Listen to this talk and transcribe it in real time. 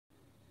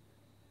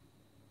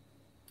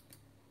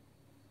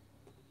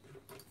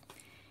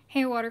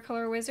Hey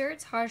watercolor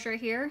wizards, Hajra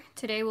here.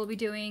 Today we'll be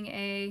doing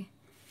a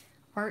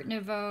Art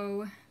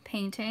Nouveau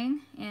painting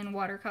in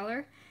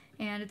watercolor,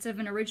 and it's of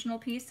an original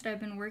piece that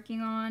I've been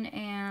working on.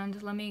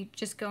 And let me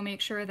just go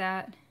make sure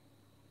that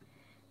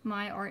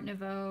my Art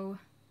Nouveau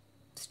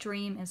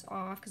stream is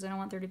off because I don't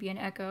want there to be an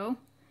echo.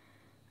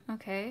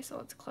 Okay, so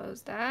let's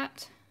close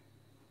that.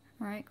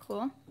 All right,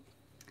 cool.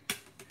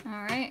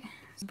 All right.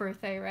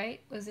 Birthday,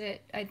 right? Was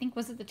it the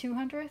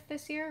 200th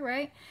this year,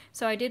 right?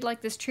 So I did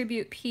like this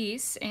tribute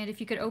piece, and if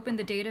you could open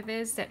the data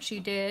viz that she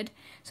did.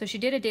 So she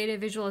did a data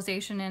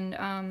visualization,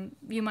 and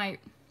you might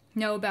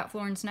know about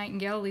Florence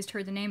Nightingale, at least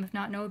heard the name if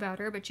not know about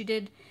her, but she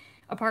did,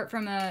 apart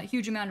from a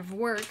huge amount of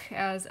work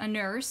as a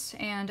nurse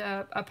and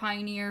a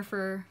pioneer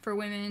for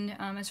women,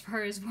 as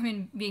far as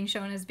women being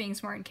shown as being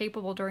smart and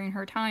capable during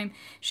her time,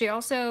 she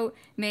also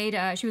made,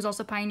 she was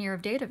also pioneer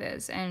of data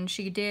viz, and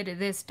she did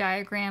this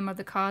diagram of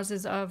the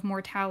causes of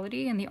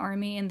mortality in the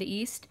army in the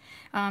East,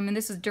 and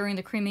this is during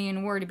the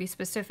Crimean War to be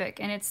specific,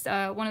 and it's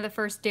one of the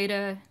first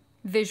data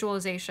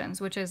visualizations,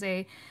 which is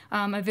a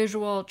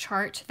visual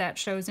chart that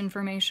shows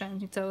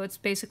information. So it's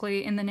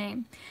basically in the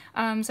name.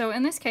 So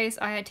in this case,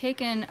 I had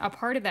taken a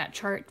part of that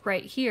chart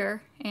right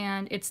here,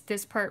 and it's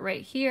this part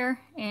right here,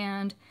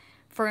 and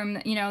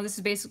from, you know, this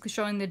is basically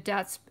showing the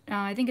deaths.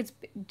 I think it's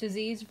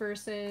disease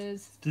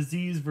versus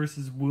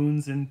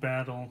wounds in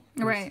battle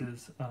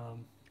versus, right.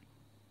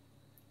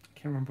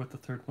 I can't remember what the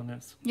third one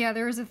is. Yeah,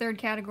 there is a third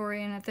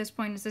category, and at this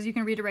point it says, you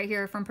can read it right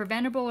here, from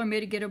preventable or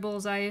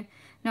mitigatable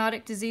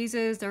zoonotic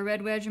diseases. The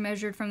red wedge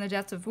measured from the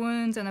deaths of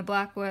wounds, and the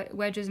black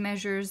wedges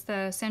measures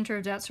the center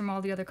of deaths from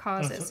all the other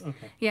causes. Oh,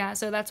 okay. Yeah,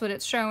 so that's what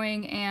it's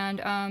showing,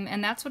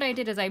 and that's what I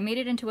did, is I made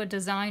it into a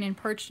design and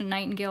perched a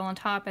nightingale on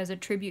top as a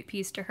tribute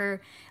piece to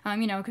her,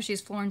 you know, because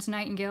she's Florence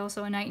Nightingale,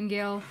 so a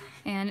nightingale,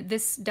 and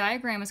this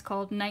diagram is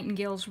called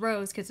Nightingale's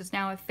Rose because it's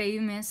now a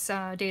famous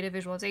data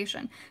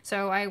visualization.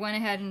 So I went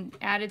ahead and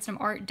added some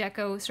Art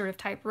Deco sort of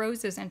type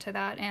roses into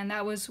that, and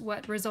that was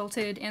what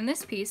resulted in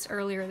this piece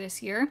earlier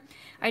this year.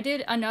 I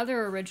did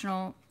another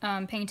original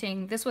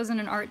painting. This was in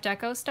an Art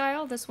Deco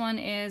style. This one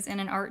is in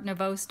an Art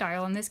Nouveau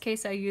style. In this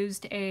case, I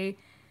used an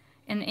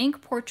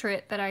ink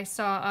portrait that I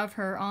saw of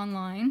her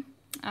online.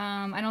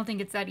 I don't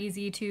think it's that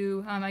easy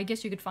to, I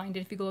guess you could find it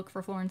if you go look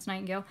for Florence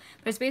Nightingale,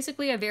 but it's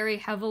basically a very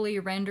heavily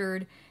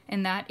rendered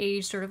in that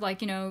age, sort of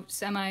like, you know,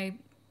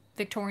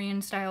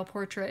 Victorian style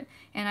portrait.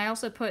 And I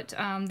also put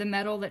the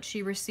medal that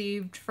she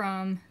received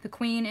from the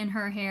Queen in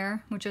her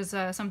hair, which is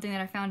something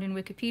that I found in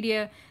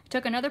Wikipedia. I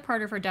took another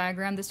part of her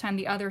diagram, this time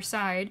the other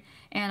side,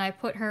 and I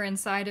put her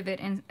inside of it,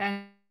 and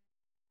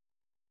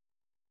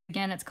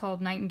again, it's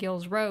called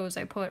Nightingale's Rose.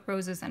 I put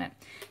roses in it.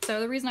 So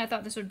the reason I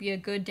thought this would be a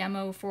good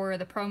demo for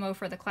the promo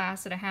for the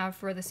class that I have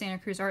for the Santa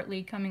Cruz Art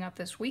League coming up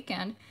this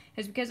weekend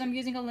is because I'm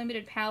using a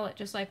limited palette,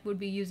 just like would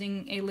be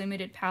using a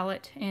limited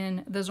palette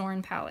in the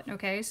Zorn palette,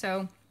 okay?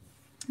 So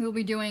we'll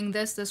be doing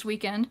this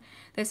weekend.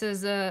 This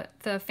is the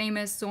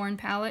famous Zorn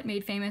palette,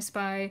 made famous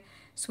by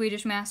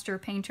Swedish master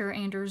painter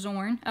Anders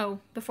Zorn. Oh,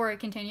 before I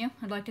continue,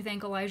 I'd like to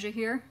thank Elijah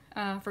here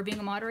for being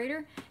a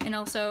moderator, and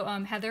also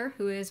Heather,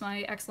 who is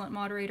my excellent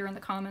moderator in the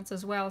comments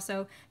as well.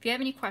 So if you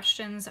have any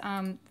questions,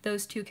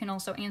 those two can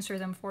also answer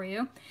them for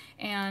you.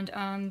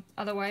 And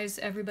otherwise,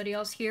 everybody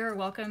else here,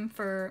 welcome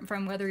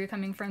from whether you're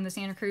coming from the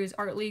Santa Cruz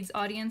Art League's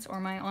audience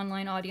or my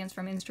online audience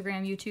from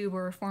Instagram, YouTube,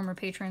 or former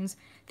patrons.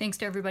 Thanks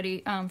to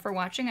everybody for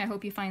watching. I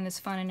hope you find this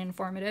fun and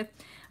informative.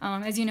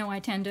 As you know, I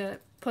tend to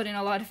put in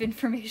a lot of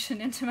information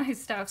into my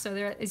stuff, so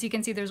there, as you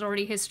can see, there's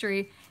already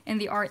history in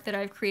the art that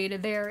I've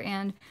created there,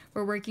 and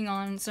we're working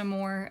on some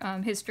more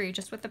history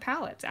just with the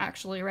palettes,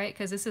 actually, right?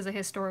 Because this is a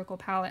historical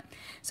palette.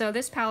 So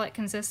this palette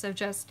consists of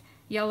just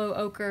yellow,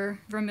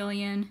 ochre,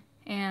 vermilion,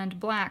 and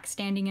black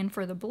standing in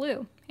for the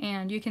blue,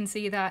 and you can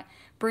see that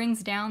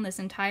brings down this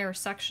entire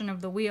section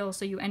of the wheel,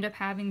 so you end up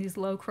having these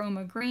low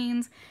chroma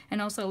greens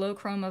and also low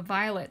chroma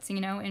violets,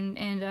 you know,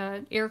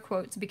 and air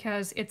quotes,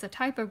 because it's a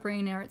type of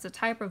green or it's a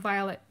type of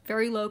violet,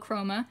 very low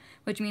chroma,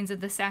 which means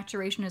that the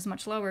saturation is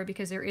much lower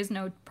because there is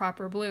no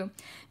proper blue.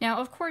 Now,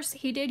 of course,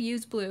 he did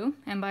use blue,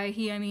 and by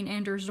he I mean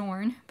Anders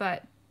Zorn,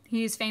 but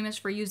he's famous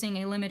for using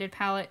a limited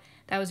palette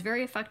that was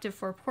very effective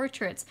for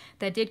portraits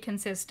that did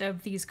consist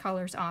of these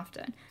colors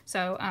often.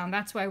 So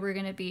that's why we're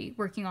going to be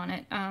working on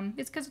it.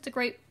 It's because it's a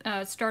great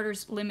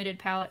starter's limited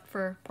palette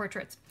for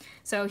portraits.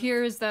 So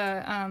here's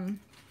the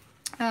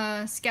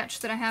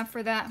sketch that I have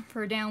for that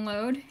for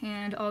download,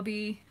 and I'll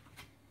be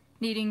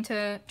needing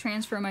to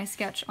transfer my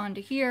sketch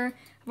onto here.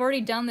 I've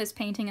already done this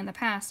painting in the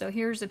past, so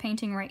here's the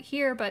painting right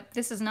here, but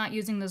this is not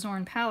using the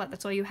Zorn palette.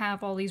 That's why you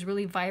have all these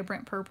really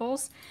vibrant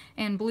purples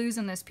and blues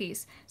in this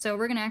piece. So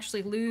we're going to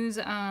actually lose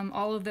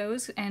all of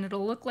those, and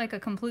it'll look like a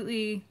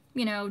completely,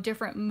 you know,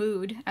 different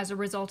mood as a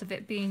result of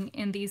it being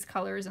in these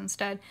colors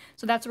instead.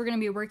 So that's what we're going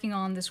to be working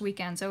on this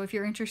weekend. So if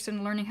you're interested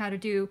in learning how to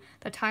do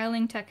the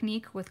tiling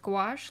technique with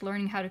gouache,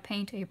 learning how to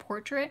paint a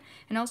portrait,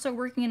 and also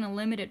working in a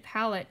limited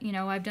palette, you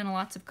know, I've done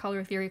lots of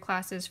color theory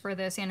classes for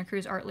the Santa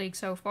Cruz Art League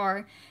so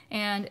far,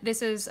 and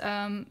this is,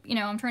 you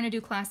know, I'm trying to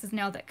do classes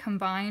now that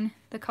combine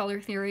the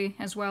color theory,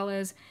 as well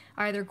as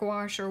either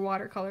gouache or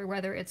watercolor,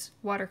 whether it's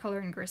watercolor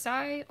and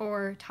grisaille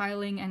or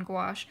tiling and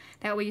gouache.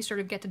 That way you sort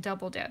of get to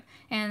double dip.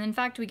 And in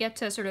fact, we get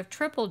to sort of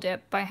triple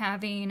dip by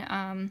having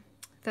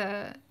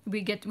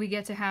we get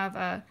to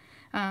have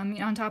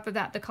on top of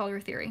that, the color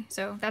theory.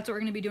 So that's what we're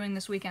going to be doing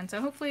this weekend. So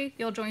hopefully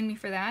you'll join me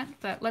for that.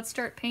 But let's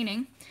start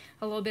painting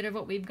a little bit of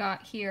what we've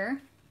got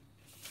here.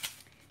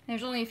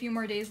 There's only a few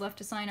more days left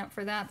to sign up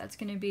for that. That's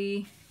going to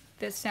be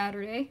this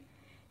Saturday.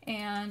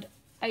 And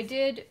I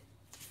did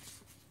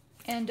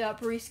end up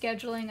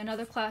rescheduling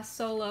another class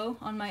solo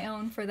on my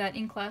own for that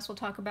ink class. We'll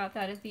talk about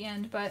that at the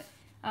end. But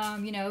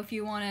you know, if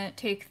you want to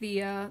take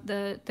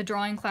the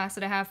drawing class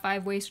that I have,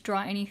 5 Ways to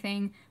Draw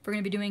Anything, we're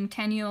going to be doing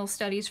Tenniel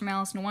Studies from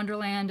Alice in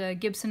Wonderland, a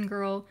Gibson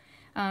Girl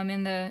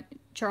in the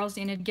Charles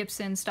David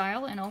Gibson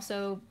style, and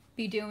also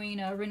be doing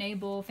a Renee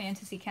Bull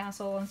Fantasy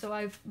Castle. And so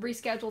I've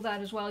rescheduled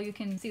that as well. You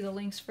can see the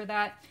links for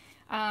that.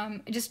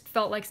 It just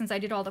felt like since I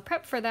did all the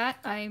prep for that,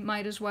 I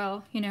might as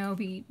well, you know,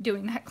 be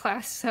doing that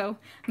class. So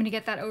I'm going to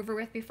get that over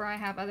with before I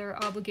have other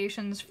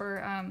obligations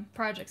for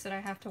projects that I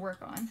have to work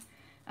on.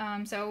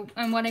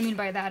 And what I mean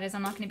by that is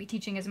I'm not going to be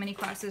teaching as many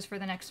classes for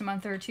the next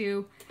month or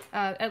two,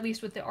 at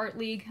least with the Art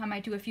League. I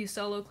might do a few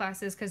solo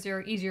classes because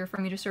they're easier for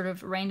me to sort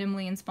of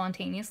randomly and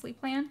spontaneously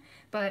plan.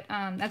 But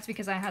that's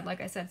because I had, like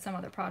I said, some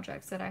other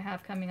projects that I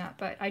have coming up.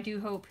 But I do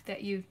hope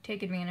that you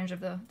take advantage of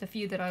the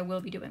few that I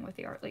will be doing with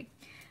the Art League.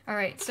 All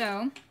right,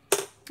 so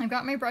I've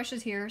got my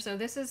brushes here. So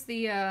this is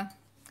the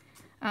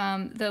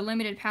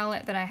limited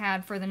palette that I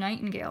had for the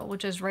Nightingale,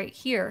 which is right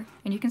here.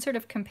 And you can sort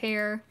of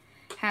compare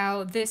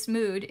how this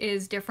mood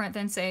is different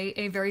than, say,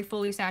 a very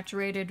fully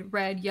saturated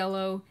red,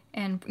 yellow,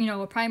 and, you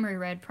know, a primary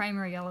red,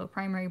 primary yellow,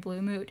 primary blue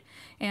mood.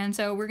 And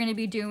so we're going to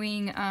be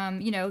doing,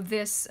 you know,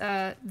 this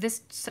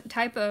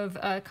type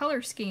of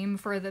color scheme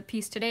for the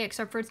piece today,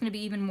 except for it's going to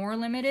be even more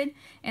limited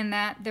in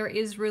that there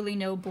is really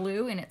no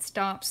blue and it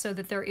stops so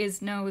that there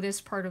is no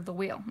this part of the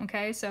wheel,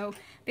 okay? So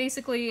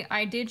basically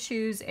I did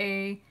choose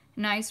a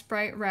nice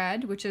bright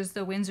red, which is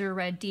the Winsor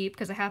Red Deep,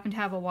 because I happen to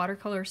have a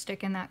watercolor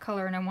stick in that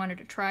color and I wanted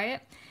to try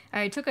it.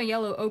 I took a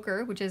yellow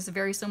ochre, which is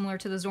very similar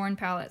to the Zorn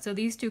palette. So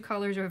these two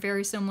colors are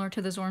very similar to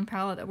the Zorn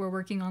palette that we're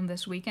working on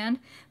this weekend.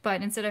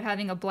 But instead of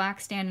having a black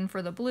stand-in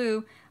for the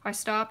blue, I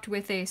stopped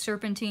with a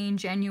Serpentine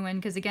Genuine,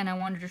 because again, I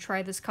wanted to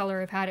try this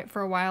color. I've had it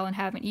for a while and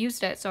haven't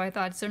used it. So I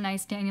thought it's a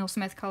nice Daniel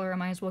Smith color. I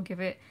might as well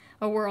give it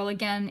a whirl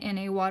again in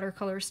a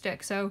watercolor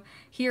stick. So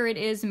here it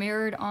is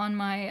mirrored on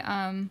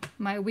my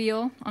my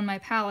wheel, on my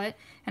palette,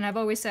 and I've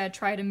always said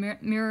try to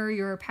mirror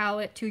your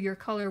palette to your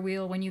color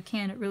wheel when you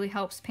can. It really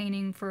helps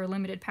painting for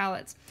limited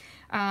palettes.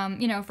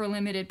 You know, for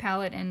limited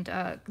palette and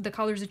the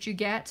colors that you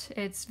get,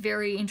 it's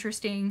very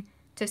interesting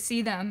to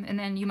see them, and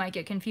then you might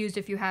get confused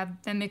if you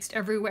have them mixed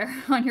everywhere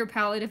on your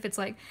palette, if it's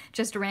like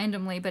just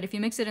randomly. But if you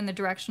mix it in the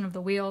direction of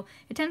the wheel,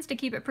 it tends to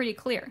keep it pretty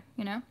clear,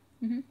 you know?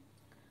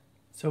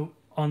 So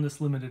on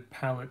this limited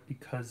palette,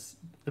 because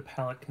the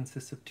palette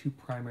consists of 2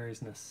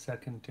 primaries and a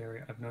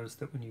secondary, I've noticed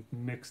that when you've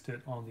mixed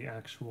it on the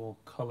actual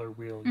color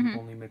wheel, you've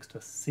only mixed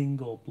a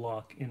single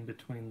block in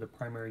between the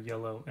primary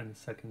yellow and the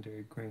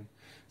secondary green.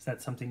 Is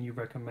that something you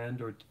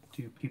recommend, or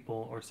do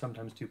people, or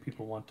sometimes do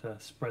people want to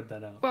spread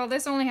that out? Well,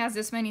 this only has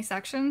this many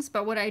sections,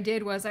 but what I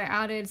did was I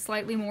added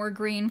slightly more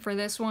green for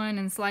this one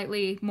and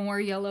slightly more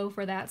yellow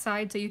for that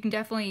side, so you can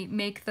definitely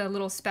make the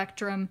little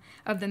spectrum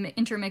of the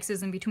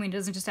intermixes in between. It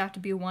doesn't just have to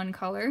be one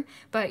color.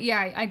 But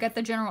yeah, I got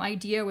the general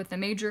idea with the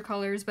major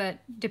colors, but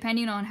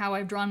depending on how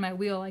I've drawn my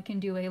wheel, I can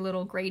do a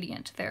little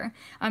gradient there.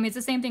 It's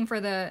the same thing for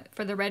the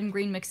red and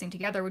green mixing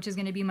together, which is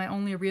going to be my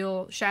only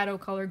real shadow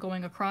color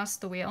going across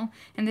the wheel.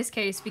 In this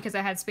case, because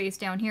I had space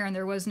down here and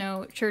there was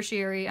no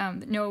tertiary,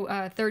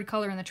 no third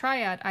color in the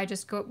triad, I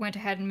just went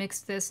ahead and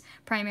mixed this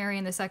primary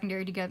and the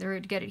secondary together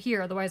to get it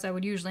here. Otherwise, I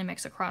would usually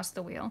mix across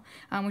the wheel,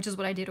 which is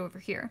what I did over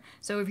here.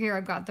 So over here,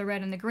 I've got the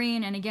red and the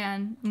green, and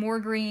again, more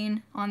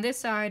green on this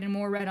side and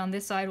more red on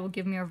this side will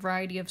give me a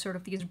variety of sort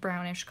of these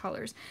brownish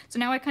colors. So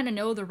now I kind of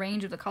know the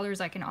range of the colors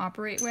I can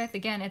operate with.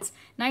 Again, it's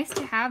nice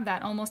to have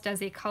that almost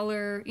as a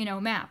color, you know,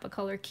 map, a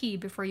color key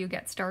before you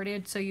get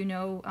started, so you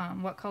know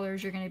what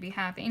colors you're going to be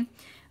having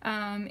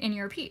in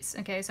your piece.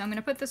 Okay, so I'm going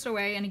to put this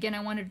away, and again,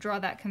 I wanted to draw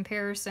that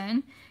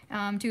comparison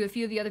to a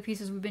few of the other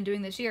pieces we've been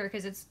doing this year,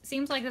 because it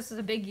seems like this is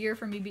a big year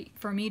for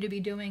me to be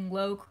doing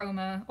low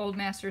chroma Old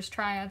Masters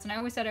triads, and I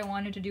always said I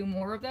wanted to do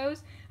more of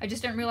those. I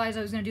just didn't realize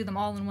I was going to do them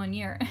all in one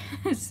year.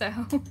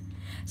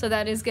 So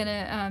that is going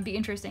to be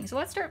interesting. So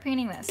let's start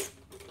painting this.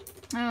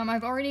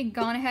 I've already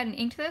gone ahead and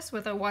inked this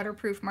with a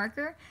waterproof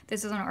marker.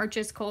 This is an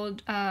Arches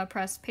cold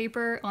pressed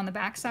paper on the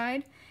back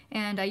side,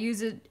 and I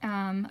used a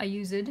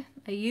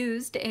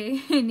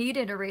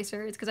kneaded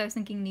eraser. It's because I was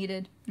thinking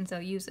kneaded, and so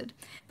use it.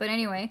 But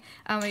anyway,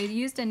 I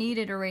used a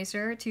kneaded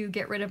eraser to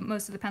get rid of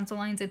most of the pencil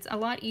lines. It's a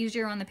lot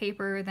easier on the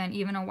paper than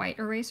even a white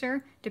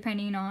eraser,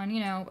 depending on, you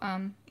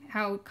know,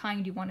 how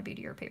kind you want to be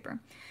to your paper.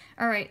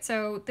 All right,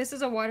 so this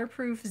is a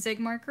waterproof Zig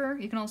marker.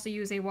 You can also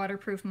use a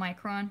waterproof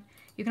Micron.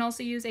 You can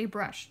also use a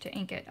brush to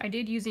ink it. I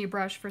did use a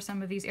brush for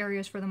some of these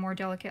areas for the more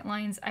delicate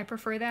lines. I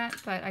prefer that,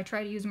 but I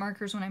try to use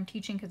markers when I'm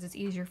teaching because it's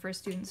easier for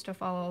students to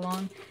follow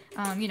along.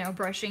 You know,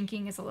 brush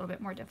inking is a little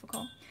bit more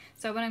difficult.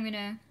 So what I'm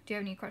gonna, do you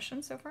have any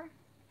questions so far?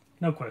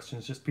 No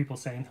questions, just people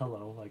saying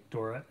hello, like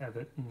Dora,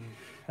 Evett, and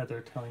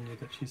Heather telling you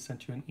that she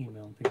sent you an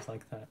email and things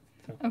like that.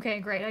 So. Okay,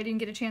 great. I didn't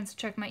get a chance to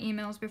check my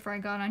emails before I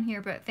got on here,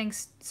 but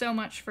thanks so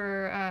much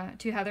for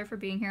to Heather for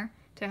being here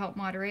to help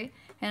moderate.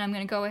 And I'm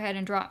going to go ahead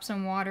and drop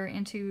some water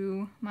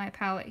into my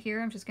palette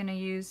here. I'm just going to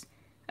use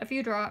a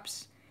few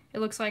drops. It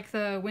looks like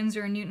the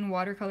Winsor & Newton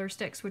watercolor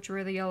sticks, which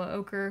were the yellow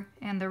ochre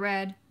and the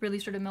red, really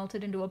sort of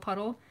melted into a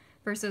puddle,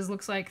 versus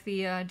looks like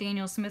the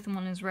Daniel Smith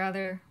one is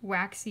rather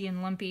waxy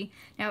and lumpy.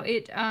 Now,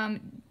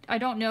 I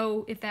don't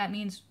know if that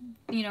means,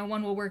 you know,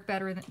 one will work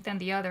better than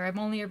the other. I've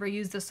only ever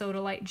used the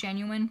Sodalite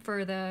Genuine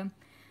for the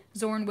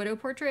Zorn Widow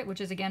Portrait,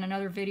 which is, again,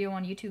 another video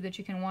on YouTube that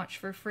you can watch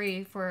for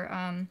free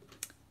for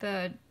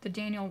the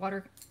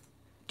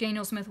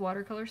Daniel Smith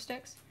watercolor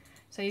sticks.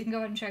 So you can go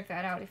ahead and check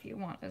that out if you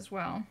want as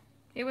well.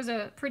 It was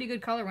a pretty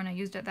good color when I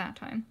used it that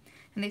time.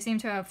 And they seem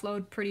to have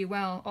flowed pretty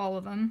well, all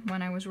of them,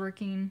 when I was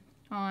working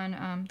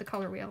on the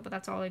color wheel, but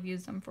that's all I've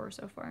used them for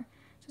so far.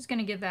 Just going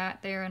to give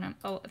that there and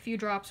a few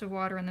drops of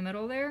water in the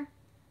middle there.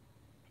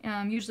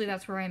 Usually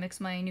that's where I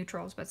mix my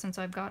neutrals, but since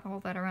I've got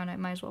all that around, I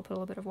might as well put a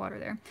little bit of water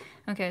there.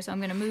 Okay, so I'm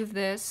going to move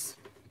this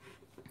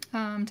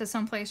to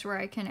some place where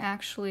I can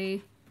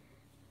actually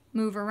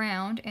move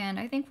around, and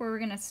I think where we're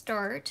going to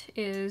start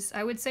is,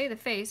 I would say the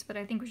face, but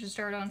I think we should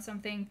start on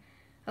something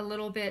a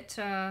little bit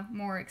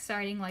more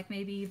exciting, like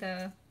maybe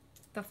the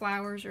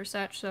flowers or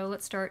such. So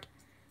let's start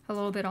a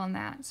little bit on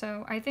that.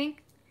 So I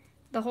think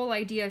the whole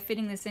idea of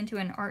fitting this into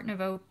an Art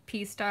Nouveau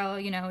piece style,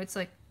 you know, it's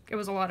like, it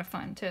was a lot of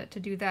fun to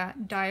do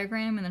that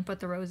diagram and then put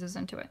the roses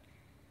into it.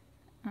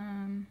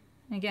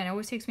 Again, it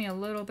always takes me a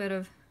little bit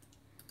of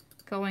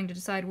going to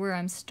decide where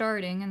I'm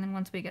starting, and then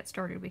once we get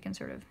started, we can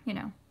sort of, you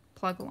know,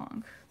 plug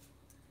along.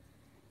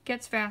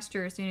 Gets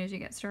faster as soon as you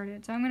get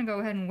started. So I'm going to go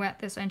ahead and wet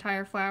this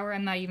entire flower.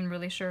 I'm not even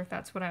really sure if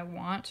that's what I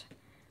want.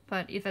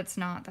 But if it's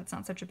not, that's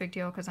not such a big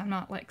deal because I'm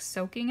not like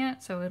soaking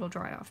it, so it'll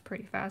dry off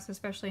pretty fast,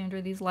 especially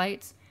under these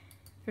lights.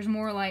 There's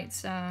more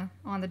lights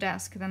on the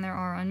desk than there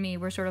are on me.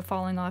 We're sort of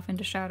falling off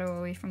into shadow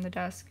away from the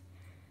desk.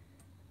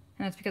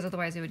 And that's because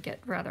otherwise it would get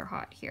rather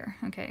hot here.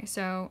 Okay,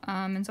 so,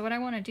 and so what I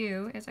want to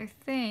do is I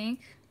think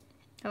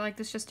I like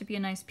this just to be a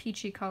nice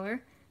peachy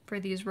color for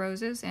these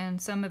roses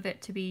and some of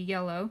it to be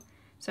yellow.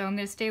 So I'm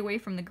going to stay away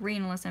from the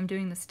green unless I'm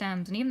doing the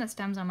stems. And even the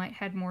stems I might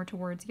head more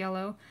towards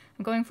yellow.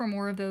 I'm going for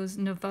more of those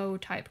Nouveau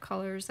type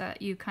colors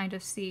that you kind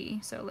of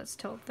see. So let's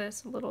tilt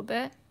this a little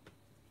bit.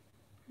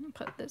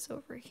 Put this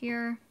over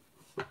here.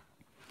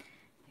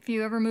 If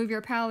you ever move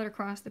your palette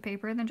across the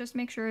paper, then just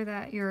make sure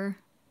that your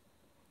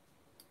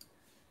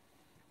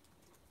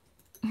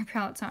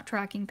palette's not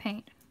tracking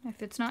paint.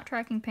 If it's not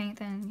tracking paint,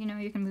 then, you know,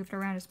 you can move it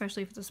around,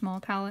 especially if it's a small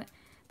palette.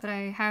 But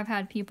I have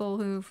had people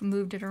who've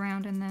moved it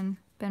around and then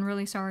been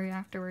really sorry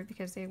afterward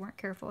because they weren't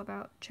careful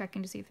about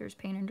checking to see if there's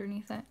paint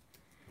underneath it.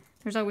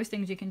 There's always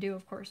things you can do,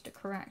 of course, to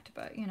correct,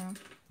 but, you know,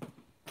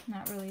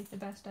 not really the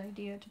best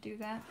idea to do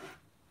that.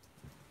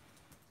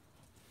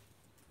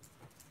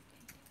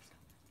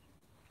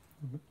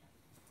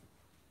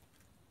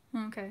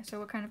 Okay, so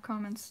what kind of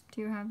comments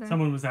do you have there?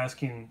 Someone was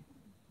asking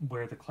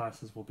where the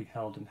classes will be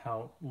held and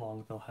how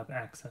long they'll have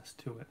access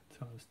to it.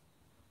 So I was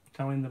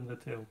telling them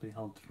that it'll be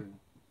held through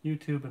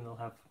YouTube and they'll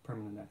have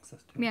permanent access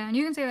to it. Yeah, and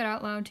you can say that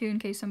out loud too in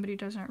case somebody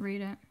doesn't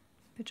read it.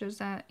 Which is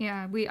that,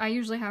 yeah, I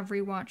usually have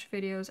rewatch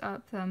videos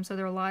up, so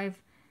they're live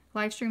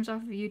streams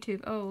off of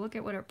YouTube. Oh, look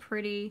at what a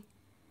pretty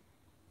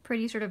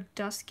sort of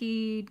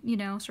dusky, you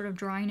know, sort of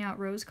drying out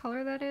rose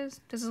color that is.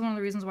 This is one of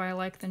the reasons why I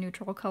like the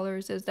neutral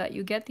colors, is that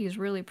you get these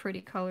really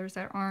pretty colors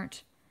that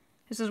aren't,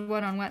 this is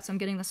wet on wet, so I'm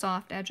getting the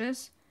soft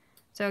edges.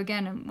 So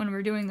again, when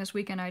we're doing this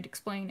weekend, I'd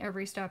explain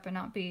every step and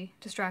not be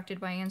distracted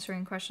by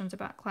answering questions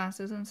about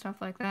classes and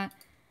stuff like that.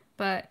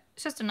 But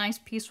it's just a nice,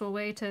 peaceful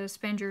way to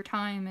spend your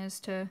time,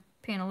 is to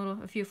paint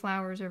a few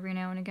flowers every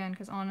now and again,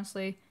 because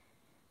honestly,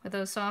 with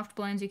those soft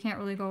blends, you can't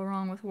really go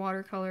wrong with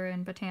watercolor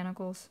and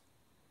botanicals.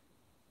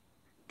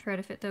 Try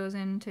to fit those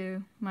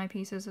into my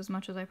pieces as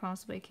much as I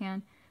possibly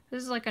can.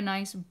 This is like a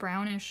nice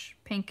brownish,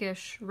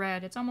 pinkish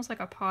red. It's almost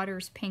like a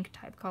potter's pink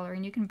type color,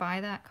 and you can buy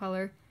that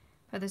color,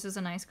 but this is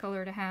a nice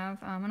color to have.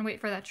 I'm going to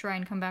wait for that to dry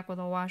and come back with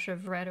a wash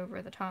of red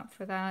over the top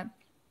for that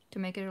to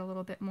make it a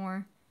little bit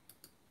more.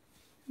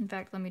 In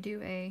fact, let me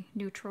do a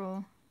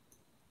neutral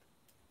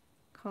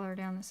color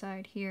down the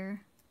side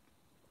here.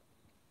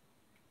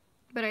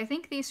 But I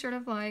think these sort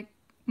of like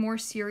more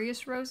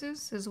serious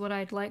roses is what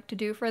I'd like to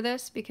do for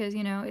this, because,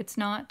 you know, it's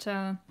not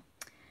going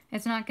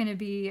to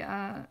be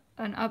an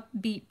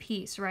upbeat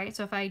piece, right?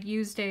 So if I'd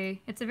used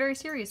it's a very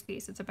serious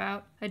piece. It's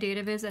about a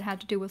data viz that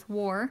had to do with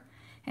war,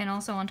 and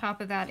also on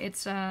top of that,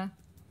 it's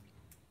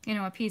you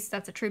know, a piece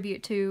that's a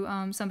tribute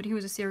to somebody who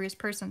was a serious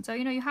person. So,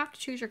 you know, you have to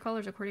choose your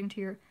colors according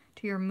to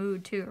your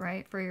mood too,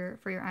 right? For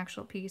your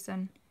actual piece,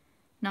 and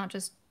not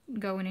just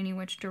go in any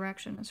which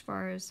direction as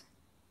far as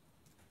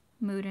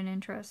mood and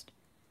interest.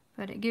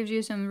 But it gives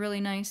you some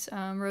really nice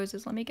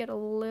roses. Let me get a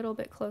little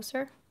bit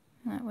closer.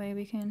 That way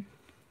we can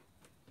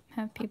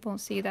have people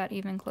see that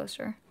even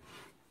closer.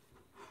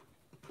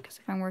 Because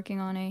if I'm working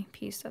on a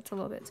piece that's a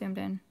little bit zoomed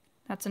in,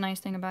 that's a nice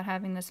thing about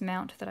having this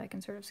mount that I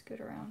can sort of scoot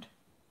around.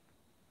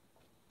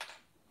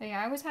 But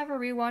yeah, I always have a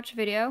rewatch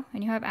video,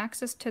 and you have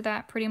access to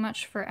that pretty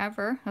much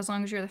forever, as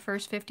long as you're the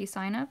first 50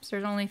 signups.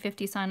 There's only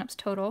 50 signups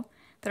total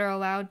that are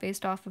allowed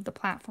based off of the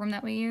platform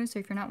that we use. So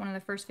if you're not one of the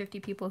first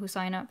 50 people who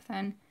sign up,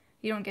 then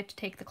you don't get to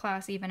take the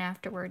class even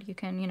afterward. You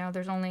can, you know,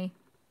 there's only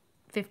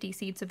 50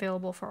 seats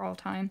available for all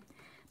time.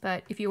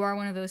 But if you are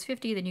one of those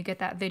 50, then you get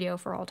that video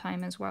for all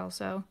time as well.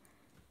 So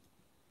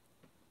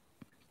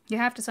you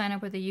have to sign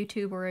up with a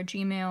YouTube or a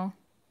Gmail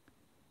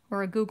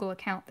or a Google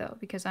account, though,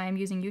 because I am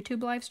using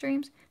YouTube live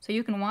streams. So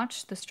you can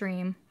watch the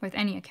stream with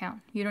any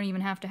account. You don't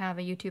even have to have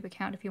a YouTube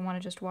account if you want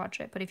to just watch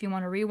it. But if you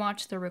want to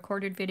rewatch the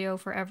recorded video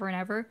forever and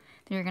ever,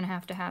 then you're going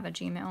to have a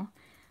Gmail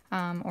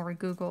or a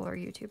Google or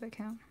YouTube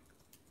account.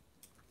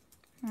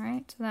 All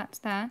right, so that's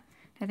that.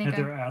 I think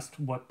Heather asked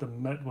what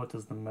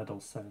does the medal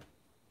say?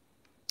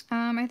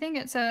 I think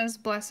it says,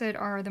 "Blessed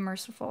are the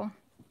merciful,"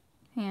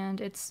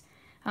 and it's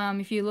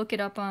if you look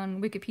it up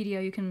on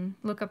Wikipedia, you can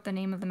look up the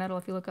name of the medal.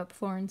 If you look up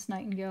Florence,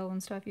 Nightingale,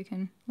 and stuff, you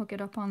can look it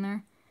up on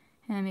there,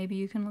 and maybe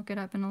you can look it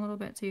up in a little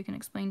bit so you can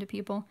explain to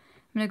people.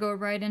 I'm gonna go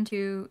right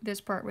into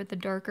this part with the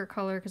darker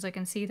color because I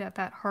can see that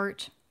that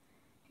heart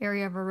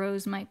area of a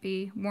rose might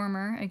be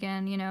warmer.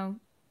 Again, you know,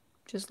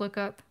 just look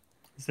up.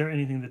 Is there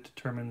anything that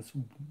determines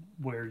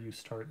where you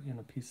start in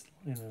a piece,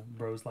 in a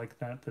rose like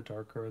that, the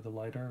darker or the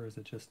lighter, or is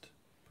it just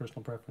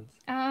personal preference?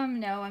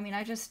 No, I mean,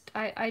 I just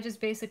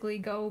basically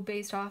go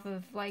based off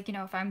of, like, you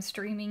know, if I'm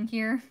streaming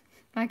here,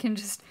 I can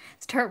just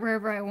start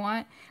wherever I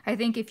want. I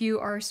think if you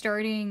are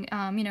starting,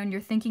 you know, and you're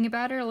thinking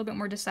about it a little bit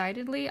more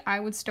decidedly, I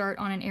would start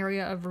on an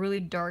area of really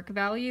dark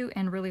value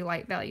and really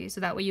light value.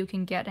 So that way you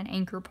can get an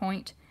anchor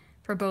point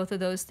for both of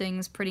those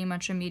things pretty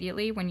much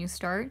immediately when you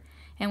start.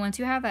 And once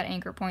you have that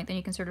anchor point, then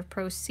you can sort of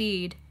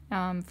proceed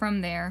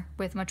from there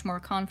with much more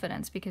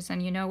confidence, because then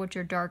you know what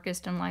your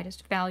darkest and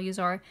lightest values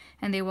are,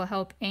 and they will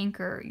help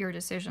anchor your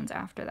decisions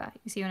after that.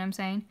 You see what I'm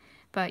saying?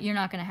 But you're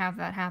not going to have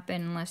that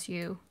happen unless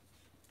you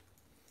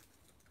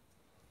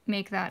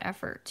make that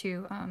effort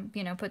to,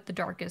 you know, put the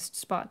darkest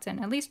spots in,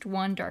 at least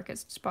one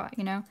darkest spot,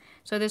 you know?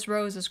 So this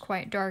rose is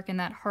quite dark in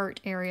that heart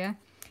area.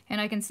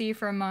 And I can see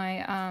from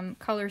my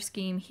color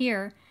scheme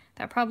here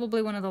that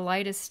probably one of the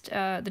lightest,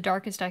 the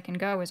darkest I can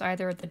go is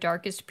either the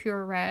darkest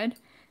pure red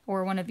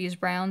or one of these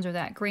browns or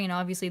that green.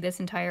 Obviously this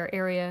entire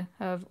area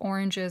of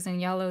oranges and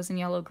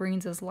yellow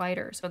greens is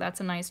lighter, so that's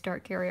a nice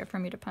dark area for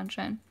me to punch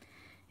in.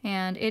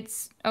 And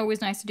it's always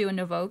nice to do a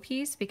Nouveau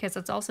piece because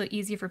it's also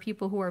easy for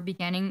people who are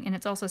beginning, and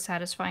it's also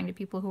satisfying to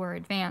people who are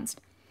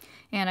advanced.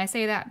 And I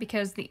say that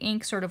because the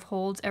ink sort of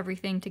holds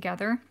everything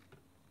together.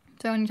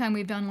 So anytime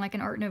we've done like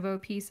an Art Nouveau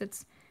piece,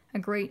 it's a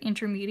great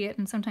intermediate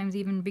and sometimes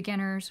even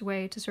beginner's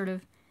way to sort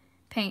of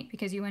paint,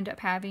 because you end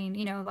up having,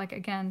 you know, like,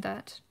 again,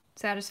 that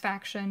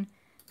satisfaction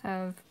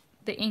of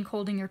the ink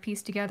holding your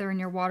piece together, and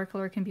your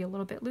watercolor can be a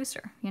little bit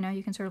looser. You know,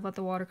 you can sort of let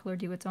the watercolor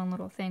do its own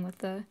little thing with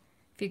the,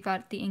 if you've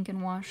got the ink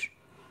and wash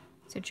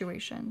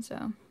situation. So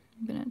I'm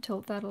going to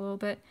tilt that a little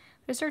bit.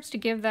 But it starts to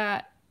give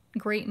that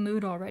great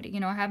mood already. You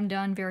know, I haven't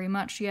done very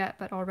much yet,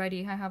 but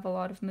already I have a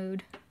lot of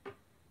mood.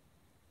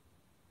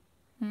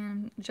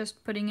 And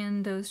just putting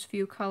in those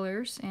few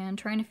colors and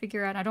trying to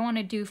figure out, I don't want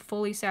to do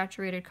fully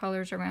saturated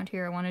colors around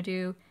here. I want to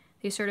do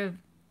these sort of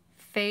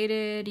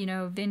faded, you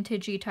know,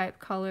 vintagey type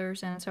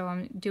colors. And so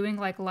I'm doing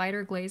like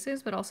lighter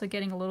glazes, but also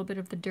getting a little bit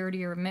of the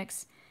dirtier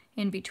mix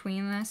in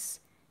between this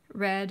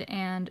red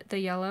and the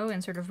yellow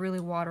and sort of really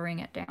watering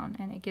it down.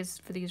 And it gives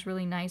for these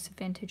really nice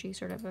vintagey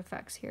sort of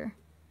effects here.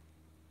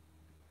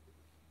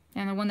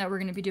 And the one that we're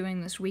going to be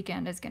doing this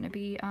weekend is going to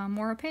be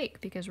more opaque,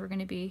 because we're going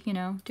to be, you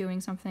know, doing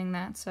something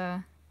that's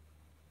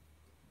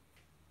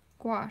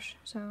gouache.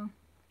 So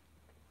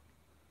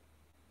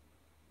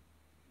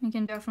you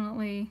can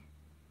definitely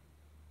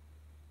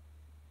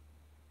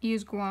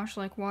use gouache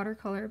like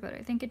watercolor, but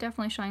I think it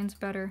definitely shines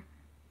better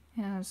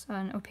as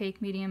an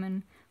opaque medium,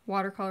 and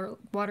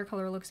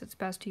watercolor looks its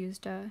best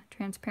used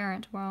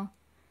transparent, while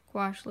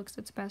gouache looks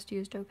its best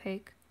used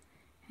opaque.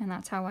 And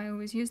that's how I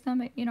always use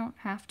them. You don't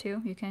have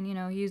to. You can, you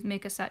know,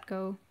 make a set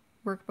go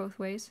work both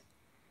ways.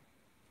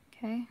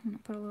 Okay, I'm gonna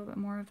put a little bit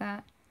more of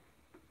that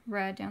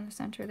red down the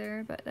center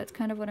there, but that's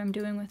kind of what I'm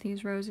doing with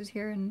these roses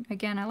here. And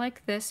again, I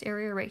like this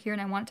area right here,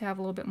 and I want to have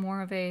a little bit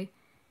more of a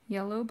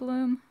yellow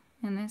bloom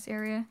in this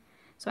area.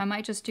 So I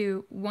might just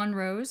do one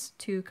rose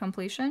to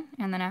completion,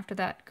 and then after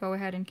that go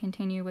ahead and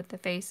continue with the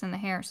face and the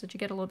hair, so that you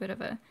get a little bit of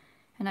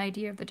an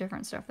idea of the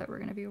different stuff that we're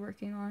going to be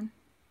working on.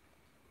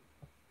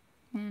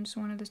 And I just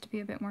wanted this to be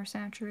a bit more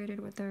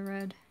saturated with the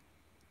red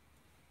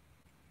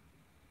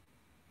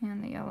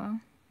and the yellow.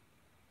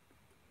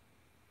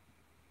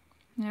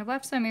 And I've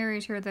left some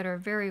areas here that are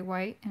very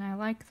white, and I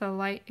like the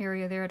light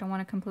area there. I don't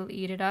want to completely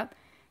eat it up,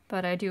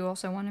 but I do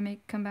also want to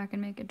come back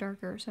and make it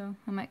darker, so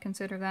I might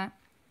consider that.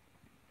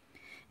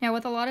 Now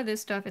with a lot of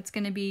this stuff, it's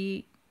going to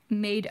be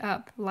made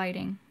up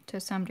lighting to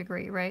some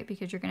degree, right?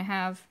 Because you're going to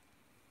have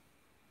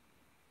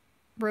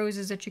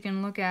roses that you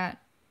can look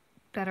at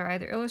that are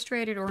either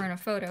illustrated or in a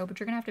photo, but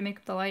you're going to have to make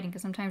up the lighting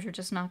because sometimes you're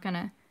just not going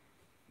to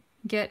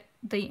get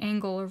the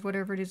angle of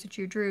whatever it is that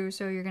you drew.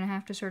 So you're going to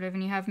have to sort of,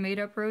 and you have made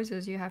up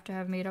roses, you have to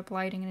have made up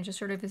lighting, and it just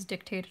sort of is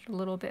dictated a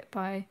little bit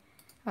by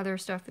other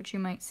stuff that you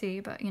might see,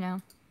 but you know,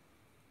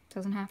 it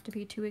doesn't have to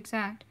be too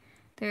exact.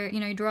 There, you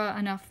know, you draw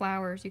enough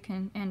flowers, you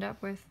can end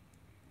up with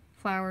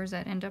flowers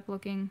that end up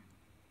looking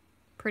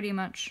pretty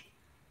much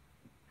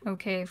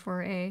okay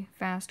for a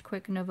fast,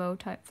 quick Nouveau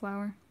type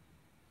flower.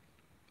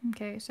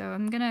 Okay, so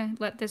I'm gonna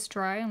let this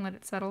dry and let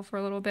it settle for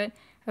a little bit.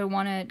 I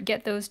want to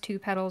get those two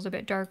petals a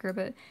bit darker,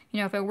 but you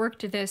know, if I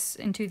worked this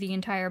into the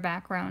entire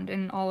background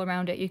and all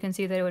around it, you can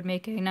see that it would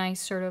make a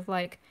nice sort of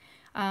like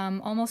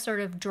almost sort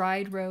of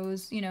dried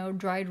rose, you know,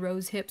 dried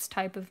rose hips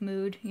type of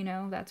mood. You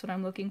know, that's what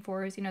I'm looking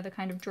for, is, you know, the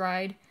kind of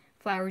dried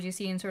flowers you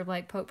see in sort of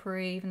like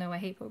potpourri, even though I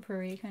hate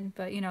potpourri,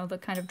 but you know, the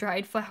kind of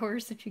dried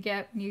flowers that you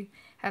get when you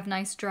have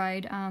nice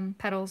dried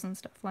petals and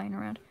stuff lying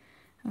around.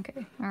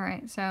 Okay, all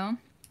right, so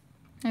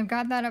I've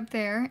got that up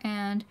there.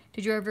 And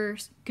could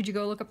you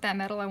go look up that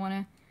metal? I want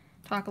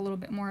to talk a little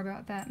bit more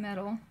about that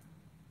metal.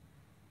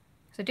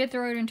 So I did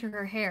throw it into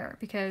her hair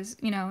because,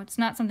 you know, it's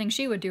not something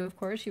she would do, of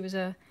course. She was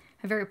a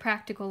very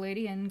practical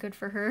lady and good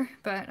for her,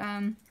 but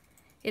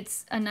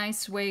it's a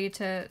nice way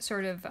to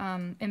sort of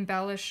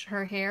embellish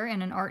her hair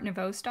in an Art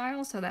Nouveau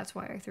style, so that's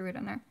why I threw it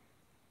in there.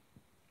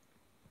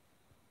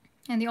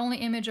 And the only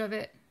image of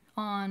it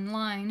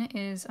online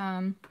is,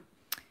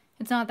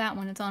 it's not that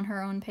one, it's on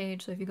her own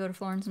page, so if you go to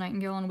Florence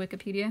Nightingale on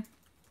Wikipedia,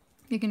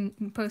 you can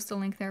post a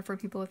link there for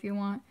people if you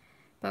want.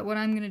 But what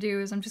I'm going to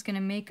do is I'm just going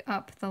to make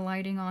up the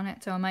lighting on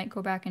it, so I might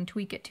go back and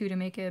tweak it too to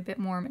make it a bit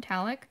more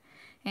metallic.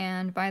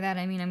 And by that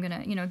I mean I'm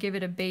going to, you know, give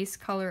it a base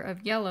color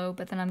of yellow,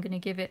 but then I'm going to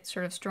give it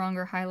sort of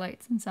stronger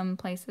highlights in some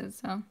places.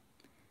 So let's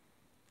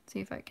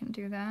see if I can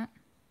do that.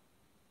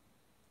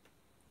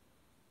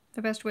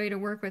 The best way to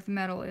work with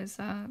metal is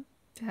to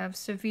have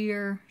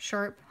severe,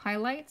 sharp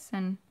highlights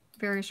and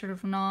very sort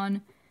of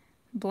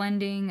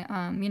non-blending,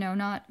 you know,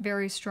 not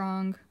very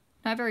strong,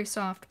 not very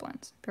soft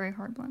blends, very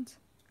hard blends.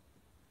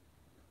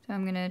 So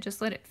I'm going to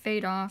just let it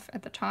fade off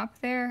at the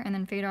top there and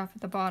then fade off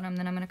at the bottom.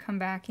 Then I'm going to come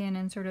back in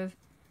and sort of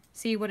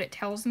see what it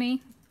tells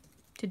me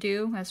to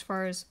do as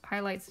far as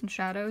highlights and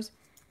shadows.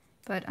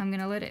 But I'm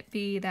going to let it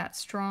be that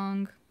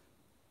strong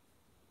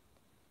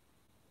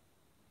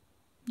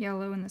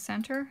yellow in the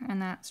center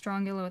and that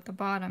strong yellow at the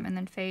bottom, and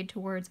then fade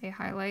towards a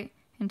highlight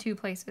in two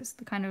places.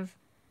 The kind of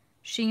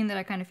sheen that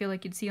I kind of feel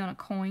like you'd see on a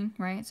coin,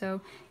 right? So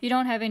you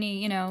don't have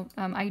any, you know,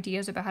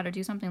 ideas about how to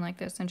do something like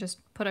this, and just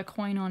put a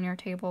coin on your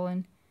table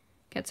and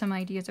get some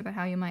ideas about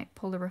how you might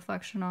pull the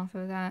reflection off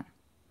of that.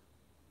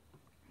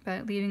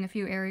 But leaving a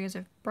few areas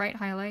of bright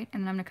highlight,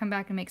 and then I'm going to come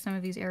back and make some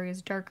of these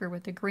areas darker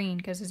with the green,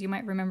 because as you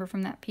might remember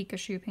from that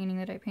Pikachu painting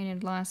that I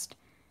painted last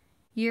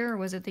year, or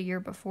was it the year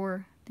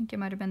before? I think it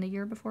might have been the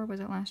year before, was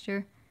it last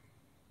year?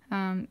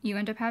 You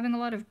end up having a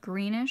lot of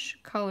greenish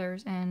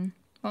colors, and,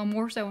 well,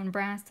 more so in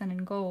brass than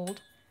in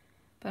gold.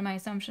 But my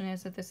assumption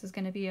is that this is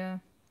going to be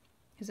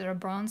is it a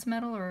bronze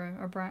metal or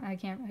a bronze? I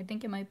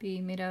think it might be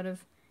made out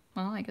of,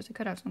 well, I guess it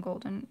could have some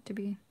gold in it, to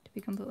be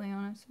completely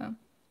honest, so.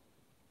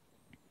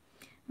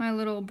 My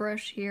little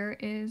brush here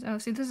is, oh,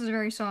 see, this is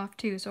very soft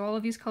too, so all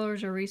of these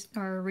colors are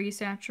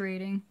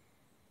resaturating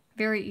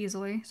very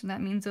easily, so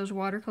that means those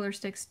watercolor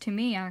sticks, to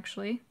me,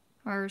 actually,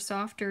 are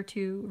softer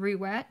to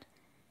re-wet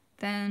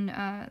than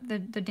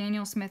the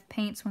Daniel Smith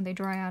paints when they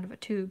dry out of a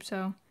tube,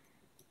 so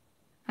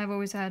I've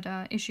always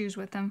had issues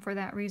with them for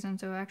that reason.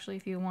 So actually,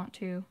 if you want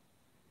to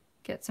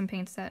get some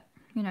paints that,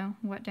 you know,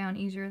 wet down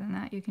easier than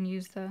that, you can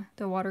use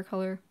the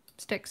watercolor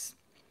sticks.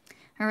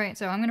 Alright,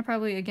 so I'm going to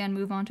probably, again,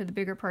 move on to the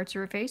bigger parts of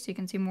her face so you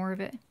can see more of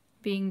it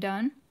being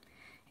done.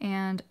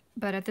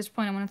 But at this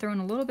point, I want to throw in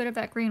a little bit of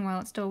that green while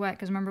it's still wet,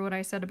 because remember what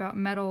I said about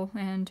metal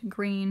and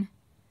green,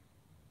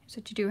 is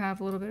that you do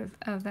have a little bit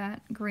of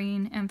that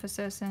green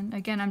emphasis. And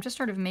again, I'm just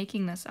sort of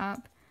making this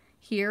up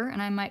here,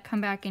 and I might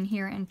come back in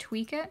here and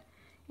tweak it.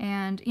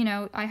 And, you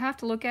know, I have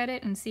to look at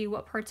it and see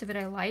what parts of it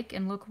I like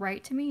and look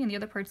right to me, and the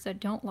other parts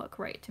that don't look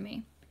right to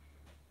me.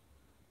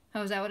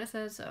 Oh, is that what it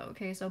says? Oh,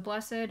 okay, so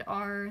blessed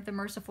are the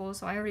merciful,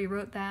 so I already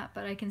wrote that,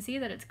 but I can see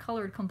that it's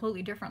colored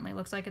completely differently. It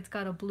looks like it's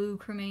got a blue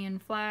Crimean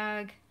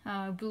flag,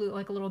 blue,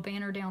 like a little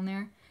banner down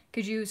there.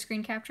 Could you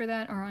screen capture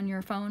that, or on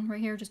your phone right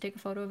here? Just take a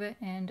photo of it,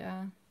 and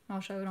I'll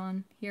show it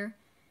on here,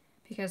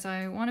 because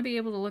I want to be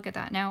able to look at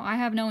that. Now, I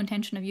have no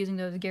intention of using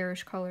those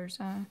garish colors.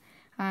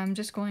 I'm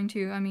just going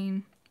to, I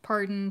mean,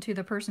 pardon to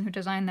the person who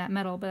designed that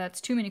metal, but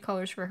that's too many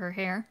colors for her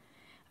hair.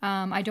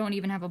 I don't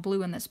even have a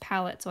blue in this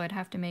palette, so I'd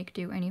have to make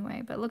do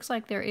anyway. But it looks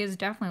like there is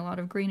definitely a lot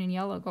of green and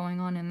yellow going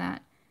on in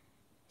that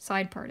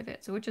side part of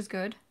it, so which is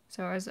good.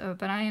 So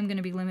but I am going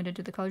to be limited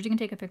to the colors. You can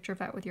take a picture of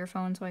that with your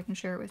phone so I can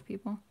share it with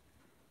people.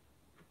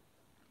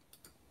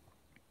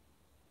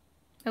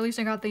 At least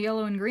I got the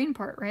yellow and green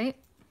part right,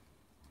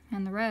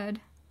 and the red.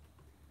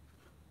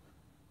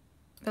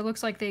 It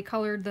looks like they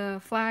colored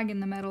the flag in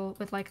the metal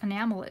with like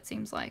enamel, it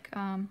seems like.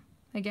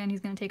 again, he's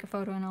going to take a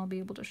photo and I'll be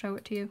able to show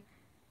it to you.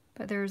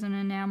 But there's an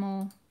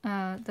enamel,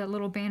 that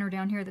little banner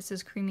down here that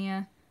says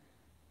Crimea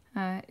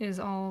is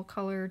all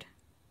colored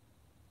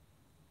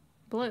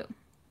blue.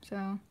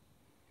 So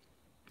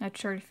I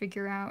tried to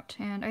figure out,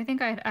 and I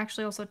think I had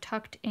actually also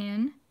tucked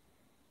in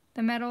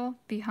the metal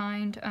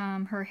behind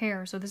her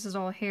hair. So this is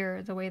all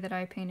hair the way that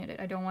I painted it.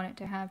 I don't want it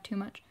to have too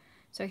much.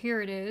 So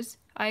here it is.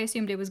 I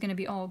assumed it was going to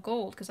be all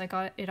gold because I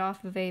got it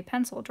off of a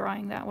pencil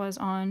drawing that was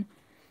on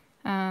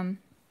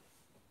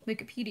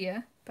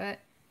Wikipedia. But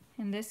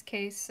in this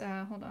case,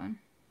 hold on,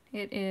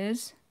 it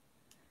is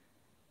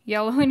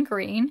yellow and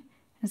green.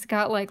 It's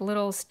got like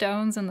little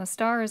stones and the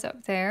stars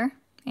up there.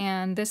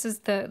 And this is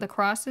the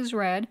cross is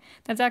red.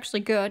 That's actually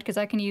good because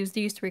I can use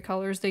these three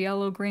colors, the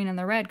yellow, green, and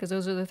the red, because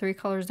those are the three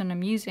colors that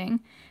I'm using.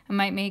 I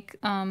might make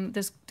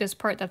this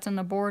part that's in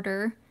the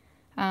border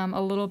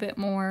a little bit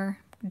more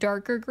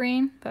darker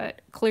green,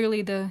 but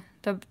clearly the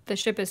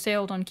ship has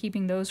sailed on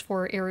keeping those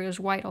four areas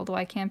white, although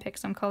I can pick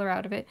some color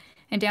out of it.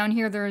 And down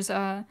here there's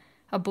a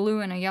blue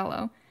and a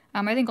yellow.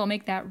 I think I'll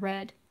make that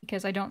red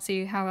because I don't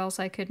see how else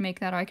I could make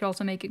that. I could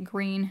also make it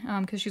green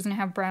because she's going to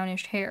have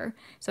brownish hair.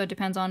 So it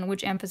depends on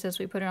which emphasis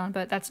we put it on.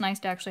 But that's nice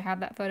to actually have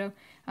that photo.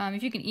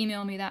 If you can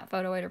email me that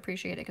photo, I'd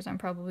appreciate it because I'm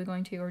probably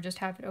going to, or just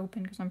have it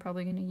open because I'm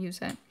probably going to use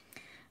it.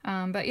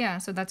 But yeah,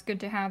 so that's good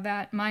to have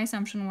that. My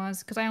assumption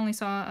was, because I only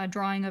saw a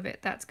drawing of it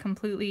that's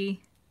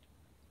completely...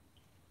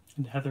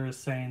 And Heather is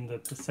saying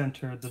that the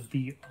center, the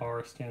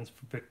VR, stands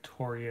for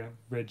Victoria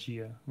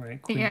Regia,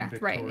 right? Queen yeah,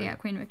 Victoria. right. Yeah,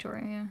 Queen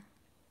Victoria, yeah.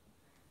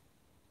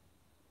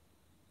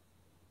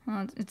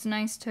 Well, it's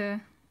nice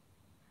to...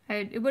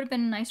 it would have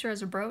been nicer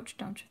as a brooch,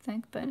 don't you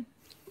think? But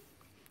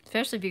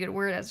especially if you could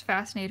wear it as a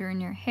fascinator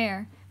in your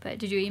hair. But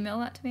did you email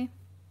that to me?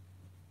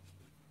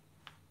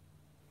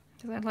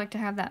 Because I'd like to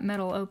have that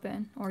metal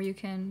open. Or you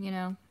can, you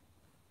know...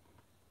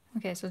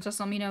 Okay, so just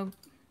let me know.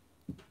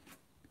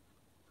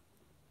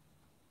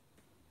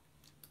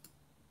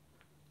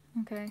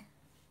 Okay.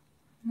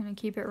 I'm going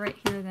to keep it right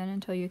here then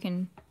until you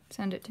can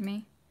send it to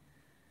me.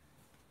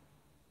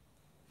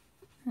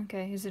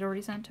 Okay, is it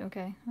already sent?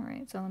 Okay,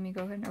 alright, so let me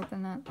go ahead and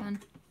open that then.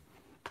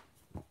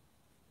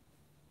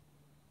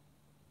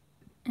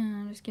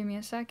 And just give me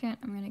a second.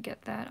 I'm going to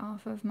get that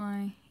off of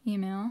my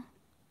email.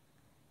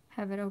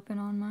 Have it open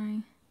on my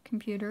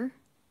computer.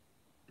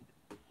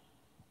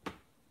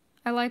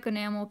 I like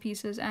enamel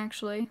pieces,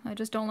 actually. I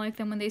just don't like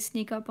them when they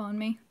sneak up on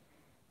me.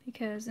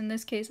 Because in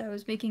this case, I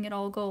was making it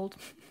all gold.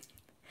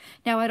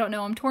 Now, I don't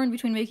know. I'm torn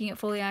between making it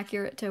fully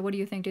accurate to... What do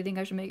you think? Do you think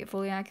I should make it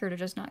fully accurate or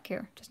just not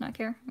care? Just not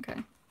care?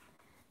 Okay.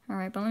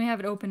 Alright, but let me have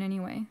it open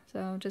anyway,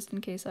 so just in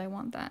case I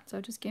want that.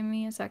 So just give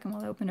me a second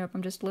while I open it up.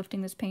 I'm just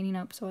lifting this painting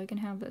up so I can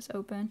have this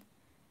open.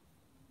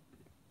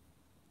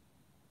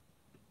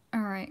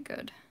 Alright,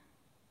 good.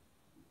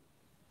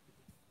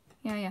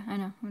 Yeah, I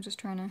know. I'm just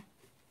trying to...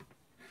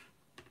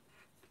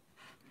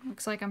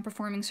 Looks like I'm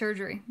performing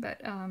surgery,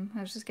 but I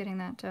was just getting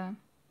that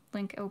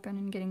link open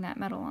and getting that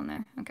metal on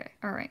there. Okay,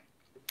 alright.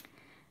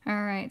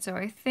 Alright, so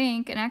I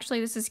think, and actually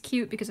this is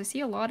cute because I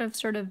see a lot of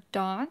sort of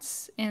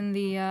dots in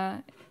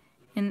the...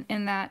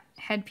 in that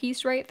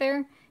headpiece right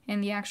there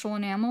in the actual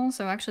enamel.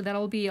 So actually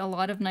that'll be a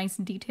lot of nice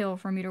detail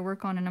for me to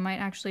work on, and I might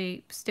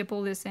actually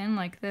stipple this in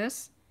like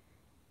this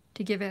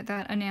to give it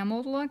that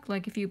enameled look.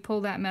 Like if you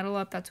pull that metal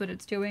up, that's what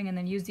it's doing, and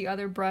then use the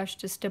other brush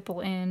to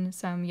stipple in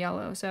some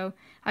yellow. So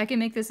I can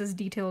make this as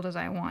detailed as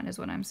I want is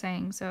what I'm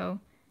saying. So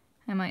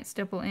I might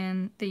stipple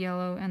in the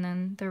yellow and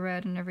then the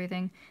red and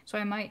everything. So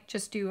I might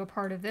just do a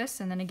part of this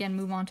and then again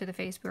move on to the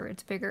face where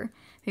it's bigger.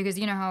 Because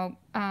you know how,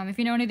 if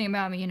you know anything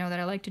about me, you know that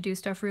I like to do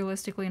stuff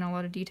realistically in a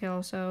lot of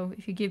detail. So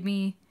if you give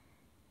me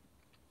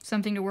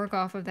something to work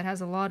off of that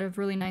has a lot of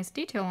really nice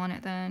detail on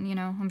it, then, you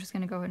know, I'm just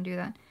going to go ahead and do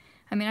that.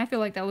 I mean, I feel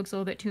like that looks a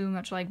little bit too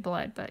much like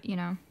blood, but, you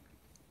know.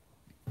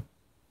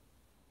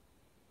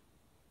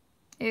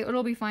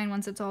 It'll be fine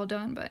once it's all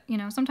done, but, you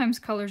know, sometimes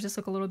colors just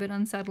look a little bit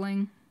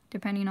unsettling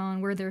depending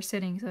on where they're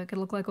sitting, so it could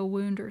look like a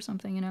wound or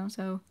something, you know,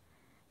 so,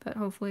 but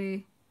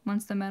hopefully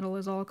once the metal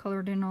is all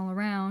colored in all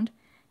around,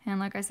 and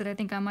like I said, I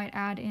think I might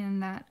add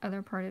in that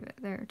other part of it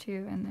there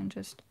too, and then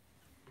just,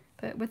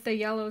 but with the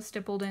yellow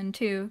stippled in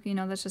too, you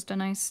know, that's just a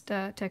nice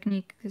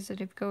technique, because if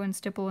you go and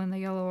stipple in the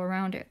yellow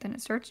around it, then it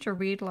starts to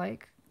read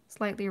like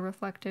slightly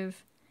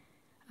reflective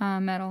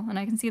metal, and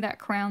I can see that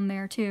crown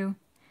there too,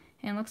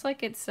 and it looks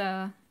like it's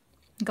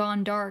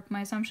gone dark.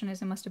 My assumption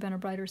is it must have been a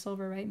brighter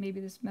silver, right?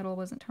 Maybe this metal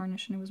wasn't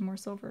tarnished and it was more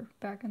silver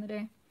back in the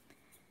day.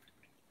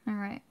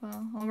 Alright,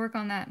 well, I'll work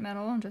on that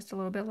metal in just a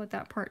little bit, let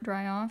that part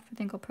dry off. I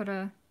think I'll put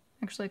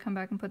actually come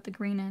back and put the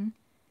green in.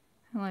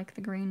 I like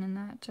the green in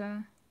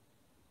that.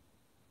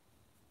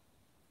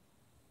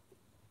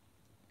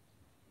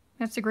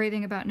 That's the great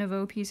thing about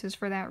Nouveau pieces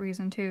for that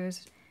reason too,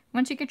 is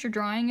once you get your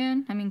drawing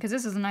in, I mean, because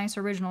this is a nice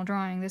original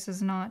drawing, this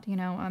is not, you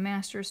know, a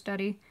master's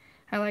study.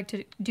 I like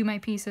to do my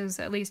pieces,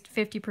 at least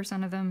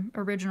 50% of them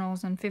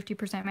originals and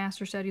 50%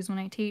 master studies when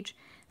I teach,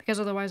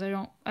 because otherwise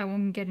I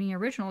won't get any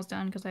originals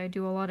done, because I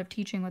do a lot of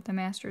teaching with the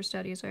master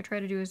studies. So I try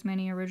to do as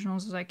many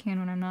originals as I can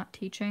when I'm not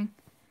teaching.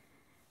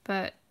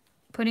 But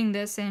putting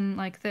this in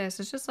like this,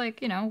 it's just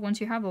like, you know,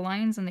 once you have the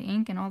lines and the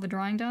ink and all the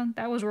drawing done,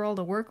 that was where all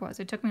the work was.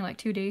 It took me like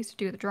 2 days to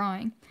do the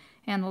drawing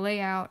and the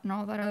layout and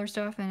all that other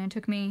stuff, and it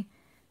took me,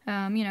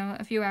 you know,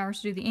 a few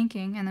hours to do the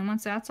inking, and then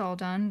once that's all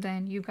done,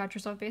 then you've got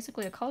yourself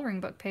basically a coloring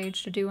book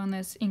page to do on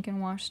this ink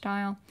and wash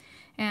style.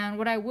 And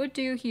what I would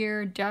do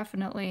here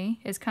definitely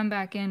is come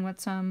back in with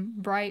some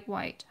bright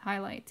white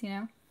highlights, you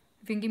know?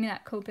 If you can give me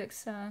that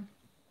Copics,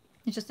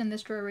 it's just in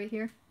this drawer right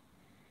here.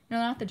 No,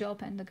 not the gel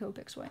pen, the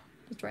Copics white.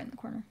 Just right in the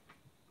corner.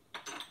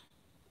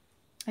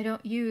 I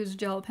don't use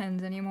gel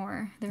pens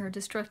anymore. They're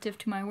destructive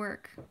to my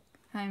work.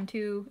 I'm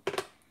too...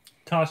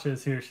 Tasha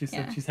is here. She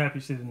said she's happy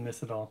she didn't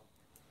miss it all.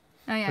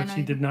 Oh yeah, but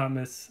she did not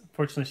miss...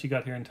 Fortunately, she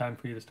got here in time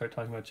for you to start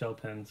talking about gel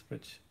pens,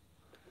 which...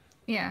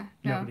 Yeah,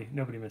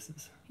 nobody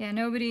misses. Yeah,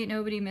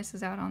 nobody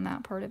misses out on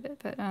that part of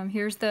it. But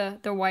here's the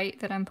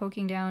white that I'm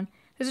poking down.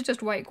 This is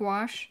just white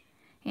gouache.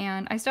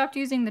 And I stopped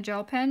using the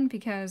gel pen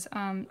because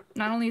not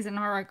only is it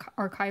not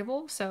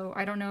archival, so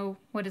I don't know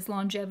what its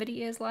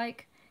longevity is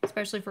like,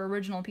 especially for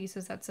original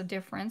pieces, that's a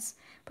difference.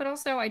 But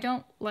also I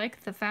don't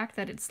like the fact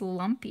that it's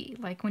lumpy.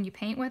 Like when you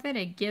paint with it,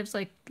 it gives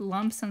like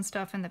lumps and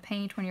stuff in the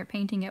paint when you're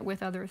painting it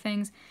with other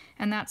things.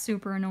 And that's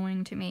super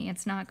annoying to me.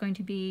 It's not going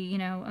to be, you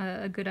know,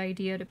 a good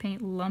idea to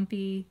paint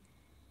lumpy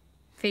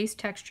face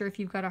texture if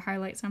you've got to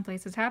highlight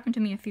someplace. It's happened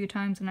to me a few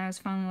times and I was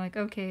finally like,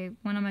 okay,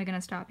 when am I going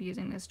to stop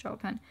using this gel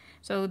pen?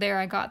 So there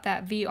I got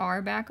that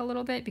VR back a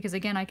little bit because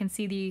again, I can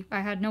see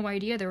I had no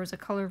idea there was a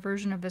color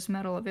version of this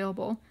metal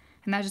available.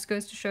 And that just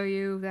goes to show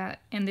you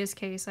that in this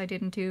case, I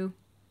didn't do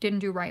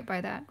right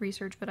by that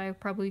research, but I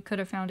probably could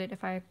have found it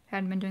if I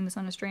hadn't been doing this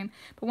on a stream.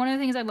 But one of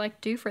the things I'd like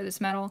to do for this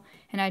metal,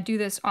 and I'd do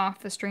this off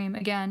the stream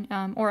again,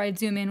 or I'd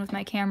zoom in with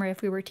my camera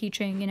if we were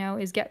teaching, you know,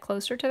 is get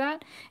closer to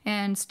that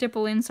and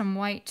stipple in some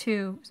white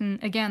too.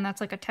 And again,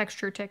 that's like a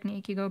texture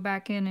technique. You go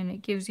back in and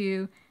it gives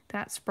you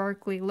that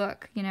sparkly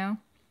look, you know.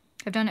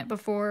 I've done it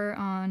before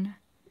on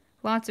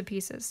lots of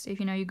pieces. If,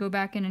 you know, you go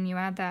back in and you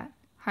add that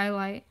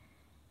highlight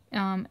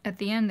at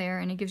the end there,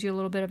 and it gives you a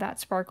little bit of that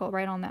sparkle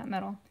right on that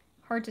metal.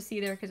 Hard to see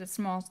there because it's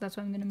small, so that's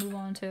why I'm going to move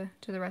on to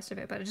the rest of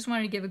it. But I just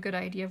wanted to give a good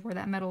idea of where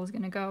that metal is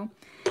going to go.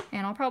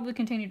 And I'll probably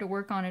continue to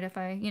work on it if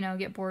I, you know,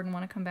 get bored and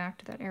want to come back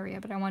to that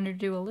area. But I wanted to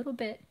do a little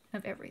bit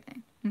of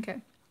everything.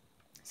 Okay.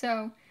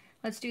 So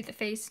let's do the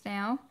face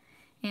now.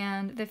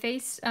 And the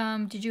face,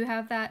 did you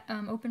have that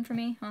open for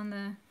me on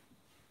the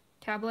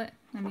tablet?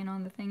 I mean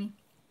on the thingy.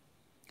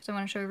 Because I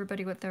want to show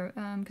everybody what the,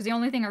 because the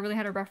only thing I really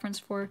had a reference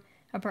for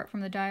apart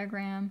from the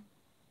diagram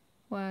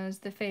was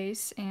the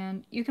face,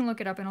 and you can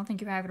look it up. I don't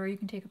think you have it, or you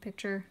can take a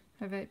picture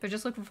of it, but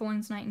just look for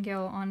Florence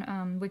Nightingale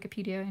on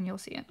Wikipedia and you'll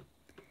see it.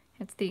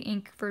 It's the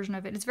ink version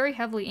of it. It's very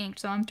heavily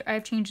inked, so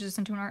I've changed this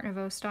into an Art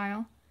Nouveau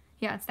style.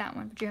 Yeah, it's that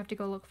one, but you have to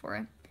go look for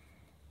it.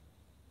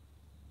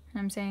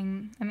 And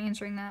I'm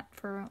answering that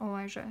for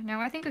Elijah.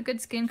 Now, I think a good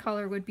skin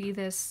color would be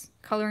this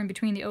color in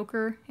between the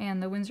ochre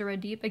and the Winsor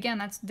Red Deep.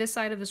 Again, this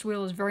side of this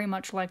wheel is very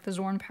much like the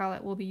Zorn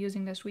palette we'll be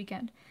using this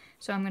weekend.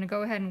 So I'm going to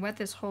go ahead and wet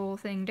this whole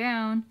thing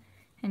down.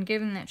 And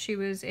given that she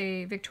was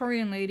a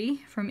Victorian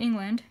lady from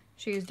England,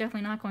 she is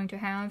definitely not going to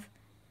have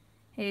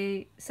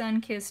a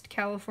sun-kissed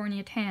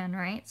California tan,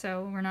 right?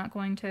 So we're not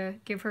going to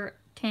give her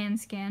tan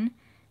skin.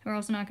 We're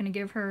also not going to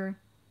give her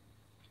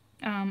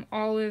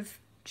olive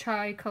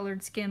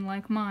chai-colored skin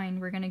like mine.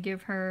 We're going to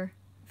give her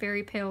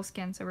very pale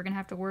skin, so we're going to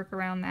have to work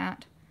around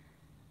that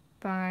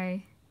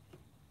by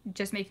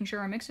just making sure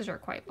our mixes are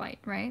quite light,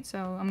 right?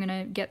 So I'm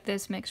going to get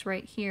this mix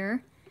right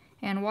here.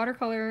 And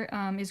watercolor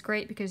is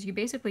great because you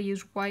basically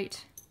use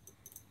white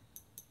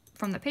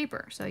from the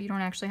paper, so you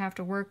don't actually have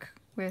to work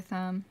with,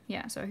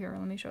 yeah, so here,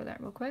 let me show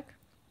that real quick.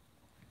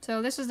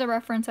 So this is the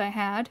reference I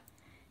had,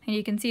 and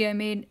you can see I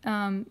made,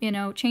 you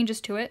know,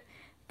 changes to it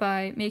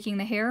by making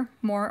the hair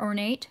more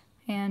ornate,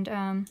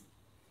 and,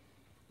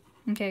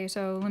 okay,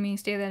 so let me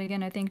say that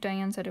again. I think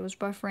Diane said it was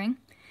buffering,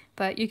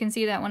 but you can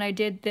see that when I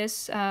did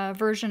this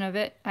version of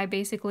it, I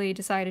basically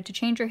decided to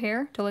change her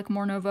hair to look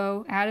more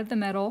Nouveau, added the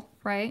metal,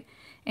 right,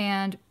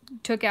 and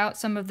took out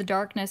some of the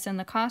darkness in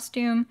the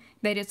costume,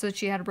 made it so that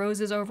she had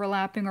roses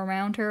overlapping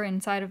around her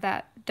inside of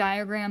that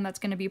diagram that's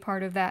going to be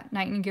part of that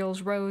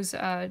Nightingale's rose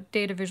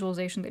data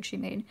visualization that she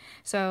made.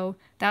 So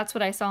that's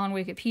what I saw on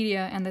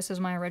Wikipedia, and this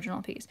is my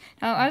original piece.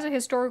 Now, as a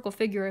historical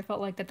figure, I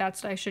felt like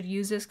that's I should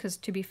use this because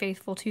to be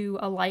faithful to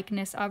a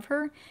likeness of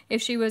her.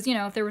 If she was, you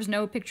know, if there was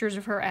no pictures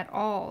of her at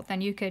all,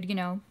 then you could, you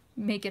know,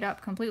 make it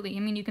up completely. I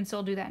mean, you can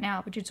still do that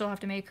now, but you'd still have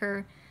to make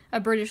her a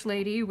British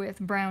lady with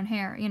brown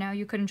hair. You know,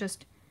 you couldn't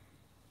just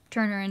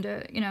turn her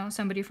into, you know,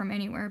 somebody from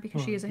anywhere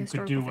because she is a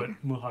historical figure. You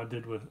could do what Muha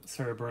did with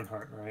Sarah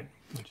Bernhardt, right?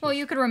 Well,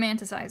 you could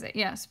romanticize it,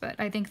 yes, but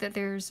I think that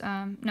there's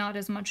not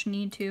as much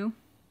need to.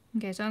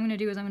 Okay, so what I'm going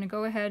to do is I'm going to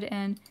go ahead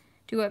and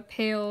do a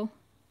pale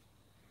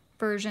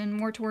version,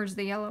 more towards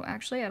the yellow,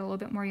 actually, add a little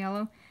bit more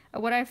yellow.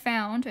 What I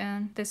found,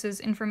 and this is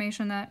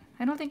information that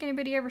I don't think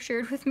anybody ever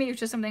shared with me,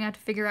 it's just something I had to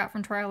figure out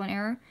from trial and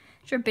error.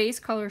 Your base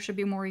color should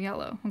be more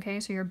yellow,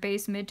 okay? So your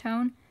base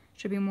midtone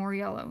should be more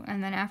yellow,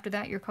 and then after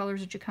that your colors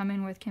that you come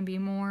in with can be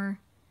more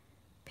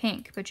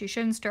pink, but you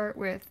shouldn't start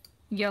with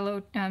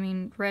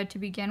red to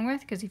begin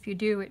with, because if you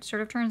do, it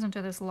sort of turns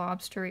into this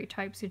lobstery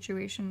type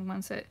situation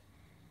once it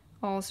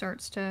all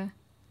starts to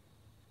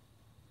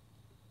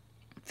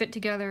fit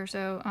together.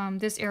 So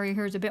this area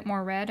here is a bit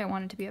more red. I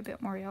want it to be a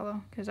bit more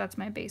yellow because that's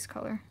my base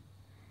color.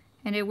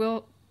 And it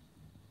will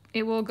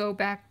go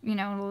back, you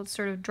know, it'll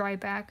sort of dry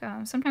back,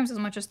 sometimes as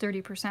much as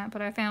 30%,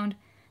 but I found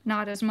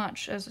not as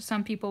much as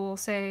some people will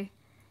say.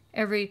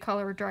 Every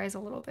color dries a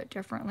little bit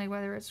differently,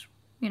 whether it's,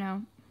 you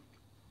know,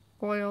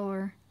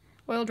 oil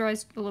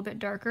dries a little bit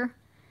darker,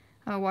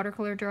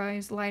 watercolor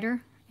dries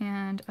lighter,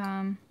 and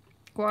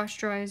gouache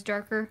dries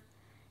darker,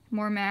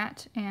 more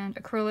matte, and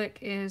acrylic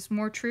is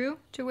more true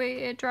to the way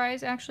it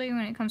dries actually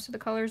when it comes to the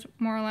colors,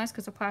 more or less,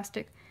 because the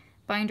plastic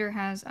binder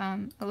has a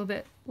little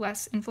bit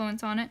less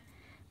influence on it,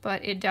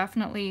 but it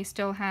definitely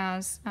still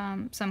has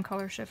some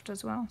color shift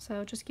as well.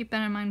 So just keep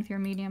that in mind with your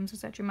mediums,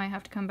 is that you might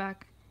have to come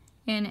back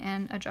in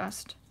and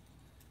adjust.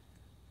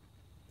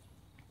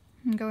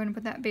 And go ahead and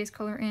put that base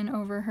color in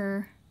over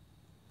her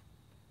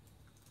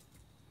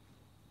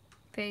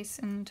face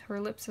and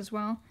her lips as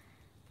well.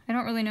 I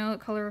don't really know the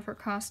color of her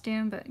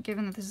costume, but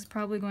given that this is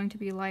probably going to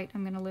be light,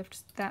 I'm going to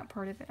lift that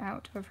part of it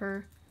out of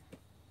her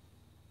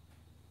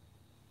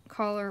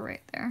collar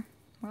right there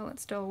while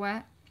it's still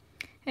wet.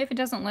 If it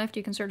doesn't lift,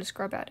 you can sort of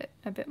scrub at it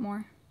a bit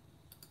more.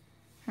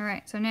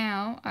 Alright, so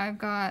now I've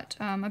got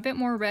a bit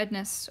more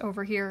redness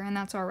over here, and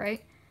that's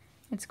alright.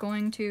 It's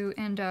going to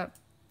end up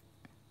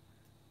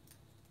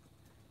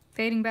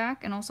fading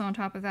back, and also on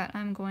top of that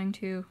I'm going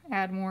to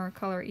add more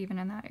color even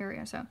in that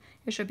area, so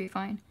it should be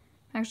fine.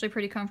 I'm actually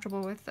pretty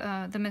comfortable with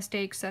the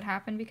mistakes that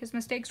happen, because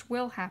mistakes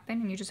will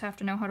happen and you just have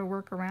to know how to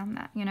work around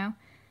that, you know?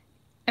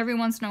 Every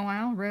once in a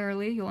while,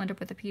 rarely, you'll end up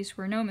with a piece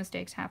where no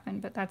mistakes happen,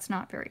 but that's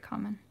not very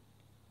common.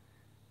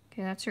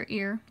 Okay, that's her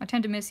ear. I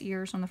tend to miss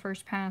ears on the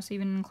first pass,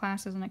 even in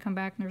classes, and I come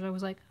back and there's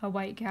always like a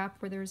white gap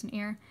where there's an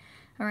ear.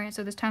 Alright,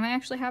 so this time I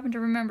actually happen to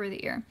remember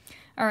the ear.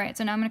 Alright,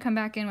 so now I'm going to come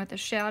back in with the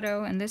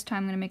shadow, and this time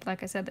I'm going to make,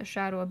 like I said, the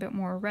shadow a bit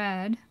more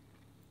red.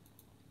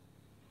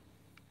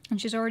 And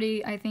she's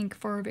already, I think,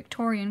 for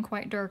Victorian,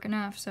 quite dark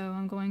enough, so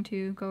I'm going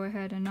to go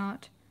ahead and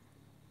not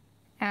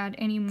add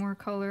any more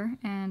color,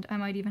 and I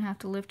might even have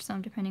to lift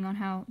some depending on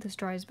how this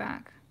dries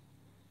back.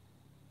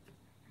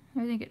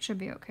 I think it should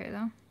be okay,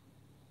 though.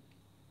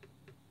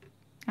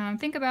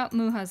 Think about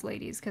Muha's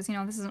ladies, because, you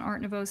know, this is an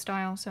Art Nouveau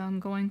style, so I'm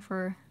going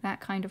for that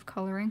kind of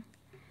coloring.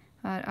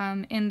 But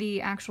in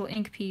the actual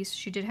ink piece,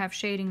 she did have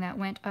shading that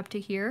went up to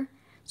here.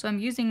 So I'm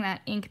using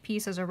that ink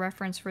piece as a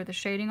reference for the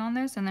shading on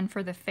this, and then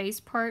for the face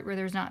part, where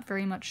there's not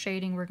very much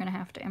shading, we're going to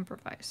have to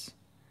improvise.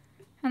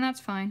 And that's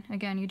fine.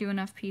 Again, you do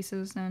enough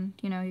pieces, then,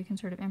 you know, you can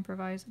sort of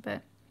improvise a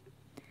bit.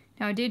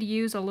 Now, I did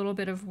use a little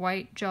bit of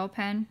white gel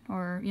pen,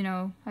 or, you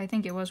know, I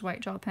think it was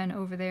white gel pen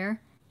over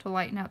there, to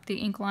lighten up the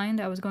ink line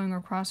that was going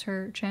across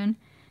her chin.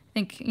 I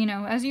think, you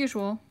know, as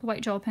usual, the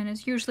white gel pen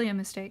is usually a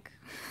mistake.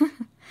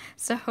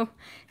 So,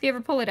 if you ever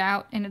pull it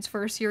out and it's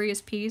for a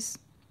serious piece,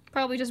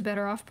 probably just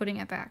better off putting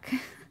it back.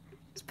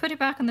 Just put it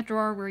back in the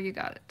drawer where you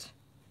got it.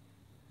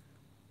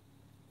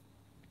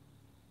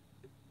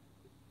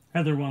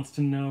 Heather wants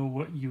to know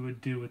what you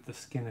would do with the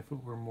skin if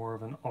it were more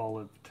of an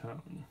olive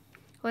tone.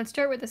 Well, I'd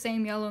start with the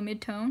same yellow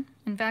mid-tone.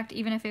 In fact,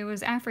 even if it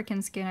was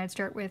African skin, I'd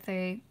start with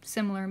a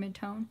similar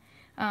mid-tone.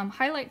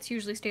 Highlights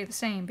usually stay the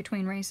same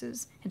between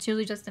races. It's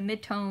usually just the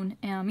mid-tone,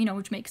 you know,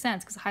 which makes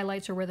sense because the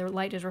highlights are where the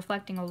light is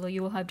reflecting, although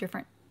you will have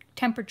different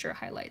temperature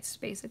highlights,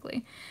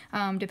 basically,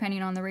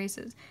 depending on the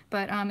races.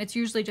 But it's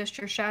usually just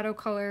your shadow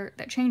color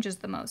that changes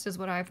the most, is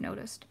what I've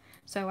noticed.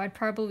 So I'd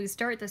probably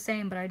start the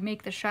same, but I'd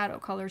make the shadow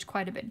colors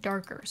quite a bit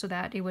darker so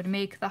that it would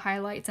make the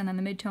highlights and then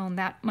the mid-tone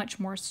that much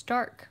more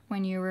stark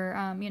when you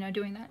were, you know,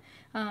 doing that.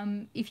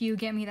 If you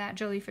get me that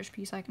jellyfish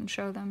piece, I can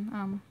show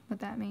them what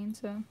that means.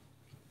 So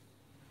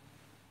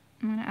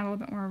I'm going to add a little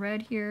bit more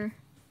red here.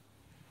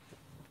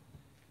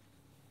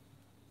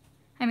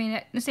 I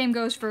mean, the same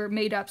goes for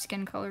made-up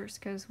skin colors,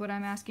 because what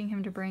I'm asking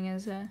him to bring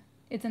is,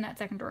 it's in that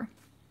second drawer.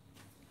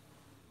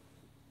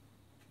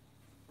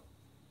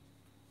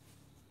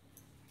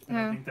 I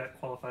don't think that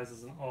qualifies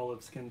as an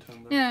olive skin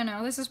tone, though.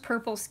 No, this is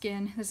purple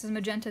skin. This is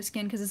magenta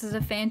skin, because this is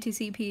a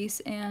fantasy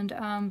piece, and,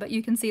 but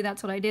you can see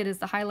that's what I did, is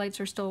the highlights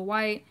are still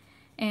white,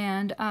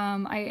 and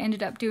I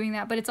ended up doing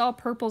that, but it's all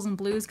purples and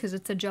blues because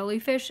it's a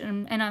jellyfish,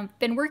 and I've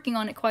been working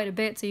on it quite a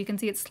bit, so you can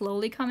see it's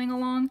slowly coming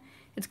along.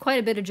 It's quite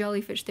a bit of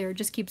jellyfish there. It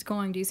just keeps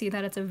going. Do you see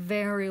that? It's a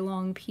very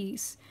long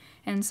piece.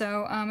 And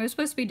so it was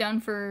supposed to be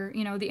done for,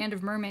 you know, the end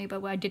of Mermaid,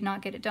 but I did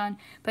not get it done.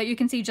 But you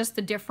can see just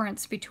the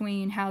difference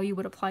between how you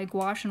would apply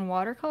gouache and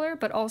watercolor,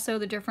 but also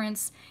the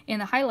difference in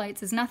the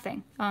highlights is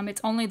nothing.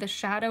 It's only the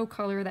shadow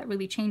color that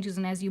really changes,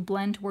 and as you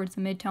blend towards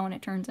the mid-tone,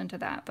 it turns into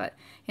that. But,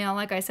 you know,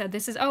 like I said,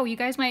 this is, oh, you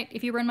guys might,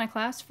 if you were in my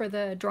class for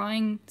the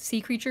drawing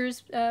sea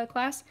creatures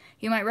class,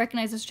 you might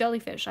recognize this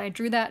jellyfish. I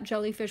drew that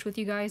jellyfish with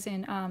you guys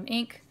in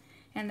ink.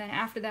 And then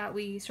after that,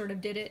 we sort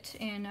of did it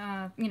in,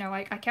 you know,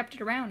 I kept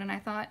it around, and I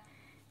thought,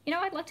 you know,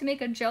 I'd like to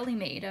make a jelly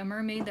maid, a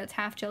mermaid that's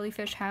half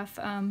jellyfish, half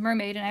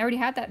mermaid, and I already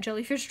had that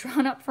jellyfish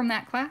drawn up from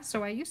that class,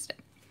 so I used it.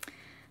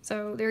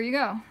 So there you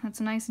go. That's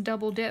a nice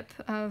double dip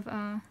of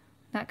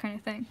that kind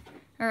of thing.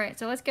 Alright,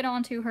 so let's get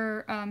on to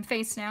her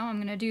face now. I'm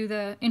going to do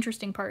the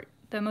interesting part,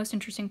 the most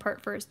interesting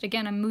part first.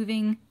 Again, I'm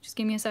moving, just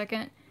give me a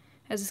second,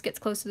 as this gets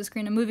close to the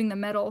screen, I'm moving the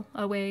metal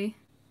away.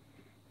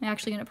 I'm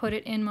actually going to put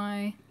it in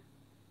my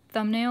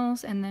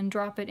thumbnails and then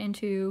drop it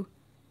into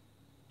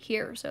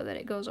here so that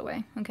it goes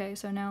away. Okay,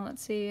 so now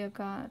let's see, I've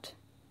got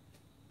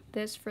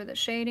this for the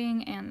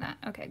shading and that.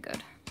 Okay,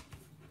 good.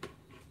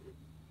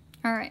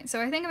 Alright, so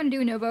I think I'm going to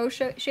do Nouveau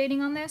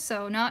shading on this,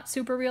 so not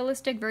super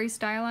realistic, very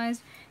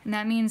stylized, and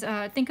that means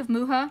think of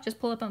Muha, just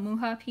pull up a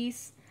Muha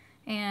piece,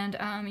 and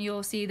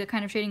you'll see the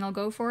kind of shading I'll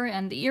go for,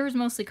 and the ear is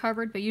mostly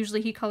covered, but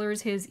usually he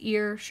colors his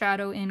ear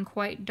shadow in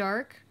quite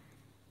dark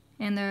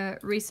in the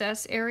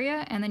recess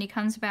area, and then he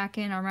comes back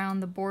in around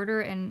the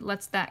border and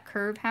lets that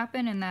curve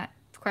happen, and that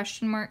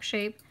question mark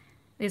shape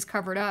is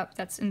covered up.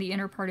 That's in the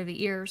inner part of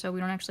the ear, so we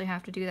don't actually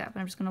have to do that, but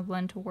I'm just going to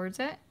blend towards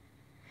it.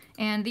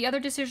 And the other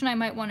decision I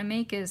might want to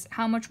make is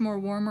how much more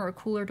warmer or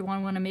cooler do I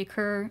want to make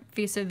her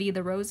vis-a-vis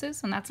the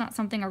roses, and that's not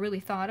something I really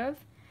thought of.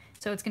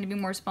 So it's going to be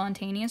more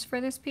spontaneous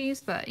for this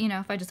piece, but, you know,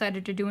 if I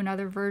decided to do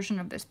another version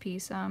of this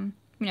piece, you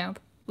know,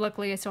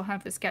 luckily I still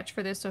have the sketch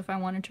for this, so if I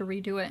wanted to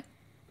redo it,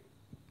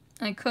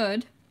 I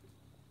could.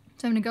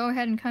 So I'm going to go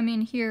ahead and come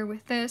in here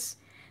with this.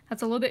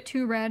 That's a little bit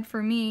too red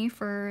for me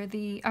for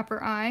the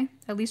upper eye,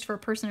 at least for a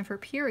person of her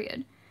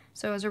period.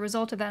 So as a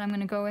result of that, I'm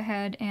going to go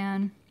ahead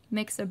and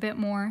mix a bit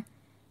more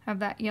of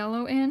that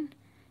yellow in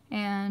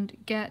and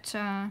get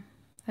the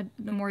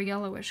more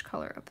yellowish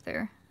color up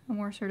there, a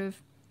more sort of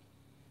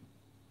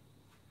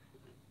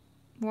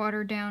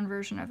watered down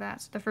version of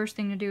that. So the first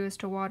thing to do is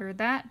to water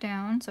that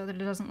down so that it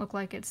doesn't look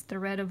like it's the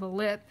red of a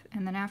lip,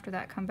 and then after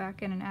that come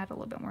back in and add a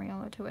little bit more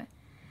yellow to it.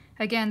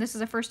 Again, this is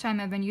the first time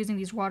I've been using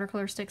these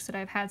watercolor sticks that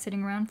I've had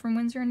sitting around from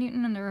Winsor &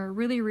 Newton, and they're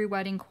really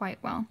re-wetting quite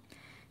well.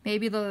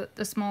 Maybe the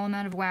small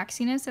amount of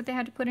waxiness that they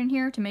had to put in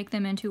here to make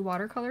them into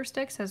watercolor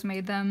sticks has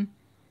made them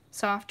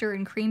softer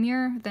and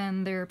creamier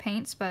than their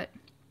paints, but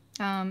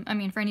I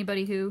mean, for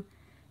anybody who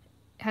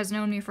has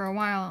known me for a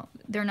while,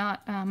 they're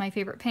not my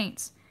favorite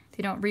paints.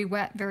 They don't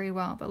re-wet very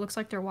well, but it looks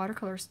like their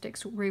watercolor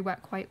sticks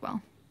re-wet quite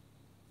well.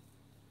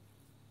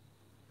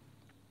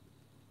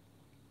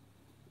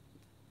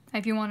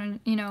 If you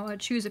want to, you know,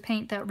 choose a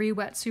paint that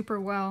re-wets super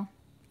well,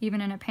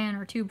 even in a pan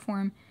or tube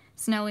form,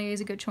 Sennelier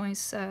is a good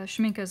choice,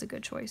 Schmincke is a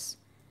good choice.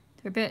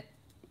 They're a bit,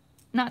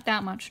 not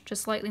that much,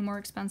 just slightly more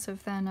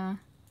expensive than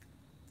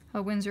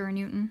a Winsor &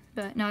 Newton,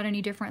 but not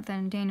any different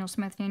than Daniel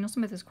Smith. Daniel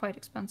Smith is quite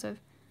expensive.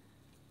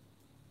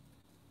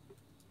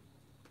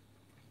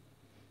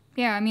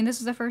 Yeah, I mean, this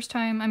is the first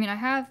time, I mean, I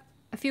have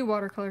a few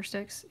watercolor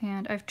sticks,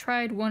 and I've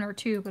tried one or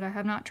two, but I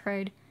have not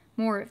tried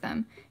more of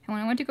them. And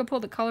when I went to go pull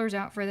the colors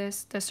out for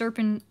this, the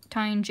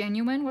Serpentine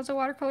Genuine was a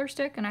watercolor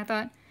stick, and I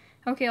thought,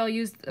 okay, I'll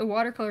use the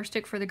watercolor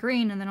stick for the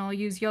green, and then I'll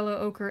use yellow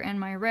ochre and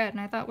my red. And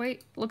I thought,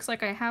 wait, looks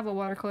like I have a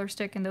watercolor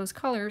stick in those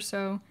colors,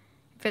 so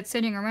if it's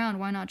sitting around,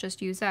 why not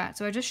just use that?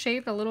 So I just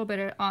shaved a little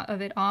bit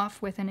of it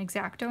off with an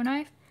X-Acto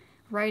knife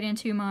right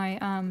into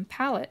my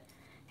palette.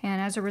 And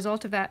as a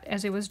result of that,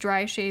 as it was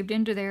dry shaved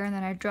into there, and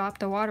then I dropped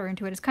the water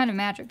into it, it's kind of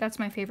magic. That's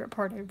my favorite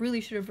part. I really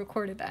should have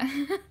recorded that.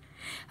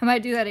 I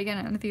might do that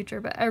again in the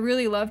future, but I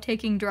really love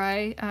taking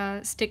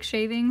dry stick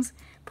shavings,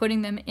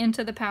 putting them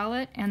into the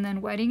palette, and then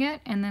wetting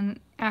it, and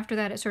then after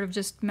that it sort of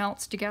just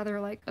melts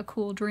together like a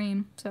cool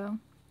dream. So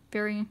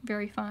very,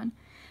 very fun.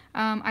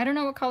 I don't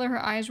know what color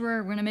her eyes were.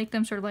 We're going to make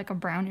them sort of like a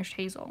brownish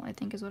hazel, I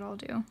think is what I'll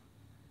do.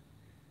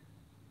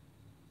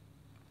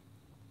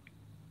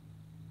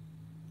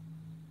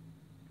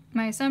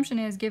 My assumption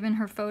is, given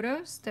her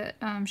photos, that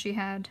she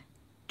had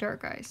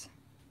dark eyes.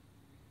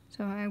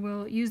 So I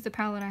will use the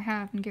palette I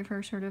have and give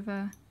her sort of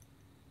a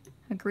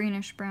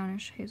greenish,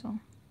 brownish hazel.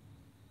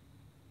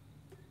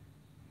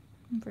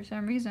 And for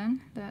some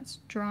reason, that's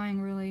drawing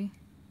really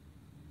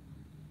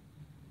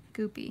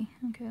goopy.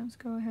 Okay, let's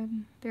go ahead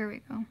and, there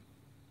we go.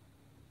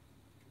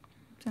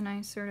 It's a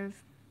nice sort of,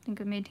 I think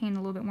I maintained a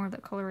little bit more of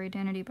that color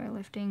identity by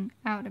lifting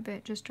out a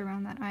bit just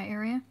around that eye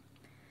area.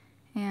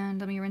 And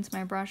let me rinse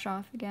my brush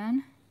off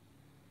again.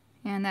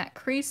 And that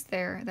crease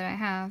there that I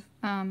have,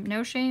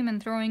 no shame in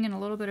throwing in a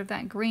little bit of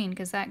that green,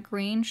 because that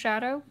green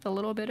shadow, the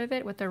little bit of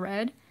it with the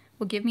red,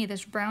 will give me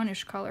this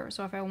brownish color.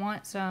 So if I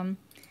want some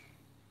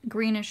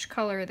greenish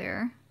color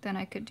there, then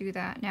I could do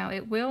that. Now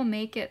it will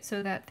make it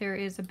so that there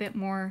is a bit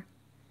more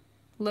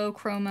low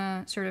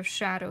chroma sort of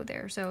shadow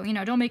there. So, you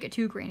know, don't make it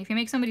too green. If you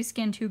make somebody's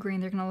skin too green,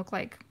 they're going to look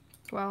like,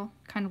 well,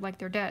 kind of like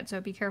they're dead.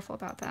 So be careful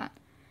about that.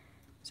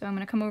 So I'm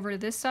going to come over to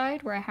this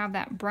side where I have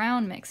that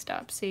brown mixed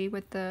up, see,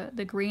 with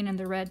the green and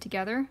the red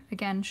together.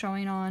 Again,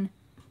 showing on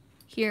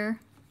here,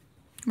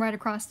 right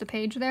across the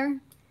page there.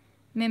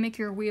 Mimic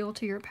your wheel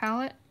to your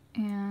palette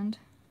and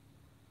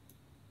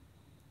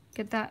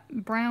get that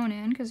brown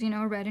in, because, you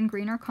know, red and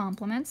green are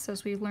complements,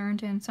 as we've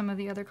learned in some of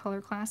the other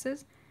color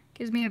classes.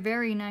 Gives me a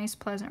very nice,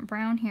 pleasant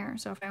brown here.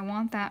 So if I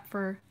want that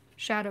for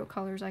shadow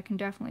colors, I can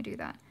definitely do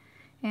that.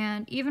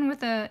 And even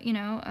with a, you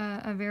know,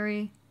 a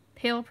very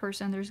pale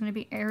person, there's going to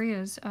be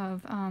areas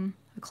of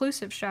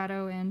occlusive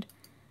shadow and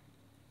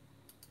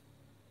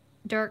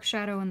dark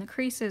shadow in the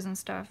creases and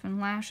stuff, and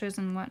lashes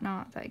and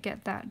whatnot that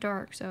get that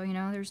dark. So, you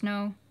know, there's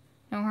no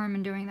harm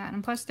in doing that.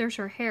 And plus, there's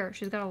her hair.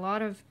 She's got a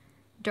lot of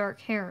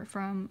dark hair.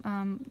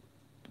 From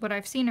what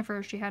I've seen of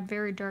her, she had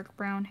very dark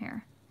brown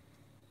hair.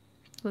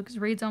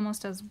 Reads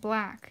almost as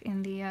black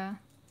in the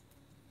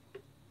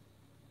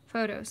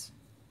photos.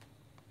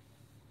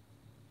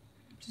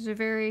 She's a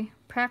very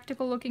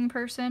practical looking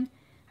person.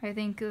 I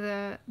think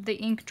the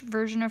inked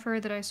version of her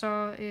that I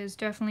saw is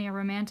definitely a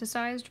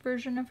romanticized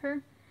version of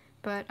her,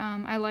 but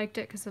I liked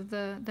it because of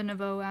the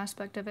Nouveau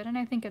aspect of it, and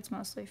I think it's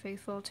mostly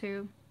faithful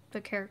to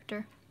the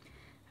character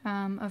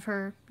of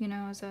her, you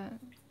know, as her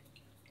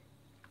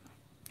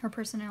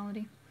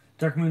personality.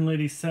 Dark Moon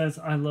Lady says,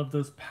 I love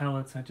those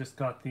palettes. I just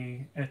got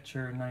the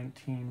Etcher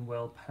 19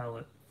 Well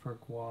palette for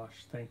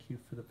gouache. Thank you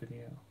for the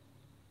video.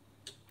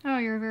 Oh,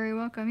 you're very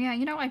welcome. Yeah,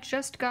 you know, I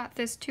just got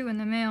this too in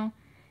the mail,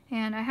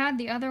 and I had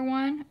the other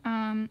one.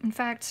 In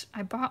fact,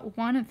 I bought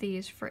one of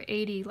these for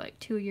 $80 like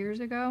 2 years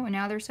ago, and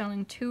now they're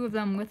selling 2 of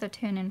them with a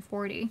tin and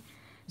 $40.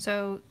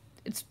 So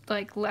it's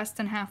like less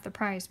than half the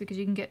price because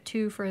you can get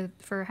 2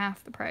 for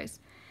half the price.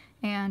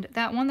 And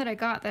that one that I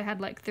got that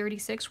had like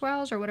 36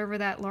 wells or whatever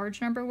that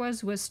large number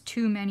was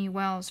too many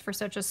wells for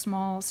such a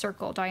small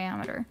circle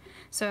diameter.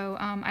 So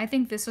I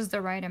think this is the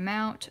right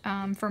amount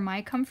for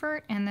my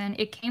comfort. And then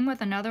it came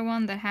with another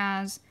one that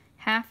has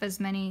half as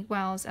many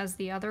wells as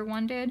the other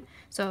one did.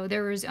 So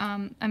there was,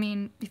 I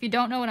mean, if you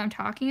don't know what I'm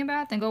talking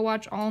about, then go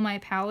watch all my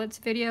palettes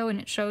video, and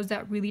it shows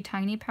that really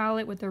tiny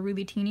palette with the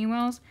really teeny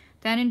wells.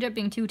 That ended up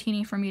being too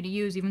teeny for me to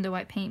use, even though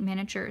I paint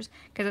miniatures,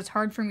 because it's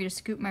hard for me to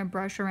scoop my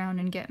brush around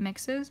and get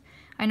mixes.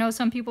 I know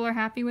some people are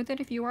happy with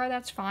it. If you are,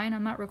 that's fine.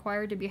 I'm not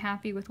required to be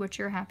happy with what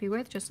you're happy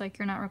with, just like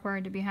you're not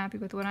required to be happy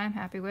with what I'm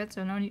happy with,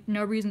 so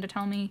no reason to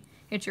tell me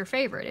it's your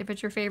favorite. If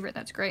it's your favorite,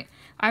 that's great.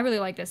 I really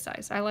like this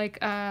size. I like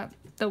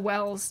the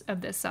wells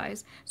of this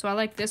size. So I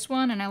like this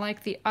one, and I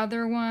like the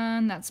other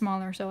one that's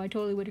smaller, so I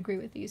totally would agree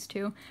with these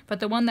two. But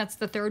the one that's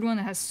the third one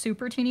that has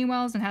super teeny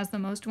wells and has the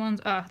most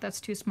ones, that's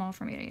too small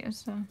for me to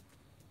use, so.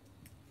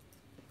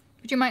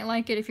 But you might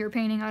like it if you're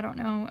painting, I don't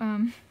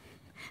know,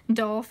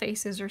 doll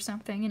faces or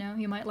something, you know.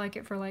 You might like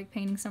it for, like,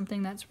 painting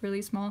something that's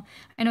really small.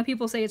 I know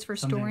people say it's for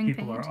storing paint.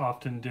 Something people are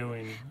often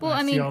doing. Well,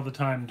 I see all the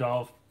time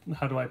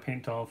how do I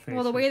paint doll faces?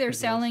 Well, the way they're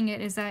selling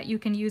it is that you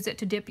can use it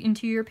to dip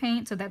into your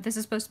paint, so that this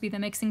is supposed to be the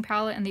mixing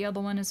palette and the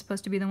other one is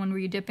supposed to be the one where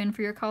you dip in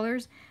for your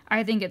colors.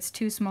 I think it's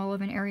too small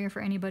of an area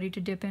for anybody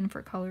to dip in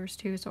for colors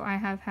too, so I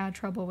have had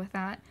trouble with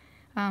that,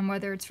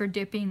 whether it's for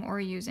dipping or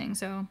using.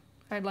 So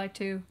I'd like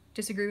to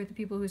disagree with the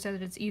people who said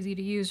that it's easy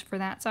to use for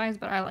that size,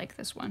 but I like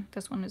this one.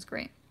 This one is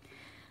great.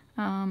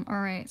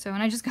 Alright, so,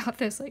 and I just got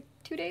this like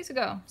 2 days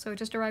ago, so it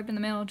just arrived in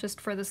the mail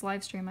just for this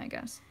live stream, I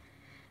guess.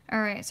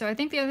 Alright, so I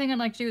think the other thing I'd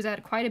like to do is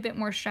add quite a bit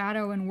more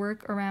shadow and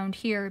work around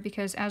here,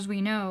 because as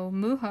we know,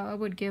 Muha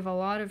would give a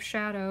lot of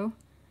shadow,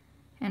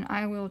 and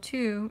I will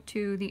too,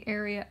 to the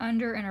area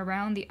under and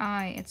around the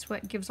eye. It's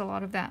what gives a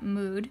lot of that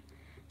mood.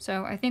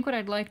 So I think what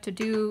I'd like to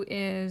do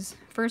is,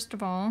 first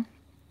of all,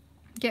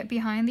 get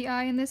behind the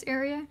eye in this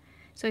area.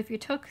 So if you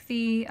took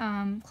the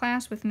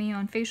class with me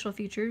on facial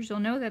features, you'll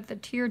know that the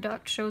tear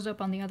duct shows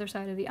up on the other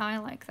side of the eye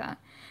like that.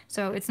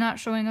 So it's not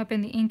showing up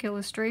in the ink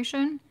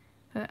illustration,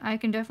 but I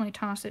can definitely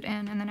toss it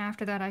in, and then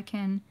after that I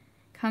can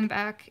come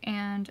back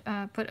and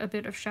put a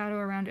bit of shadow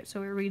around it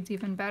so it reads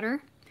even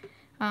better.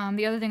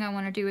 The other thing I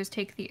want to do is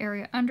take the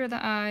area under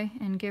the eye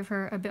and give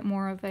her a bit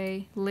more of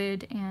a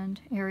lid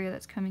and area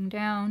that's coming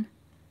down.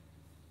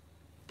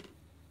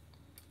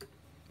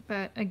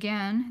 But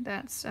again,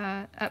 that's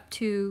up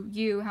to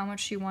you how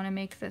much you want to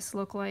make this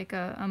look like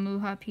a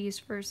Muha piece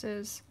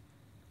versus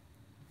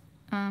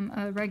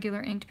a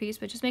regular inked piece.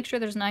 But just make sure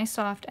there's nice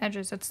soft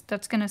edges.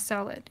 That's going to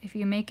sell it. If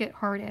you make it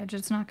hard edge,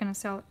 it's not going to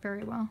sell it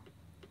very well.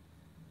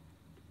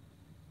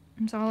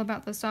 It's all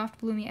about the soft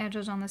bloomy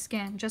edges on the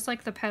skin. Just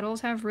like the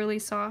petals have really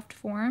soft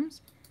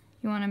forms,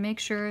 you want to make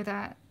sure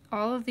that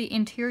all of the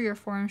interior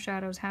form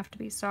shadows have to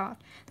be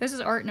soft. This is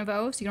Art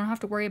Nouveau, so you don't have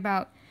to worry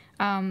about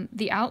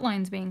the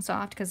outlines being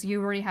soft because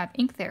you already have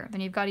ink there.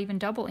 Then you've got even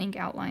double ink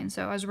outlines.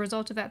 So as a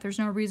result of that, there's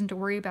no reason to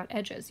worry about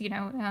edges, you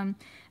know,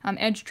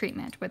 edge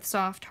treatment with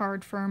soft,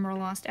 hard, firm, or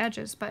lost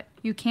edges. But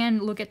you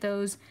can look at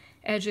those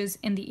edges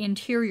in the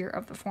interior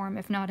of the form,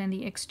 if not in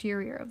the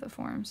exterior of the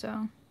form.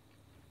 So.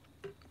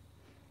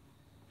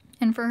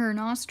 And for her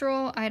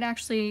nostril, I'd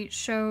actually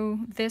show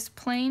this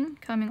plane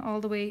coming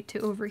all the way to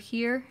over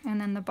here, and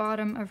then the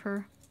bottom of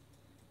her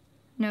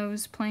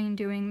nose plane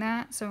doing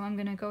that. So I'm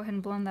going to go ahead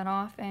and blend that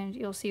off, and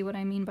you'll see what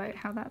I mean by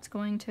how that's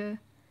going to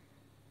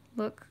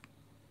look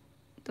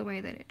the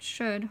way that it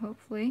should,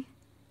 hopefully.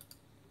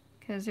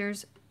 Because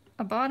there's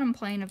a bottom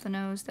plane of the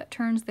nose that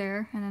turns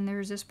there, and then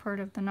there's this part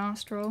of the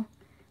nostril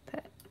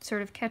that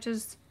sort of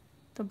catches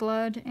the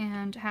blood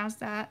and has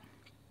that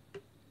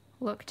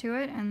look to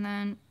it, and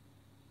then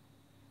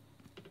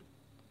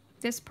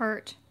this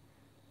part,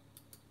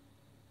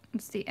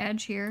 it's the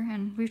edge here,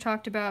 and we've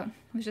talked about,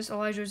 it was just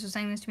Elijah was just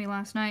saying this to me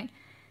last night,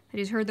 that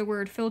he's heard the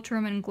word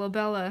philtrum and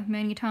glabella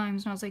many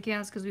times, and I was like,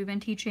 yes, because we've been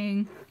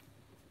teaching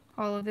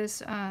all of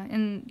this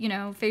in, you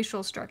know,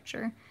 facial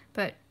structure.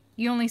 But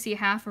you only see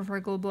half of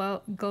her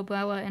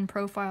glabella and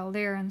profile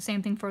there, and the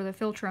same thing for the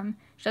philtrum.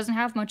 She doesn't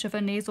have much of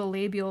a nasal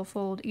labial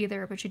fold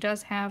either, but she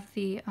does have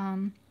the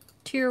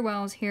tear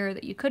wells here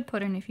that you could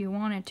put in if you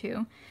wanted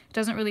to. It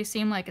doesn't really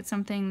seem like it's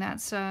something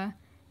that's going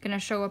to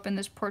show up in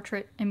this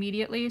portrait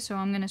immediately, so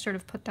I'm going to sort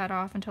of put that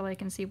off until I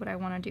can see what I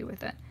want to do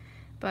with it.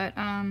 But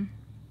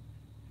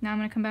now I'm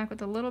going to come back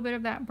with a little bit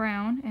of that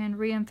brown and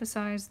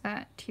re-emphasize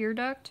that tear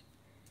duct.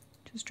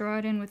 Just draw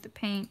it in with the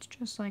paint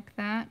just like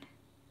that.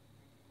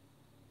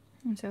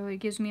 And so it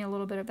gives me a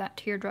little bit of that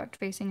tear duct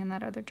facing in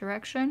that other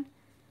direction.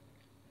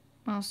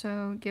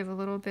 Also give a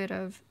little bit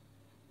of...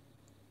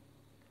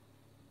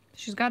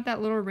 She's got that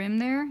little rim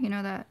there, you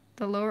know, that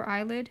the lower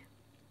eyelid.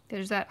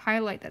 There's that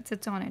highlight that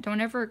sits on it.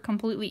 Don't ever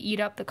completely eat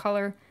up the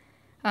color,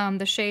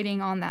 the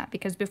shading on that,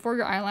 because before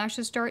your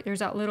eyelashes start, there's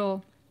that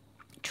little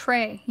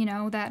tray, you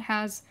know, that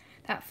has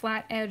that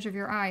flat edge of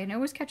your eye, and it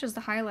always catches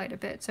the highlight a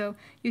bit. So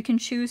you can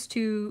choose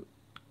to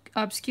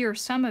obscure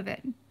some of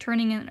it,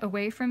 turning it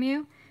away from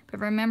you. But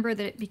remember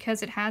that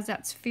because it has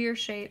that sphere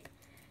shape,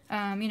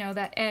 you know,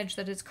 that edge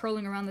that is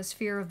curling around the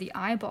sphere of the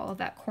eyeball of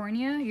that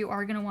cornea, you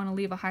are going to want to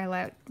leave a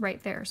highlight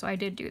right there. So I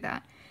did do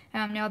that.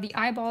 Now the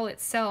eyeball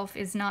itself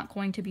is not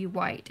going to be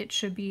white. It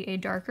should be a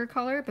darker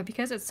color, but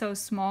because it's so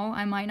small,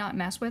 I might not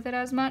mess with it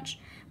as much,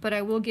 but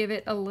I will give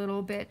it a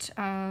little bit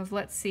of,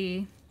 let's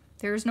see,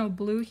 there's no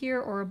blue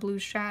here or a blue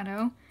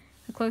shadow.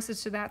 The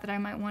closest to that I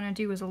might want to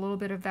do is a little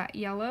bit of that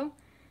yellow.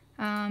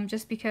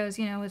 Just because,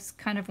 you know, it's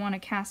kind of want to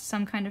cast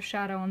some kind of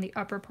shadow on the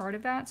upper part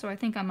of that. So I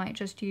think I might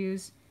just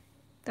use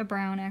the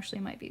brown,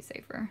 actually might be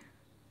safer.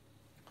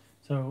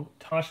 So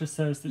Tasha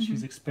says that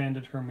she's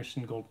expanded her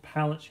Mission Gold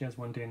palette. She has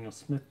one Daniel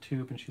Smith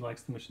tube, and she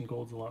likes the Mission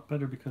Golds a lot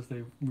better because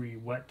they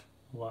re-wet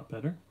a lot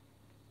better.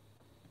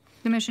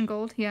 The Mission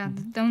Gold, yeah.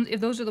 If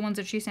those are the ones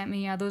that she sent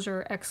me, yeah, those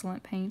are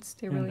excellent paints.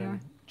 They really are.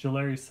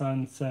 Jalari's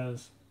son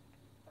says,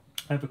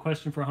 I have a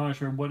question for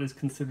Hajra. What is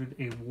considered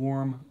a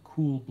warm,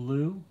 cool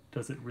blue?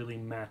 Does it really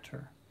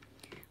matter?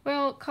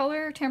 Well,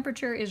 color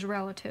temperature is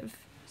relative.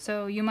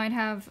 So you might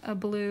have a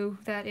blue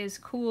that is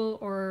cool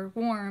or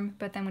warm,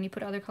 but then when you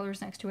put other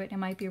colors next to it, it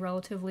might be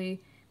relatively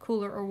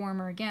cooler or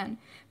warmer again.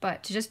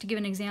 But just to give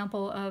an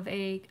example of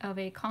a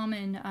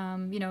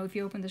common, you know, if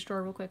you open this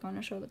drawer real quick, I want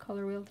to show the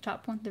color wheel, the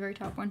top one, the very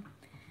top one.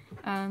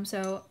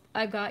 So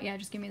I've got, yeah,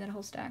 just give me that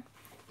whole stack.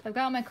 I've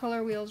got my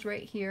color wheels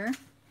right here.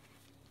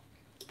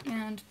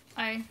 And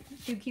I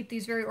do keep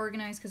these very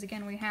organized because,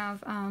 again, we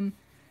have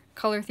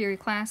color theory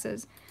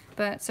classes.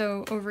 But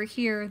so over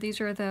here,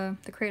 these are the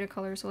Creative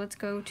colors. So let's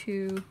go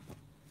to,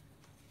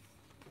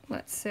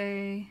 let's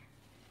say,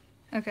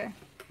 okay.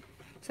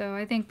 So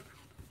I think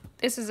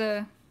this is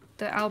the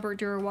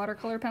Albert Dürer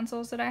watercolor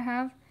pencils that I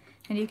have.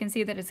 And you can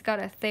see that it's got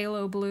a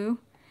phthalo blue.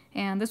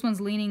 And this one's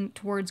leaning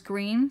towards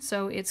green,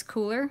 so it's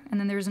cooler. And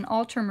then there's an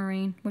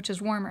ultramarine, which is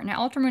warmer.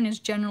 Now, ultramarine is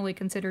generally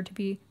considered to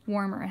be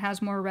warmer. It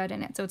has more red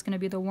in it, so it's going to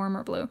be the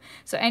warmer blue.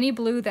 So any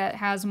blue that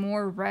has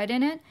more red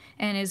in it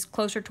and is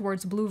closer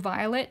towards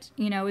blue-violet,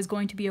 you know, is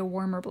going to be a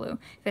warmer blue.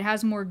 If it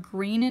has more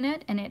green in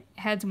it and it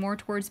heads more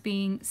towards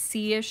being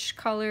sea-ish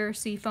color,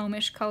 sea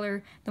foamish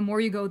color, the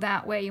more you go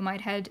that way, you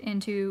might head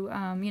into,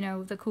 you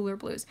know, the cooler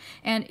blues.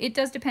 And it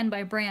does depend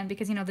by brand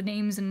because, you know, the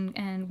names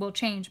and will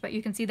change, but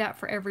you can see that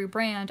for every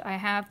brand. I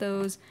have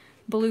those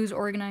blues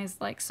organized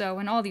like so,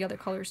 and all the other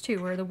colors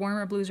too, where the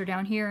warmer blues are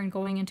down here and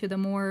going into the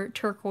more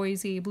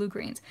turquoisey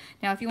blue-greens.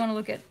 Now, if you want to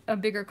look at a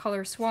bigger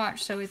color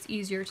swatch so it's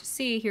easier to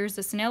see, here's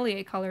the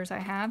Sennelier colors I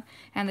have,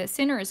 and the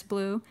Cineris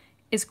blue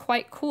is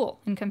quite cool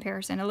in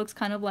comparison. It looks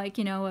kind of like,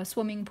 you know, a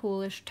swimming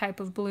pool-ish type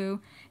of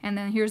blue. And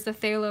then here's the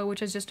phthalo,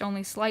 which is just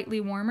only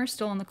slightly warmer,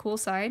 still on the cool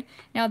side.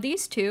 Now,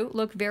 these two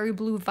look very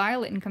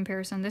blue-violet in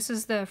comparison. This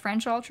is the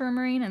French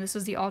ultramarine, and this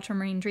is the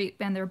ultramarine Dreep,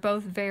 and they're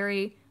both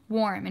very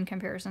warm in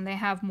comparison. They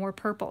have more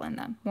purple in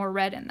them, more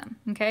red in them,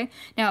 okay?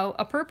 Now,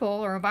 a purple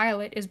or a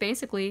violet is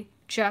basically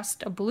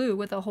just a blue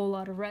with a whole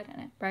lot of red in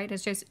it, right?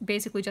 It's just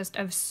basically just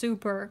a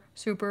super,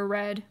 super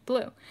red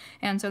blue.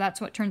 And so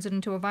that's what turns it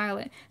into a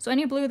violet. So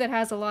any blue that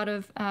has a lot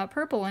of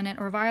purple in it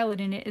or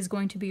violet in it is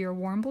going to be your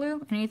warm blue.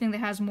 And anything that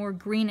has more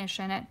greenish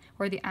in it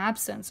or the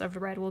absence of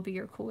red will be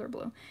your cooler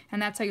blue.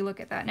 And that's how you look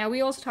at that. Now,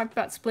 we also talked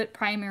about split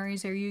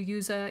primaries, or you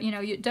use a, you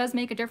know, it does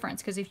make a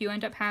difference because if you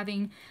end up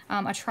having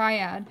a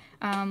triad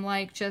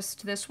like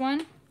just this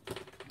one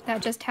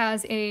that just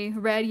has a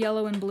red,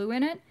 yellow, and blue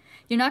in it,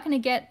 you're not going to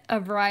get a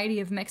variety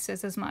of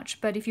mixes as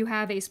much. But if you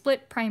have a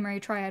split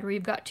primary triad where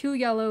you've got 2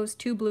 yellows,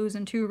 2 blues,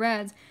 and 2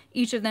 reds,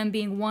 each of them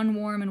being 1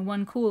 warm and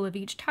 1 cool of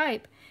each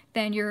type,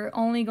 then you're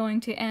only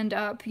going to end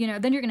up, you know,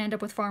 then you're going to end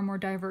up with far more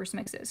diverse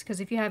mixes. Because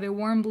if you have a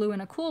warm blue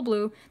and a cool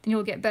blue, then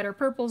you'll get better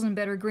purples and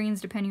better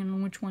greens depending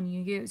on which one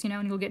you use, you know,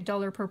 and you'll get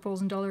duller purples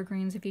and duller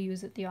greens if you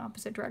use it the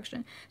opposite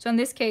direction. So in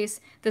this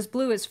case, this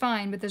blue is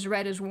fine, but this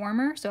red is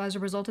warmer, so as a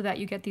result of that,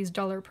 you get these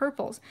duller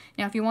purples.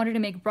 Now, if you wanted to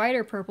make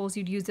brighter purples,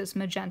 you'd use this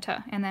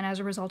magenta, and then as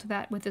a result of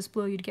that, with this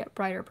blue, you'd get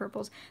brighter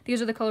purples.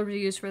 These are the colors we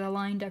used for the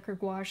line Decker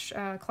gouache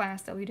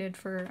class that we did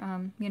for,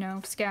 you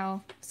know,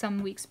 Scal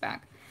some weeks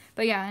back.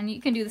 But yeah, and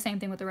you can do the same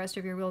thing with the rest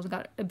of your wheels.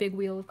 Got a big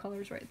wheel of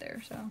colors right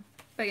there, so.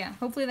 But yeah,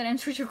 hopefully that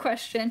answers your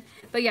question.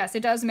 But yes,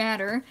 it does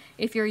matter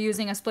if you're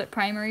using a split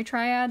primary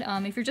triad.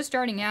 If you're just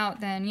starting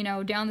out, then, you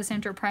know, down the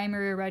center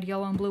primary red,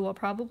 yellow, and blue will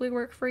probably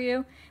work for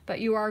you.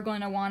 But you are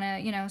going to want to,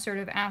 you know, sort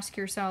of ask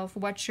yourself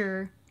what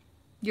your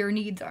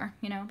needs are,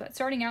 you know. But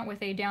starting out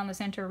with a down the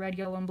center red,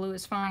 yellow, and blue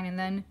is fine. And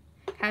then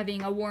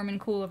having a warm and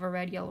cool of a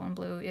red, yellow, and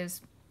blue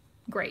is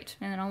great.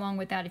 And then along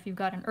with that, if you've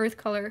got an earth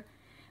color,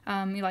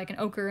 like an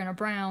ochre and a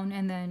brown,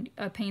 and then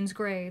a Payne's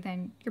gray,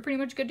 then you're pretty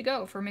much good to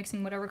go for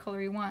mixing whatever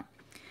color you want.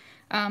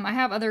 I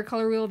have other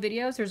color wheel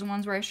videos. There's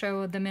ones where I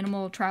show the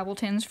minimal travel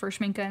tins for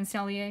Schmincke and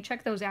Cellier.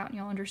 Check those out and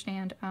you'll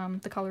understand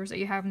the colors that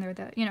you have in there,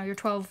 that, you know, your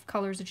 12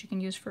 colors that you can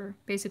use for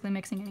basically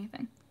mixing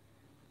anything.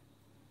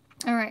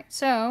 Alright,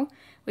 so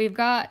we've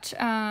got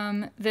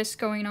this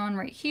going on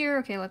right here.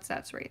 Okay,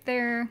 that's right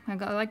there. I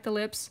like the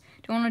lips.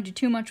 Don't want to do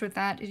too much with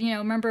that. You know,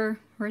 remember,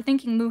 we're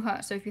thinking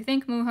Muha. So if you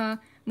think Muha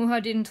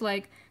didn't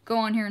like go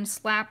on here and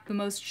slap the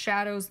most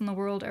shadows in the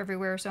world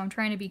everywhere. So I'm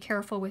trying to be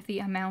careful with the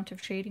amount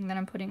of shading that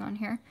I'm putting on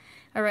here.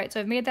 Alright, so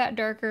I've made that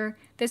darker.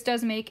 This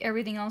does make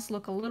everything else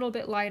look a little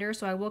bit lighter,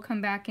 so I will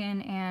come back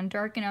in and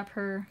darken up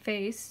her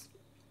face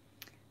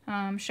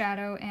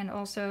shadow, and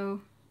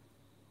also,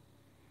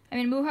 I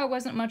mean, Muha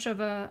wasn't much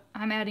of a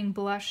I'm adding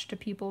blush to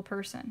people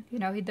person. You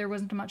know, there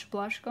wasn't much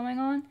blush going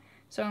on,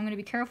 so I'm going to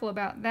be careful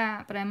about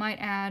that, but I might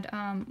add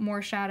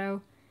more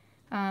shadow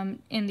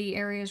in the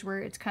areas where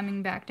it's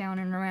coming back down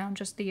and around,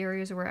 just the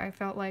areas where I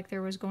felt like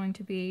there was going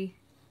to be,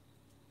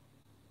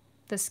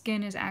 the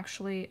skin is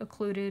actually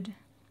occluded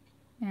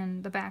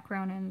in the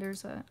background, and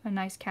there's a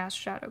nice cast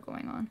shadow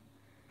going on.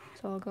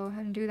 So I'll go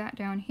ahead and do that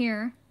down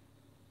here.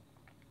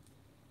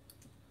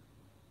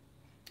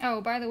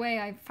 Oh, by the way,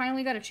 I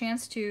finally got a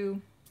chance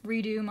to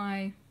redo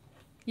my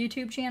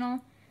YouTube channel,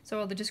 so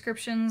all the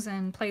descriptions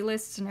and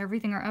playlists and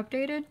everything are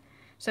updated.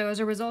 So as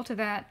a result of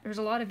that, there's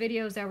a lot of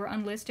videos that were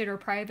unlisted or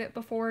private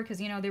before,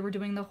 because, you know, they were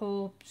doing the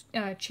whole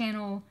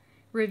channel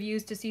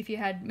reviews to see if you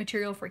had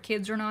material for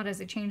kids or not as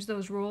they changed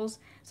those rules.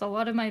 So a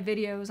lot of my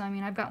videos, I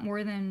mean, I've got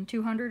more than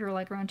 200 or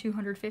like around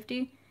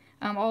 250.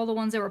 All the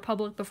ones that were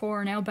public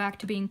before are now back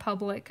to being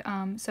public.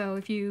 So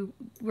if you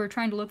were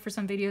trying to look for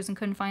some videos and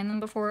couldn't find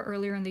them before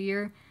earlier in the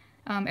year,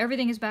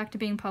 everything is back to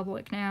being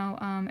public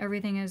now.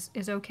 Everything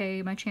is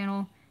okay. My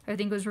channel, I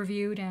think, was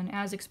reviewed and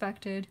as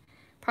expected.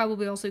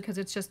 Probably also because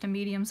it's just a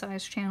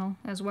medium-sized channel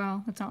as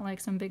well. It's not like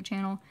some big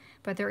channel.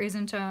 But there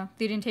isn't,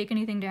 they didn't take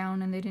anything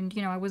down, and they didn't,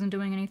 you know, I wasn't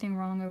doing anything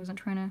wrong. I wasn't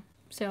trying to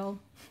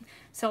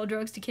sell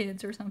drugs to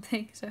kids or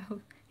something, so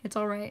it's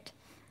all right.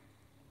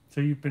 So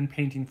you've been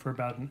painting for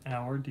about an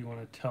hour. Do you want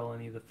to tell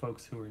any of the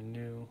folks who are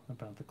new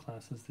about the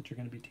classes that you're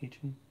going to be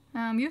teaching?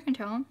 You can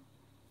tell them.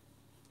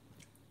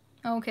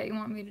 Okay, you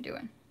want me to do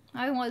it.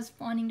 I was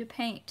wanting to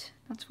paint.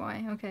 That's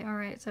why. Okay, all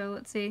right, so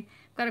let's see.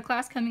 I've got a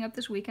class coming up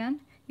this weekend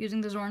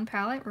using the Zorn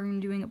palette. We're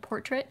going to be doing a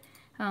portrait,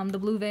 the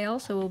Blue Veil,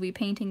 so we'll be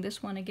painting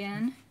this one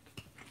again.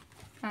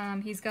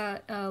 He's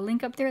got a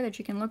link up there that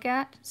you can look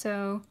at,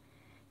 so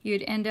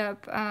you'd end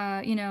up,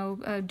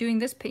 doing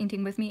this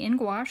painting with me in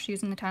gouache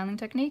using the tiling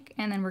technique,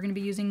 and then we're going to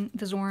be using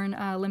the Zorn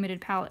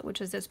limited palette,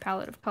 which is this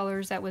palette of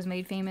colors that was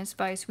made famous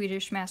by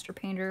Swedish master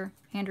painter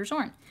Anders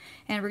Zorn.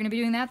 And we're going to be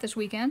doing that this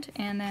weekend,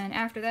 and then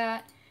after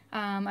that,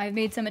 I've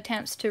made some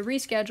attempts to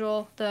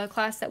reschedule the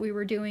class that we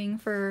were doing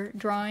for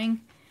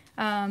drawing.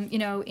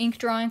 Ink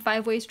drawing,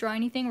 5-ways to draw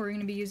anything. We're going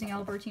to be using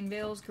Albertine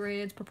veils,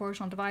 grids,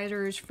 proportional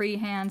divisors,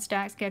 freehand,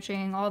 stack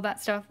sketching, all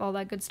that stuff, all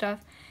that good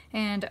stuff.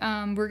 And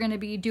we're going to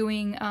be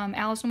doing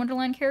Alice in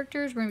Wonderland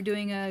characters. We're going to be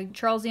doing a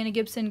Charles Anna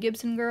Gibson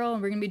girl,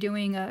 and we're going to be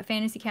doing a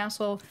fantasy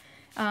castle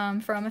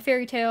from a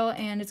fairy tale,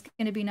 and it's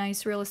going to be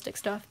nice realistic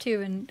stuff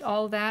too. And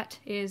all of that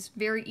is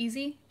very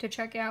easy to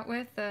check out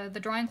with. The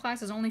drawing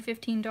class is only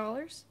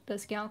 $15. The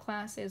scale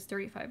class is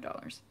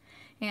 $35.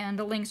 And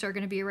the links are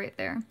going to be right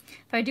there.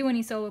 If I do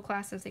any solo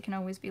classes, they can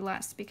always be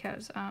less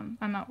because I'm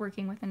not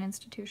working with an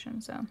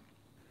institution. So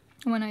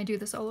when I do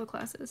the solo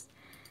classes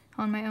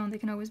on my own, they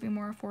can always be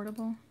more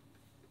affordable.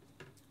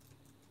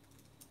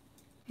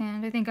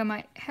 And I think I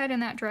might head in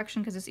that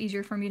direction because it's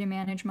easier for me to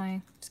manage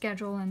my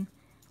schedule and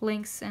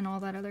links and all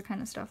that other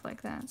kind of stuff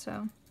like that.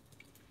 So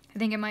I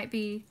think it might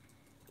be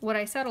what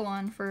I settle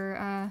on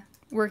for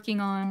working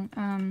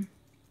on,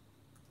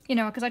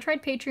 because I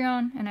tried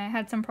Patreon and I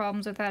had some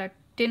problems with that. I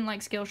didn't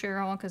like Skillshare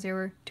at all because they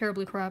were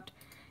terribly corrupt.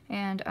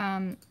 And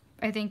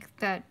I think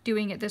that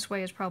doing it this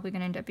way is probably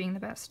going to end up being the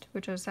best,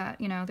 which is that,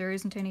 there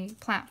isn't any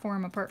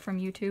platform apart from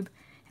YouTube,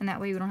 and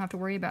that way we don't have to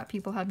worry about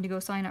people having to go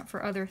sign up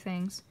for other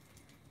things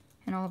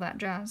and all that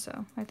jazz.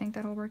 So I think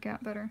that'll work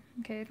out better.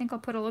 Okay, I think I'll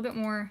put a little bit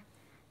more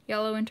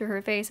yellow into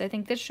her face. I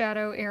think this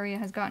shadow area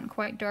has gotten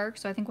quite dark,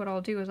 so I think what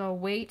I'll do is I'll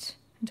wait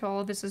until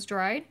all of this is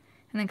dried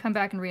and then come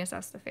back and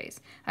reassess the face.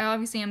 I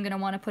obviously am going to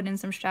want to put in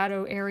some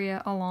shadow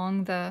area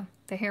along the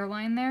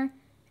hairline there.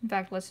 In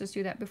fact, let's just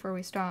do that before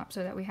we stop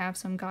so that we have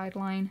some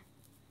guideline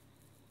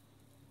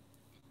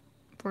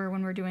for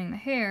when we're doing the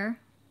hair.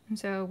 And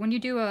so when you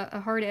do a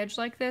hard edge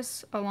like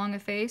this along a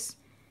face,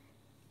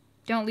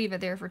 don't leave it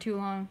there for too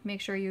long.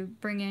 Make sure you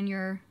bring in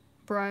your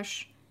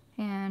brush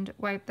and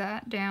wipe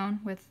that down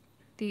with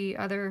the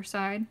other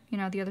side, you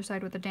know, the other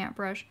side with a damp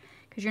brush,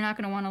 because you're not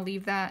going to want to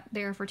leave that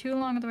there for too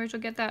long, otherwise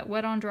you'll get that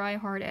wet on dry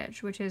hard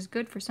edge, which is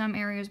good for some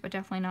areas, but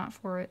definitely not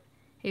for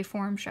a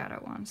form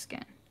shadow on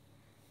skin.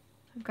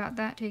 I've got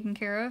that taken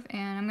care of,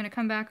 and I'm going to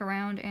come back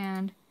around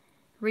and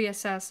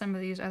reassess some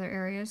of these other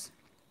areas.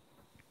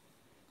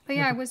 But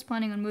yeah, I was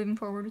planning on moving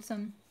forward with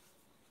some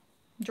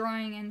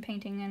drawing and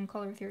painting and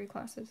color theory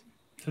classes.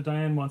 So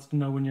Diane wants to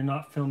know, when you're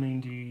not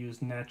filming, do you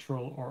use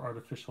natural or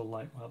artificial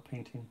light while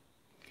painting?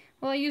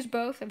 Well, I use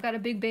both. I've got a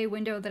big bay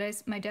window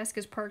that my desk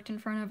is parked in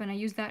front of, and I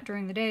use that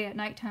during the day. At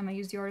nighttime, I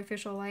use the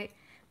artificial light.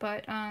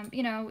 But,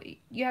 you know,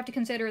 you have to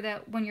consider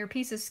that when your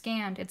piece is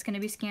scanned, it's going to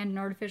be scanned in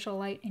artificial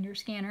light in your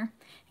scanner.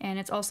 And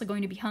it's also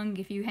going to be hung,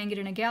 if you hang it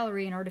in a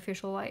gallery, in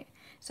artificial light.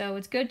 So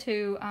it's good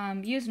to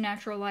use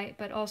natural light,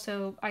 but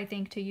also, I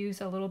think, to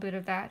use a little bit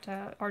of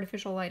that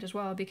artificial light as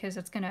well, because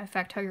it's going to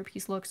affect how your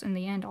piece looks in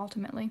the end,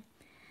 ultimately.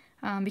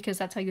 Because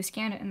that's how you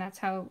scan it, and that's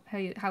how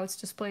it's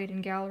displayed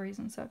in galleries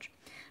and such.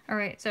 All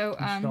right, so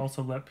you should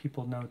also let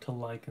people know to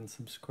like and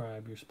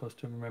subscribe. You're supposed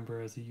to remember,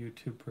 as a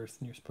YouTube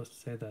person, you're supposed to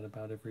say that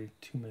about every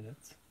 2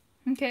 minutes.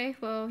 Okay,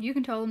 well, you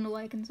can tell them to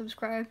like and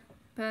subscribe,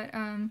 but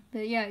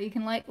yeah, you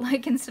can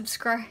like and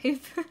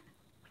subscribe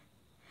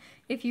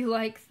if you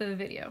like the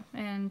video,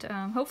 and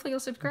hopefully you'll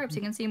subscribe so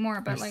you can see more.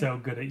 But you're so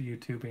good at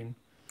YouTubing.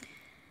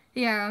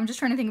 Yeah, I'm just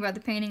trying to think about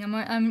the painting.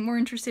 I'm more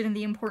interested in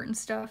the important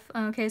stuff.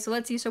 Okay, so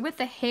let's see. So with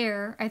the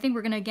hair, I think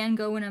we're going to again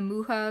go in a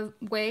muha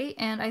way,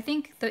 and I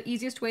think the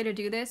easiest way to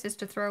do this is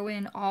to throw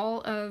in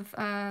all of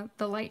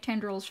the light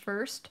tendrils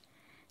first.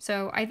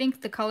 So I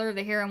think the color of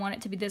the hair, I want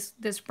it to be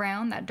this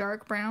brown, that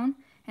dark brown,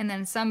 and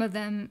then some of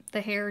them, the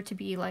hair to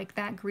be like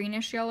that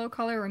greenish yellow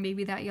color, or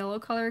maybe that yellow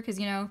color, because,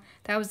 you know,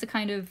 that was the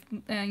kind of,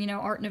 you know,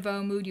 Art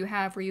Nouveau mood you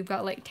have where you've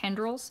got like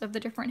tendrils of the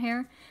different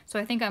hair. So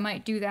I think I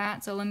might do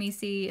that. So let me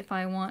see if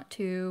I want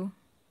to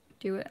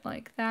do it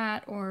like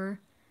that, or,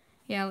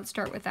 yeah, let's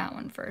start with that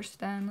one first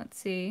then. Let's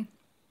see.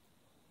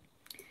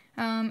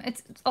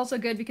 It's also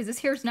good because this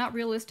hair is not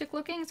realistic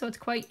looking, so it's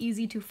quite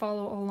easy to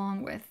follow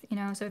along with, you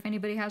know, so if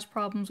anybody has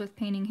problems with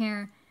painting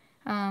hair,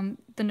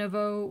 the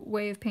Nouveau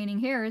way of painting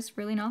hair is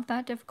really not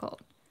that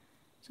difficult.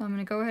 So I'm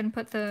going to go ahead and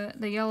put the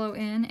yellow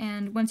in,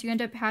 and once you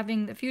end up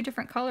having a few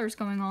different colors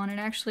going on, it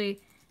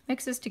actually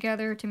mixes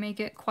together to make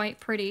it quite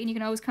pretty. And you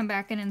can always come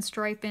back in and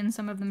stripe in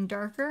some of them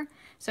darker,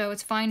 so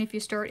it's fine if you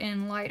start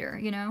in lighter,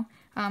 you know.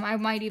 I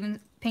might even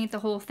paint the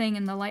whole thing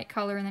in the light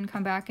color and then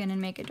come back in and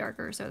make it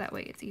darker, so that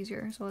way it's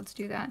easier. So let's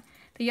do that.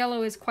 The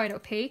yellow is quite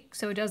opaque,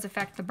 so it does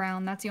affect the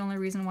brown. That's the only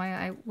reason why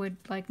I would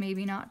like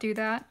maybe not do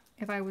that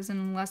if I was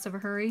in less of a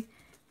hurry,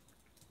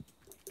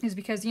 is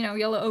because, you know,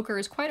 yellow ochre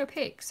is quite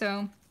opaque.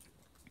 So,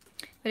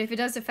 but if it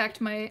does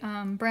affect my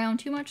brown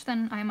too much,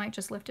 then I might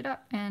just lift it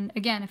up. And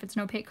again, if it's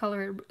an opaque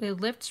color, it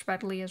lifts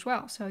readily as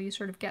well, so you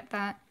sort of get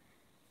that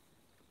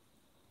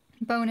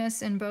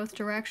bonus in both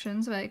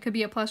directions, but it could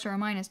be a plus or a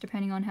minus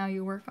depending on how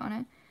you work on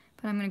it.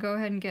 But I'm going to go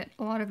ahead and get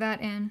a lot of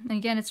that in. And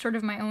again, it's sort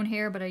of my own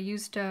hair, but I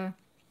used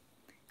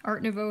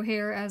Art Nouveau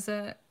hair as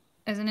an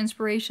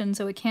inspiration,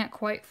 so it can't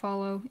quite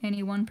follow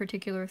any one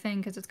particular thing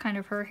because it's kind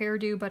of her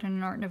hairdo, but in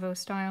an Art Nouveau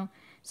style.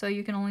 So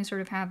you can only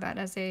sort of have that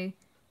as a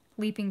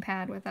leaping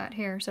pad with that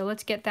hair. So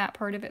let's get that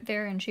part of it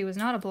there. And she was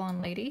not a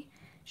blonde lady.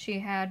 She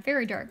had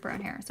very dark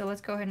brown hair. So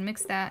let's go ahead and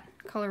mix that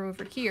color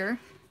over here.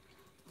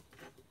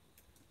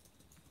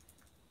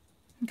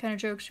 What kind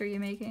of jokes are you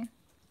making?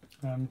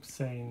 I'm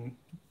saying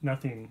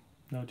nothing,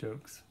 no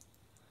jokes.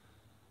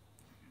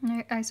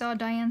 I saw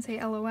Diane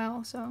say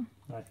LOL, so.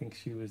 I think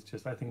she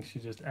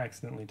just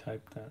accidentally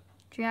typed that.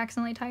 She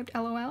accidentally typed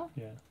LOL?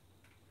 Yeah.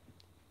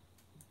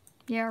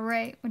 Yeah,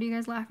 right. What are you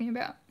guys laughing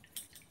about?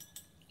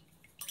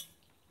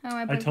 Oh,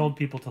 I told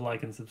people to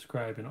like and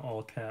subscribe in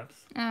all caps.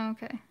 Oh,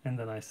 okay. And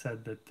then I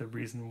said that the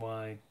reason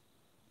why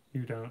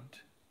you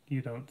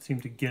don't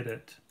seem to get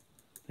it,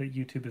 that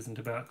YouTube isn't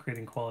about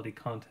creating quality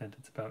content,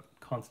 it's about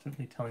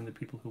constantly telling the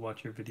people who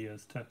watch your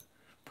videos to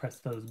press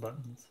those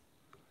buttons.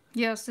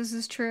 Yes, this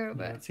is true,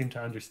 but... I don't seem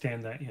to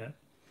understand that yet.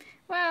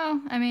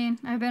 Well, I mean,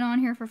 I've been on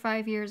here for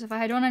 5 years. If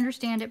I don't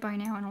understand it by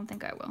now, I don't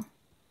think I will.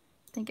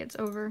 I think it's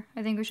over.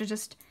 I think we should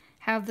just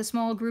have the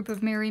small group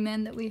of merry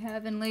men that we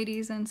have and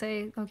ladies and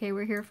say, okay,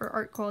 we're here for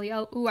art quality.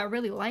 Oh, ooh, I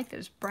really like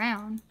this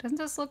brown. Doesn't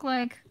this look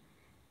like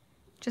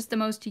just the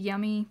most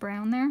yummy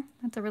brown there?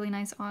 That's a really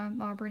nice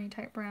auburny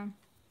type brown.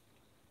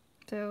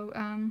 So,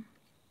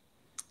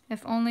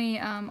 if only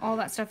all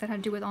that stuff that had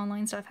to do with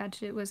online stuff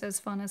was as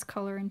fun as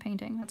color and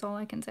painting. That's all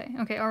I can say.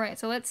 Okay, all right,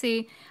 so let's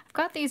see. I've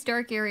got these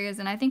dark areas,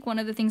 and I think one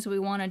of the things that we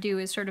want to do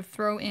is sort of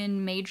throw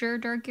in major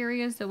dark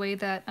areas the way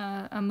that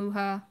a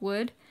muha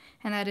would,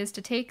 and that is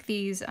to take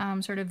these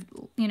sort of,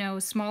 you know,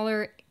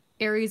 smaller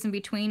areas in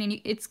between, and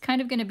it's kind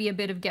of going to be a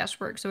bit of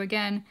guesswork. So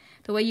again,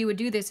 the way you would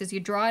do this is you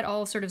draw it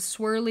all sort of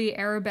swirly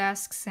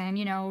arabesques and,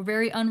 you know,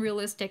 very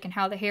unrealistic in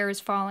how the hair is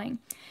falling.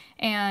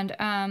 And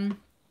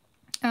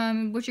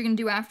what you're going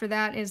to do after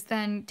that is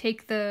then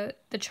take the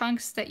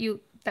chunks that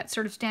that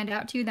sort of stand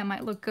out to you that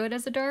might look good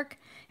as a dark,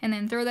 and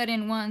then throw that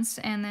in once,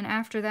 and then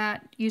after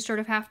that you sort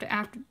of have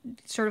to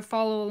sort of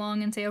follow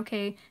along and say,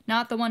 okay,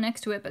 not the one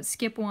next to it, but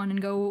skip one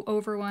and go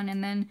over one,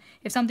 and then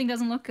if something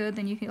doesn't look good,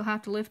 then you'll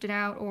have to lift it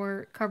out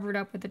or cover it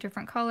up with a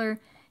different color.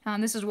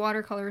 This is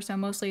watercolor, so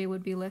mostly it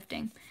would be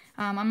lifting.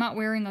 I'm not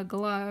wearing a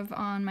glove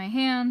on my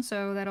hand,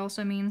 so that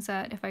also means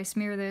that if I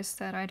smear this,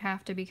 that I'd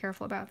have to be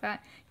careful about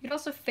that. You could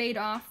also fade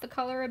off the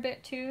color a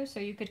bit too, so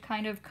you could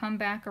kind of come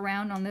back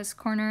around on this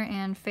corner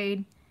and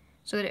fade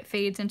so that it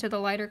fades into the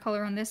lighter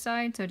color on this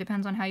side, so it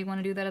depends on how you want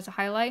to do that as a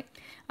highlight.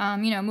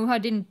 You know, Muha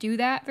didn't do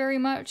that very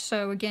much,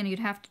 so again, you'd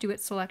have to do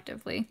it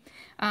selectively.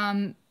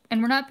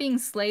 And we're not being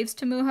slaves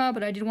to Muha,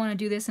 but I did want to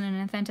do this in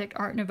an authentic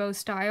Art Nouveau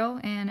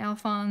style, and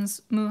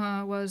Alphonse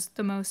Muha was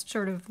the most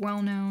sort of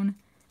well-known,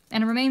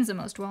 and remains the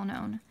most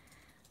well-known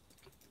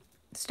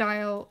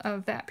style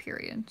of that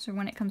period, so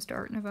when it comes to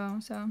Art Nouveau,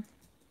 so.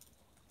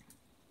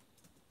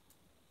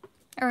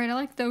 Alright, I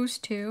like those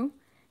two,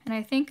 and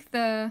I think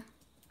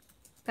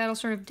that'll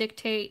sort of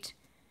dictate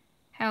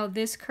how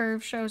this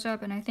curve shows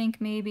up, and I think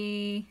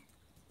maybe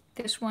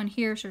this one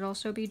here should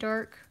also be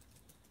dark.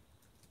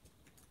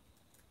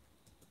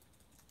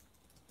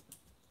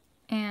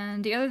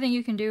 And the other thing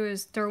you can do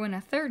is throw in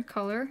a third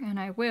color, and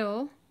I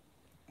will.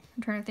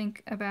 I'm trying to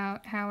think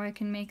about how I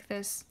can make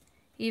this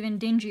even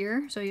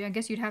dingier. So I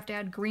guess you'd have to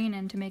add green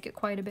in to make it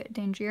quite a bit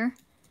dingier.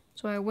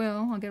 So I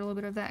will. I'll get a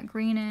little bit of that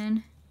green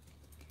in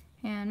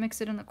and mix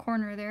it in the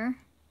corner there.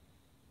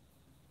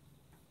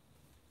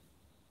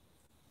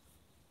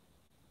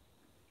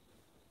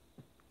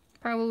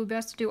 Probably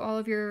best to do all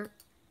of your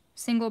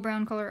single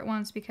brown color at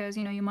once because,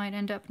 you know, you might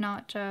end up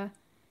not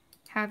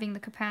having the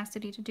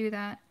capacity to do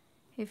that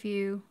if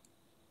you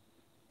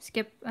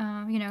skip,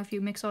 you know, if you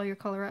mix all your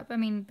color up. I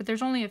mean, but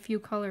there's only a few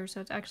colors, so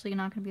it's actually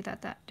not going to be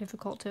that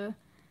difficult to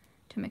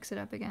mix it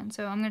up again.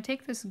 So I'm going to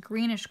take this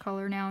greenish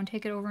color now and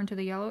take it over into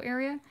the yellow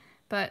area,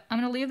 but I'm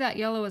going to leave that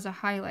yellow as a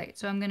highlight.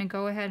 So I'm going to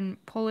go ahead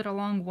and pull it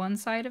along one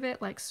side of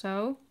it, like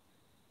so.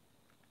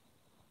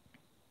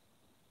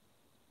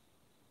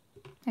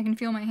 I can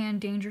feel my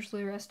hand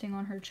dangerously resting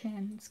on her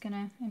chin. It's going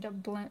to end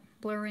up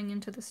blurring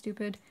into the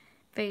stupid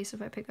face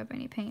if I pick up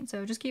any paint,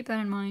 so just keep that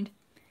in mind.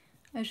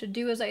 I should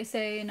do as I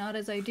say, not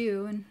as I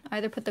do, and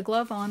either put the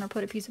glove on or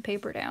put a piece of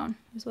paper down,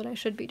 is what I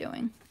should be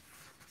doing.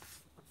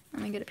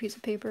 Let me get a piece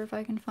of paper if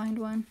I can find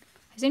one.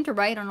 I seem to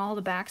write on all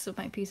the backs of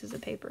my pieces of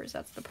papers,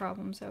 that's the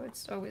problem, so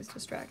it's always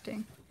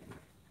distracting. I'm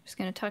just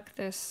going to tuck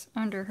this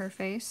under her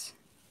face,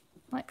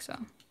 like so.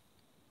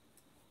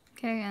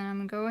 Okay, and I'm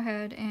going to go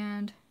ahead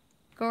and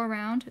go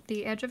around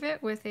the edge of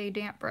it with a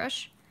damp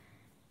brush.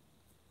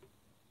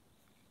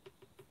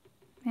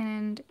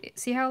 And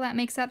see how that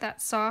makes that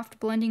soft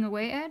blending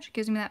away edge? It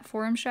gives me that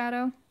forearm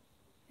shadow.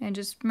 And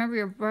just remember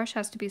your brush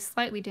has to be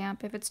slightly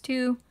damp. If it's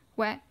too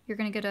wet, you're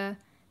going to get a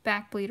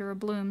back bleed or a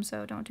bloom,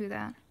 so don't do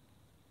that.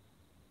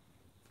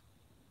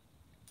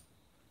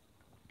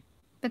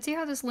 But see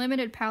how this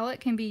limited palette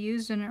can be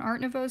used in an Art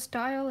Nouveau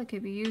style? It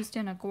could be used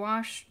in a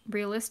gouache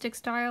realistic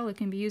style. It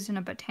can be used in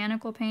a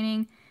botanical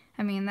painting.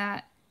 I mean,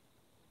 that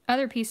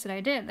other piece that I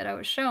did that I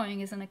was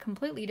showing is in a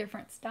completely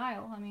different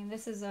style. I mean,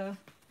 this is a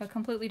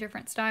completely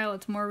different style.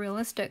 It's more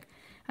realistic.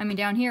 I mean,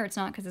 down here it's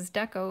not because it's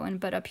deco,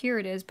 but up here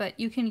it is. But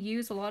you can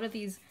use a lot of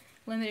these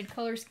limited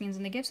color schemes,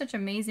 and they give such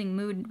amazing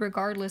mood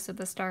regardless of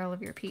the style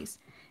of your piece.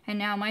 And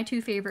now my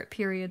two favorite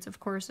periods,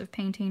 of course, of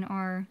painting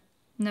are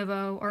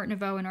Nouveau, Art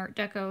Nouveau, and Art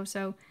Deco.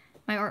 So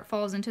my art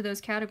falls into those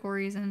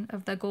categories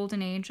of the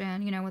golden age,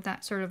 and you know, with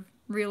that sort of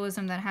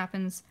realism that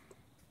happens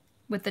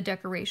with the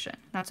decoration.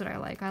 That's what I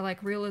like. I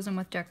like realism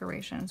with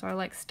decoration, so I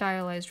like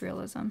stylized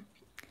realism.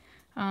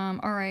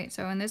 Alright,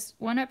 so in this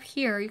one up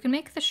here, you can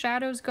make the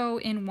shadows go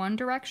in one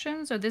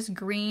direction, so this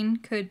green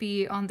could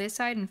be on this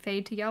side and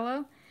fade to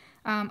yellow.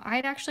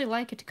 I'd actually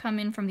like it to come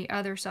in from the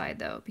other side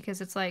though,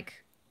 because it's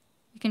like,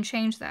 you can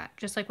change that,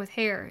 just like with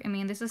hair. I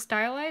mean, this is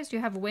stylized, you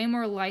have way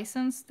more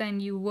license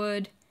than you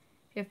would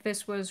if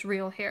this was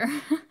real hair.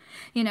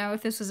 You know,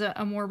 if this was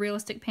a more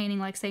realistic painting,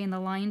 like say in the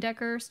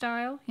Leyendecker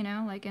style, you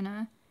know, like in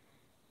a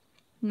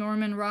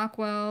Norman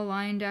Rockwell,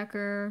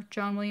 Leyendecker,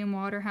 John William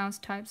Waterhouse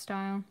type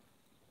style.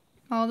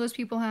 All those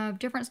people have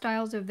different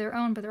styles of their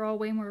own, but they're all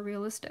way more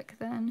realistic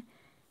than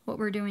what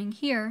we're doing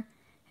here.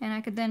 And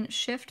I could then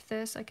shift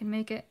this, I can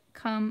make it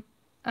come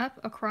up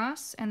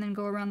across and then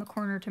go around the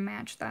corner to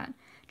match that.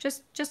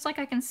 Just like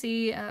I can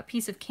see a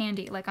piece of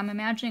candy, like I'm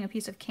imagining a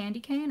piece of candy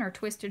cane or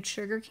twisted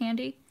sugar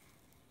candy.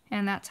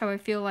 And that's how I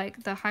feel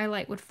like the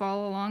highlight would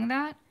fall along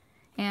that.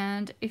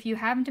 And if you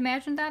haven't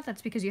imagined that,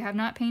 that's because you have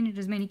not painted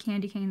as many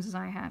candy canes as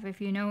I have.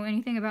 If you know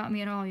anything about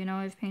me at all, you know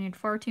I've painted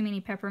far too many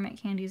peppermint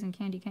candies and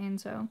candy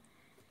canes, so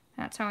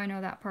that's how I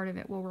know that part of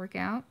it will work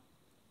out.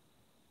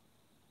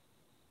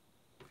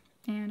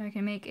 And I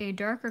can make a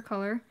darker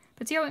color.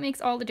 But see how it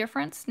makes all the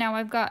difference? Now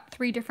I've got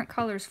 3 different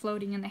colors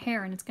floating in the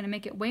hair, and it's going to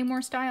make it way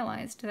more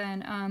stylized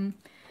than,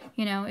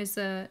 you know, is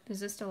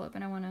this still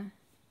open? I want to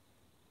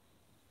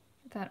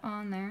put that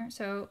on there.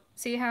 So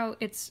see how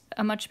it's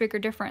a much bigger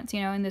difference,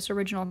 you know, in this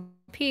original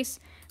piece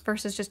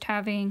versus just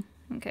having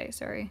Okay,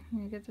 sorry.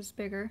 Let me get this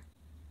bigger.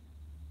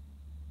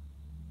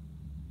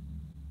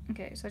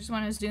 Okay, so I just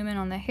want to zoom in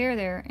on the hair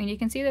there, and you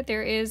can see that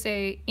there is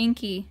a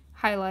inky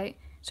highlight.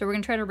 So we're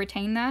going to try to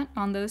retain that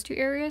on those two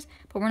areas,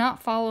 but we're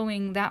not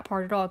following that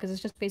part at all because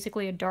it's just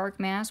basically a dark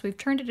mass. We've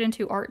turned it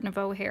into Art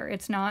Nouveau hair.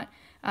 It's not,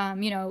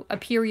 you know, a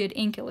period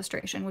ink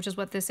illustration, which is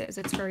what this is.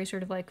 It's very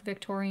sort of like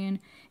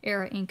Victorian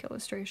era ink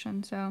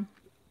illustration. So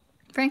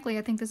frankly,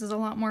 I think this is a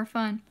lot more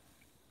fun.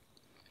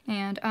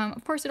 And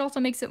of course, it also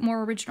makes it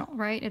more original,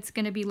 right? It's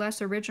going to be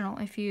less original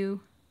if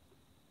you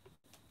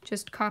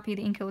just copy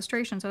the ink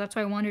illustration. So that's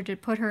why I wanted to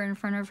put her in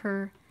front of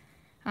her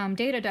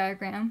data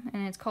diagram,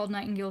 and it's called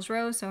Nightingale's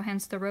Rose, so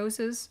hence the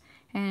roses.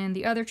 And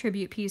the other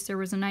tribute piece, there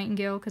was a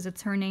nightingale because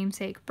it's her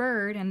namesake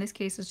bird. In this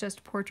case, it's just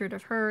a portrait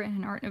of her in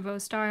an Art Nouveau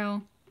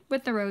style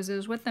with the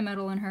roses, with the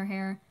metal in her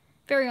hair.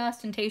 Very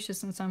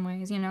ostentatious in some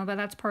ways, you know, but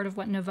that's part of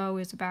what Nouveau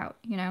is about,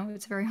 you know,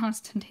 it's very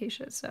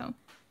ostentatious, so.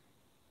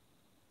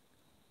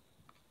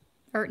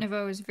 Art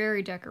Nouveau is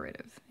very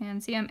decorative.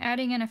 And see, I'm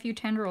adding in a few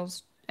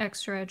tendrils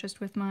extra just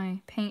with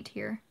my paint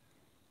here.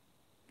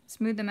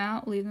 Smooth them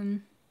out, leave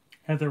them.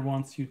 Heather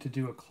wants you to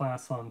do a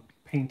class on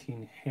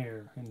painting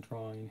hair and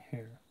drawing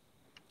hair.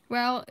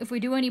 Well, if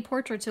we do any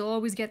portraits, you'll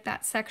always get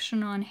that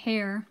section on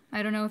hair.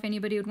 I don't know if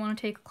anybody would want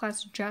to take a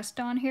class just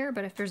on hair,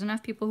 but if there's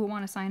enough people who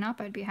want to sign up,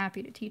 I'd be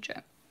happy to teach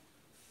it.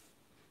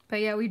 But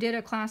yeah, we did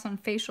a class on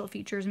facial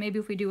features. Maybe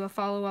if we do a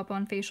follow-up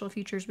on facial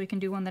features, we can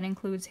do one that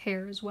includes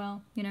hair as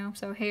well, you know?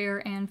 So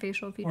hair and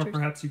facial features. Or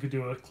perhaps you could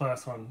do a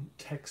class on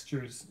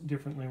textures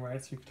differently, right?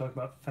 So you could talk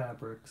about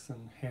fabrics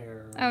and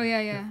hair. And oh,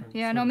 yeah.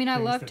 Yeah, no, I mean, I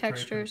love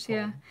textures,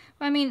 yeah.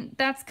 Well, I mean,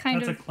 that's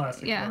kind of... That's a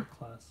classic art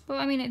class. Well,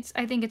 I mean,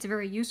 I think it's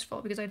very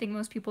useful because I think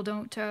most people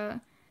don't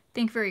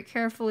think very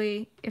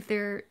carefully if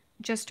they're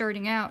just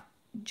starting out,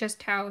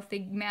 just how if they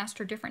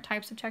master different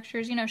types of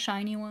textures, you know,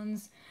 shiny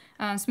ones,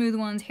 smooth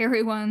ones,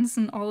 hairy ones,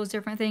 and all those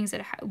different things.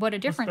 What a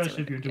difference!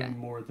 Especially if you're doing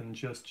more than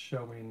just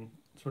showing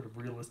sort of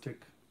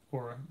realistic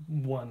or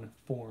one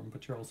form,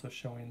 but you're also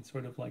showing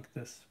sort of like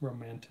this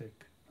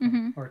romantic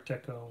Art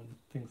Deco and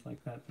things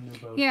like that.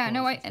 Nouveau. Yeah,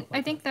 no,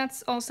 I think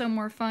that's also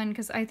more fun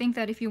because I think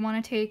that if you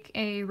want to take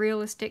a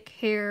realistic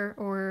hair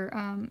or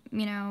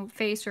you know,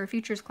 face or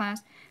features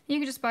class, you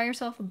can just buy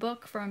yourself a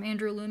book from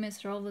Andrew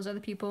Loomis or all those other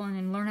people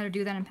and learn how to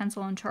do that in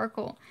pencil and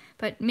charcoal.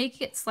 But make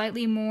it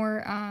slightly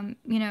more,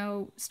 you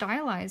know,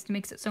 stylized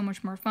makes it so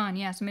much more fun.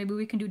 Yeah, so maybe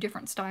we can do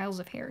different styles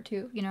of hair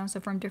too, you know,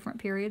 so from different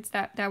periods.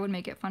 That would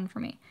make it fun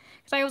for me.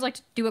 Because I always like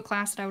to do a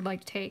class that I would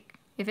like to take.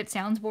 If it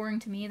sounds boring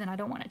to me, then I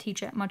don't want to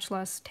teach it, much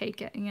less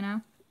take it, you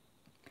know?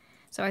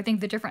 So I think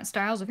the different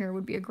styles of hair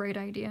would be a great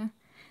idea.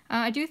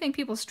 I do think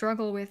people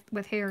struggle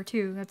with hair,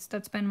 too.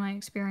 That's been my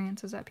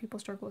experience, is that people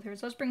struggle with hair.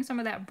 So let's bring some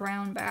of that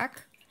brown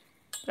back.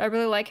 But I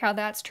really like how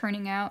that's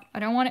turning out. I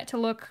don't want it to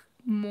look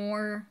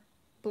more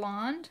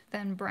blonde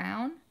than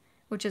brown,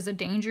 which is a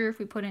danger if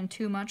we put in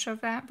too much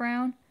of that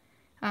brown.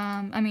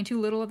 I mean, too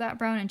little of that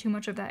brown and too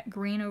much of that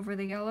green over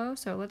the yellow.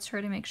 So let's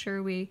try to make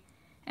sure we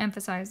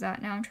emphasize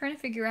that. Now I'm trying to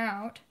figure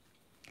out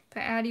if I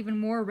add even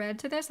more red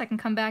to this, I can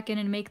come back in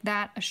and make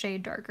that a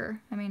shade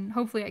darker. I mean,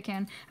 hopefully I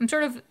can. I'm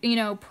sort of, you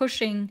know,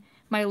 pushing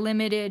my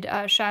limited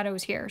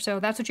shadows here. So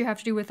that's what you have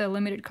to do with a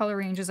limited color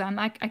range is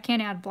I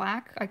can't add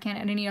black. I can't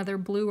add any other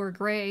blue or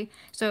gray.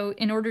 So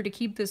in order to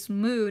keep this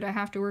mood, I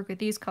have to work with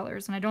these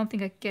colors. And I don't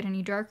think I can get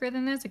any darker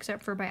than this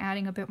except for by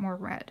adding a bit more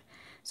red.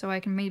 So I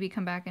can maybe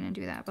come back in and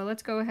do that. But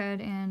let's go ahead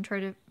and try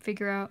to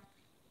figure out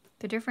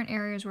the different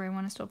areas where I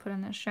want to still put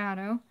in this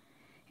shadow.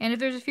 And if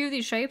there's a few of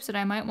these shapes that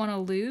I might want to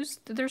lose,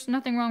 there's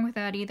nothing wrong with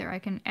that either. I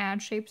can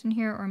add shapes in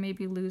here or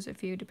maybe lose a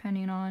few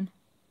depending on...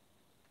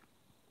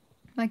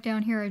 Like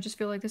down here, I just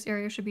feel like this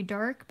area should be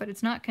dark, but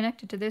it's not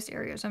connected to this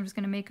area, so I'm just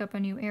going to make up a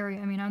new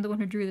area. I mean, I'm the one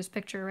who drew this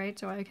picture, right?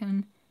 So I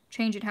can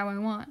change it how I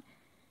want.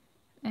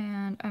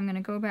 And I'm going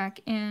to go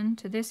back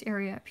into this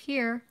area up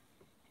here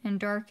and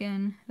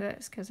darken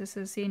this, because this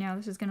is, see now,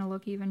 this is going to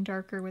look even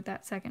darker with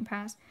that second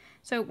pass.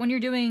 So when you're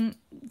doing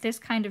this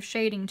kind of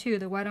shading too,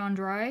 the wet on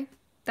dry,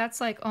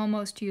 that's like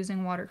almost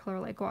using watercolor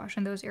like gouache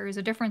in those areas.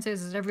 The difference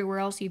is everywhere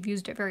else you've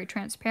used it very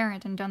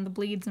transparent and done the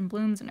bleeds and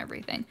blooms and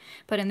everything.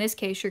 But in this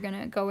case, you're going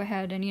to go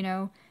ahead and, you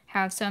know,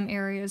 have some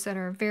areas that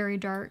are very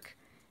dark.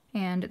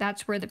 And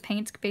that's where the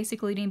paint's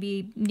basically going to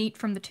be neat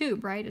from the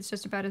tube, right? It's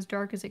just about as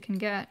dark as it can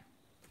get.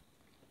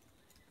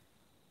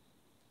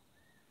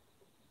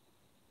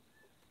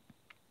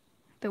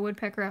 The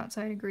woodpecker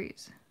outside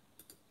agrees.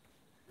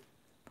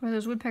 Boy,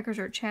 those woodpeckers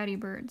are chatty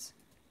birds.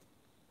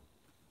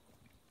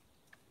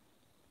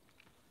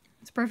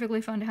 It's perfectly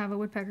fun to have a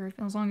woodpecker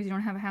as long as you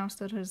don't have a house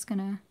that is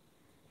gonna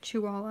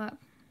chew all up.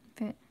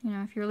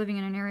 If you're living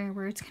in an area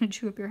where it's gonna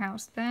chew up your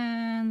house,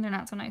 then they're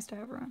not so nice to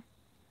have around.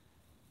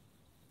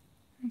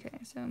 Okay,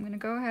 so I'm gonna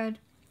go ahead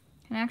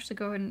and actually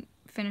go ahead and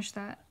finish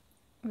that.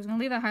 I was gonna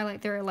leave that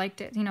highlight there. I liked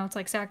it. You know, it's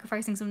like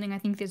sacrificing something I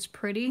think is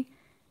pretty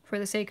for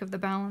the sake of the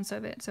balance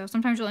of it. So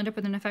sometimes you'll end up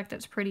with an effect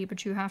that's pretty,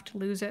 but you have to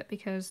lose it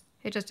because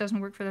it just doesn't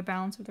work for the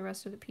balance of the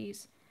rest of the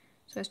piece.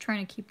 So I was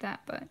trying to keep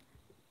that, but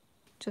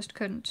just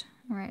couldn't.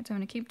 Alright, so I'm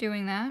going to keep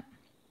doing that.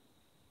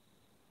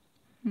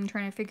 I'm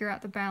trying to figure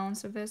out the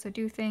balance of this. I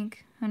do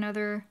think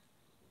another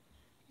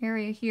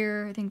area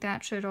here, I think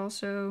that should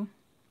also,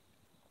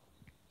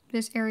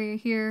 this area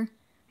here,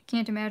 I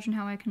can't imagine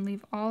how I can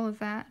leave all of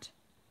that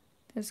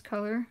this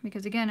color,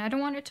 because again, I don't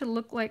want it to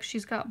look like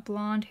she's got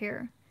blonde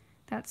hair.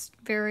 That's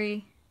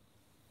very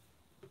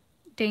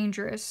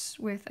dangerous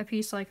with a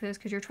piece like this,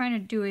 because you're trying to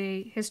do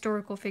a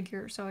historical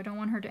figure, so I don't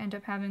want her to end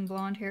up having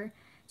blonde hair.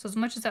 So as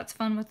much as that's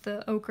fun with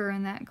the ochre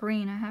and that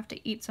green, I have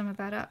to eat some of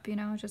that up, you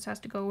know, it just has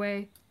to go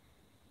away.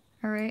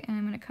 Alright, and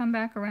I'm going to come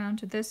back around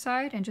to this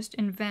side and just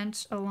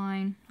invent a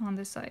line on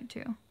this side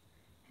too.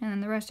 And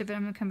then the rest of it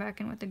I'm going to come back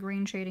in with the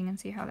green shading and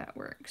see how that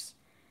works.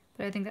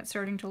 But I think that's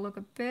starting to look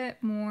a bit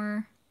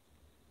more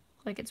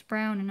like it's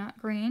brown and not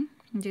green.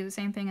 And do the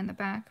same thing in the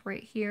back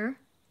right here.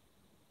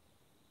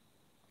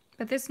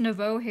 But this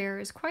Nouveau hair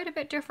is quite a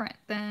bit different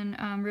than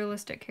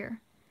realistic hair.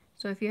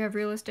 So if you have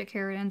realistic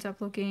hair, it ends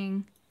up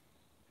looking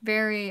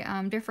very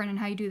different in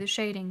how you do the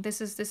shading. This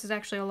is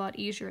actually a lot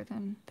easier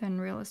than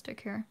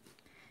realistic hair.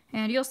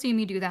 And you'll see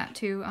me do that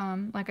too.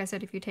 Like I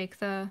said, if you take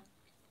the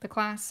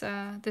class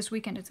this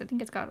weekend, I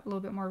think it's got a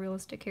little bit more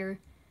realistic hair,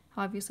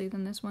 obviously,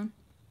 than this one.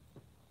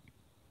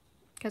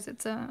 Because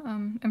it's a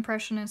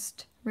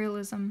Impressionist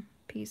realism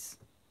piece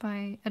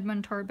by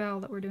Edmund Tarbell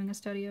that we're doing a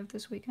study of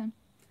this weekend.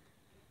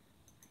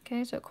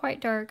 Okay, so quite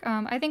dark.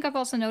 I think I've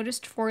also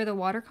noticed for the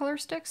watercolor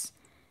sticks,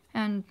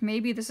 and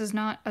maybe this is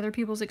not other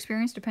people's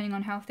experience depending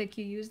on how thick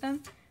you use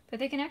them, but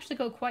they can actually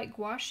go quite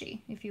gouachy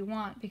if you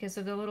want, because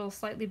of the little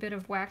slightly bit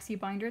of waxy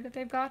binder that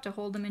they've got to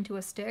hold them into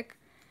a stick.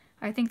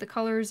 I think the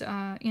colors,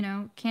 you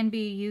know, can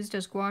be used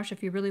as gouache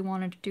if you really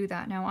wanted to do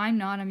that. Now, I'm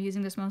not. I'm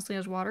using this mostly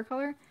as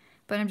watercolor,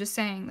 but I'm just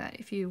saying that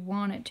if you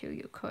wanted to,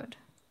 you could.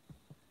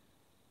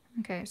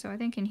 Okay, so I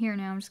think in here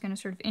now I'm just going to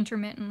sort of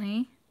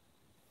intermittently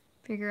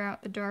figure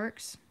out the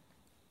darks.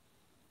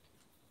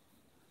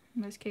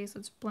 In this case,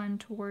 let's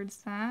blend towards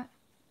that.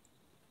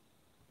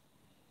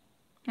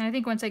 And I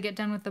think once I get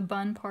done with the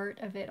bun part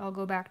of it, I'll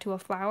go back to a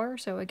flower.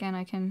 So again,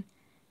 I can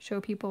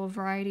show people a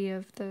variety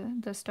of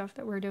the stuff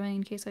that we're doing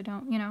in case I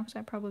don't, you know, because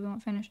I probably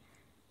won't finish.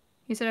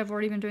 You said I've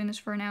already been doing this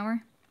for an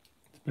hour?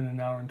 It's been an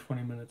hour and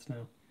 20 minutes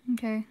now.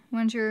 Okay.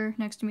 When's your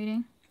next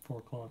meeting? 4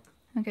 o'clock.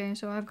 Okay,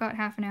 so I've got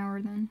half an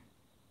hour then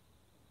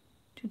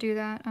to do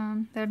that.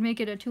 That'd make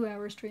it a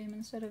 2-hour stream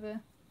instead of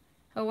a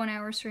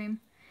 1-hour stream.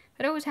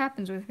 That always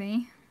happens with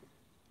me.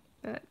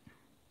 But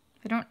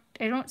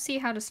I don't see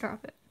how to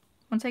stop it.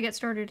 Once I get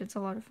started, it's a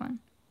lot of fun.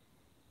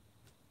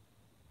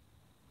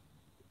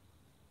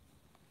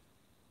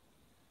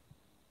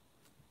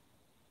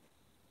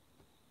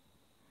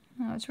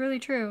 No, it's really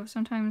true.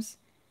 Sometimes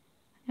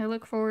I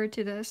look forward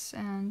to this,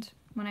 and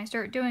when I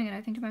start doing it,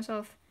 I think to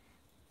myself,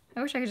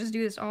 I wish I could just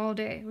do this all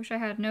day. I wish I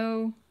had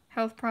no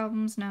health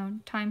problems, no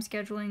time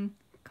scheduling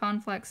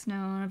conflicts,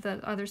 none of the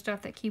other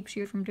stuff that keeps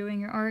you from doing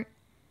your art.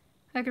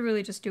 I could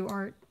really just do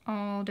art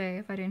all day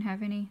if I didn't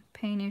have any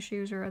pain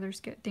issues or other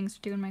things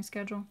to do in my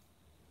schedule.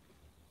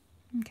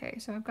 Okay,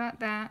 so I've got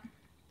that.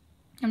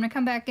 I'm going to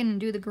come back in and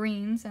do the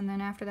greens, and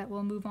then after that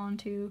we'll move on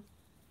to...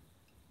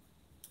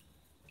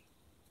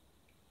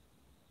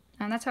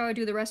 And that's how I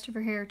do the rest of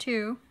her hair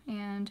too.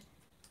 And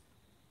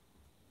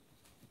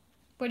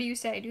what do you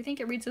say? Do you think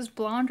it reads as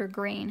blonde or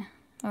green?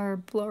 Or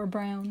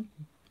brown?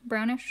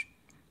 Brownish?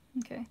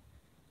 Okay.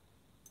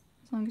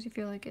 As long as you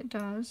feel like it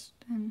does,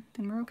 then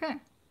we're okay.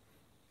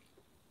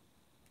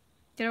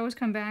 You could always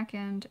come back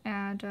and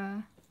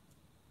add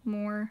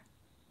more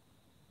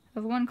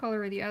of one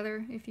color or the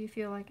other if you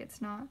feel like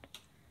it's not.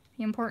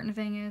 The important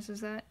thing is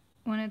that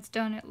when it's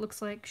done, it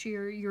looks like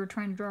you're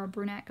trying to draw a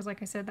brunette, because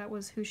like I said, that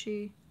was who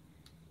she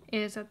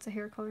is. That's the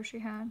hair color she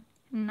had.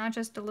 And not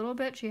just a little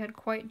bit, she had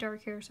quite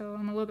dark hair, so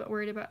I'm a little bit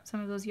worried about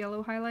some of those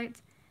yellow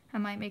highlights. I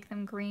might make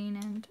them green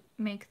and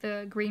make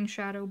the green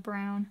shadow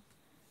brown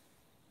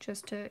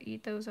just to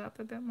eat those up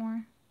a bit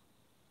more.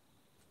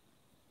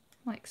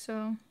 Like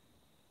so.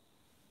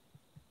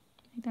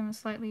 Make them a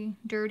slightly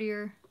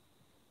dirtier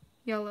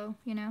yellow,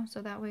 you know, so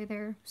that way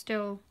they're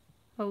still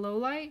a low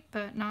light,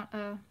 but not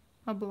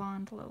a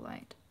blonde low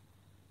light.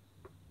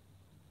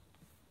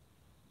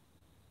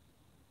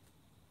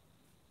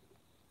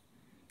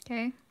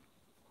 Okay.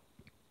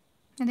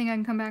 I think I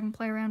can come back and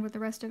play around with the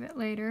rest of it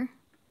later.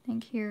 I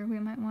think here we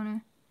might want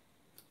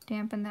to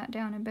dampen that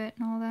down a bit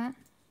and all that.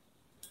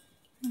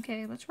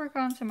 Okay, let's work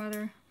on some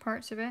other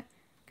parts of it.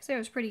 Because it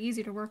was pretty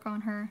easy to work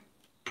on her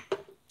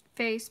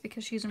face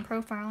because she's in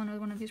profile, another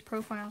one of these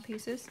profile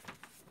pieces.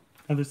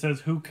 Heather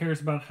says, who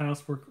cares about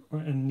housework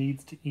and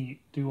needs to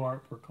eat? Do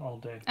artwork all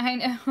day. I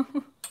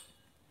know.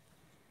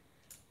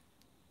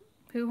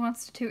 Who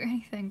wants to do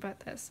anything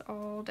but this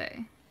all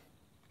day?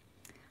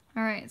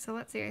 Alright, so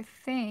let's see. I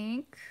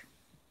think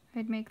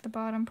I'd make the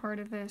bottom part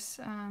of this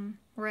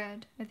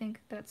red. I think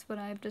that's what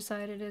I've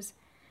decided is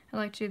I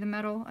like to do the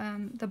metal.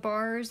 The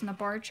bars and the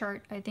bar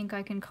chart, I think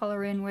I can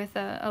color in with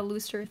a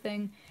looser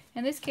thing.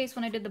 In this case,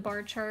 when I did the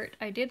bar chart,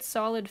 I did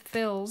solid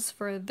fills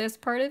for this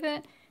part of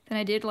it. Then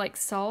I did like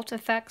salt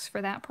effects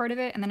for that part of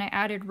it, and then I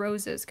added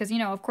roses because, you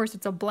know, of course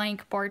it's a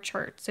blank bar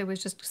chart, so it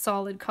was just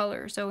solid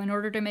color. So in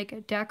order to make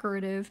it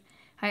decorative,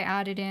 I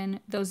added in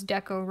those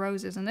deco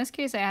roses. In this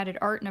case, I added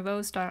Art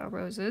Nouveau style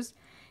roses,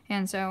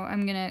 and so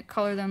I'm gonna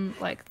color them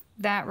like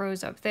that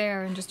rose up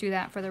there and just do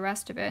that for the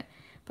rest of it.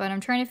 But I'm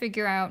trying to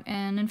figure out,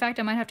 and in fact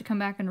I might have to come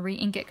back and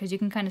re-ink it because you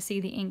can kind of see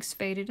the ink's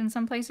faded in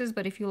some places,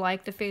 but if you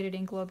like the faded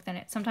ink look, then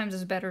it sometimes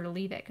is better to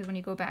leave it because when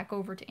you go back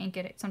over to ink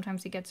it,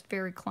 sometimes it gets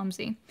very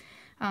clumsy.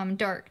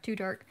 Dark, too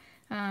dark.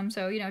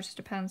 So, you know, it just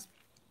depends.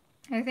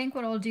 I think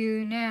what I'll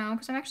do now,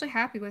 because I'm actually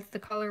happy with the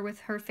color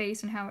with her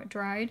face and how it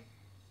dried,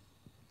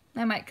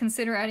 I might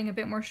consider adding a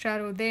bit more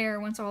shadow there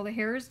once all the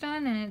hair is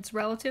done and it's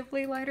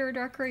relatively lighter or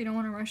darker. You don't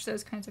want to rush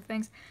those kinds of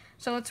things.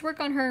 So let's work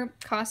on her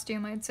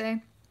costume, I'd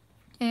say.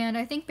 And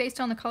I think based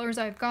on the colors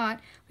I've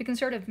got, we can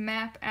sort of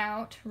map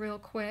out real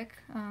quick.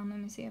 Let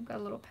me see, I've got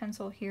a little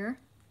pencil here.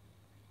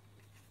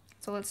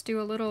 So let's do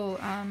a little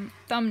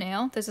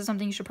thumbnail. This is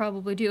something you should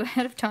probably do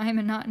ahead of time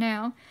and not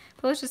now.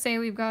 But let's just say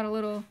we've got a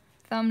little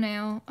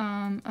thumbnail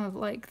of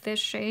like this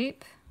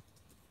shape.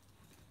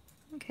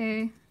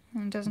 Okay,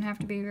 and it doesn't have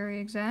to be very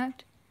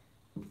exact.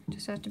 It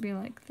just has to be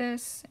like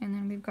this. And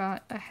then we've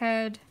got a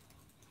head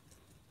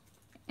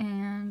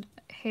and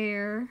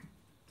hair.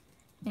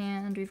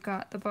 And we've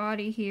got the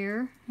body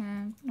here.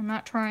 And I'm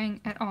not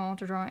trying at all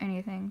to draw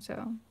anything,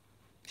 so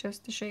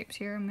just the shapes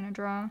here. I'm going to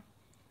draw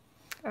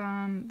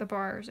the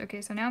bars.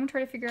 Okay, so now I'm gonna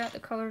try to figure out the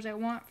colors I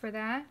want for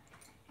that.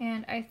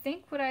 And I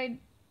think what I'd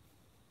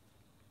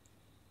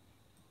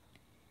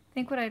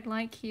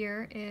like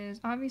here is,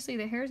 obviously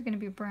the hair is gonna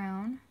be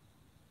brown,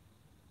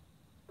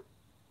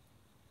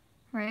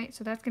 right?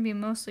 So that's gonna be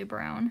mostly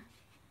brown,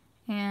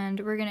 and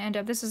we're gonna end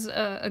up, this is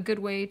a good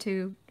way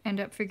to end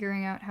up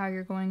figuring out how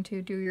you're going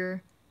to do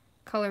your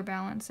color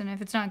balance, and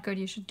if it's not good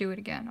you should do it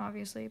again,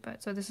 obviously.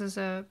 But so this is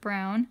a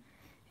brown,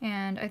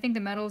 and I think the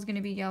metal is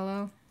gonna be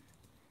yellow.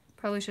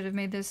 Probably should have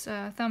made this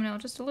thumbnail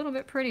just a little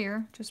bit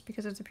prettier, just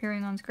because it's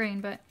appearing on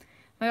screen, but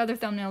my other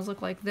thumbnails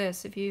look like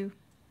this, if you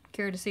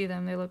care to see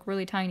them. They look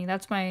really tiny.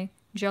 That's my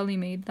Jelly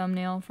Made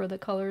thumbnail for the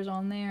colors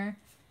on there,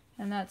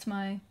 and that's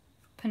my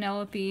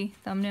Penelope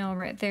thumbnail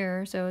right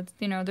there. So it's,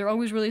 you know, they're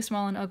always really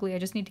small and ugly. I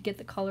just need to get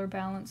the color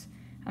balance.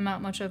 I'm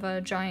not much of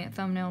a giant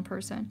thumbnail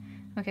person.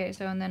 Okay,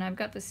 so and then I've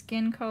got the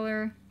skin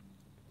color,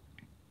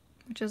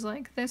 which is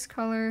like this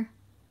color,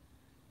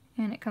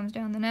 and it comes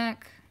down the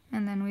neck.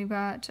 And then we've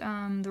got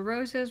the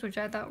roses, which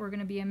I thought were going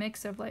to be a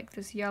mix of like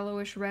this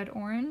yellowish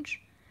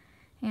red-orange.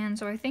 And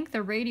so I think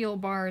the radial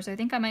bars, I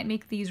think I might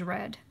make these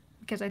red,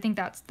 because I think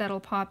that'll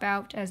pop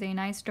out as a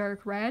nice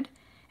dark red.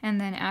 And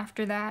then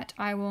after that,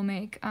 I will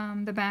make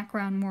the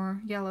background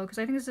more yellow, because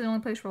I think this is the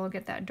only place where I'll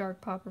get that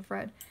dark pop of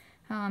red.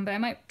 But I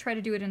might try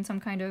to do it in some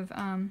kind of,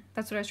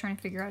 that's what I was trying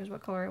to figure out, is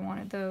what color I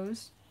wanted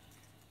those.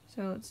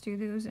 So let's do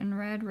those in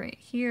red right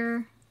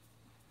here.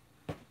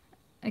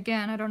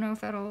 Again, I don't know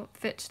if that'll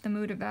fit the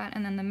mood of that.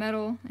 And then the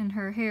metal in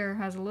her hair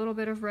has a little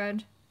bit of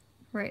red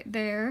right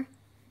there.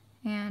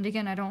 And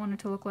again, I don't want it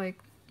to look like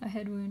a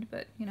head wound,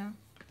 but you know,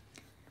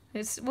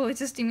 it's, well, it's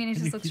just, I mean, it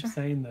just looks... You keep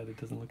saying that,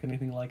 it doesn't look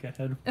anything like a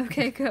head wound.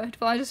 Okay, good.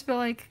 Well, I just feel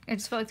like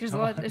there's a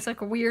lot, it's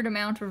like a weird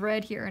amount of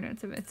red here, and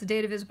it's a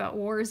data viz about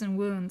wars and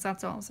wounds,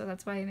 that's all. So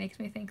that's why it makes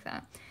me think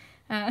that.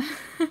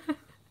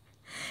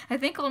 I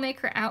think I'll make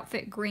her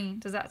outfit green.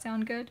 Does that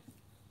sound good?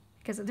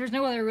 Because there's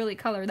no other really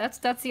color. That's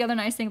the other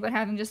nice thing about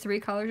having just 3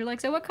 colors. You're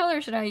like, so what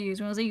color should I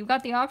use? Well, so you've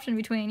got the option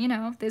between, you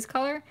know, this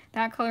color,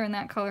 and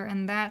that color,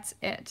 and that's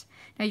it.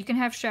 Now you can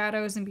have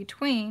shadows in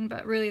between,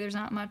 but really there's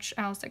not much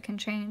else that can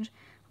change.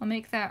 I'll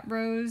make that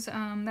rose,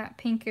 that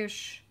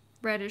pinkish,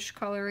 reddish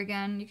color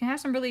again. You can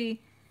have some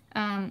really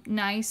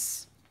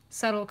nice,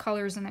 subtle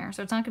colors in there.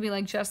 So it's not going to be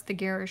like just the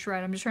garish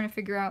red. I'm just trying to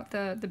figure out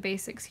the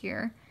basics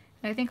here.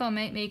 And I think I'll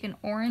make an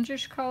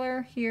orangish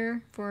color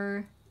here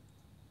for,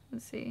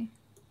 let's see,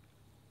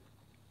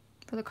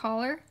 for the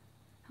collar.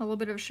 A little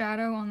bit of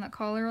shadow on the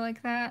collar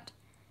like that.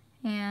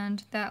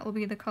 And that will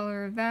be the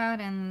color of that.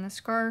 And the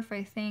scarf,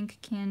 I think,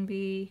 can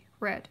be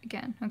red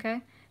again,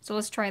 okay? So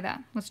let's try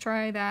that. Let's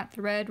try that,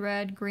 the red,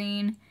 red,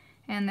 green,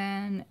 and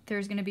then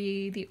there's going to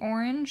be the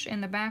orange in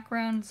the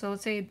background. So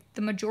let's say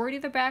the majority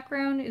of the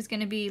background is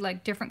going to be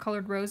like different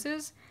colored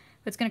roses,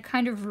 but it's going to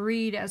kind of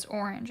read as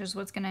orange is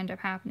what's going to end up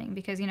happening,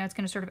 because, you know, it's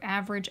going to sort of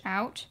average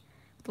out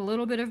with a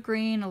little bit of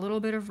green, a little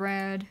bit of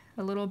red,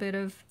 a little bit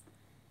of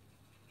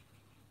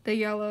the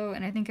yellow,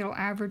 and I think it'll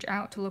average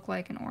out to look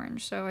like an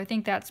orange. So I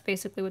think that's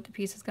basically what the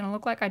piece is going to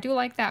look like. I do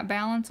like that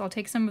balance. I'll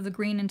take some of the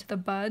green into the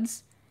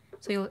buds,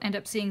 so you'll end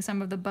up seeing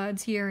some of the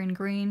buds here in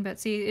green. But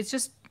see, it's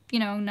just, you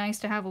know, nice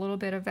to have a little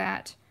bit of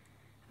that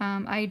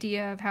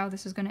idea of how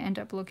this is going to end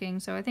up looking.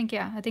 So I think,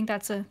 yeah, I think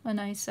that's a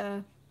nice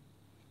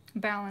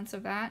balance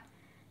of that.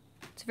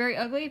 It's very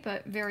ugly,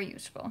 but very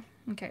useful.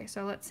 Okay,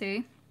 so let's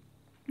see.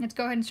 Let's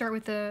go ahead and start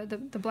with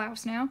the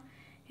blouse now.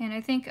 And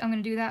I think I'm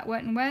going to do that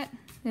wet and wet.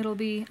 It'll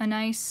be a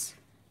nice,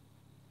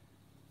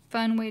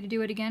 fun way to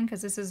do it again,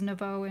 because this is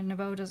Nouveau, and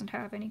Nouveau doesn't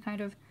have any kind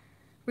of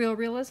real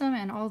realism,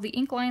 and all the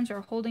ink lines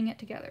are holding it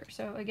together.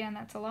 So again,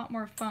 that's a lot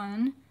more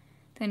fun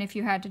than if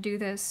you had to do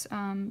this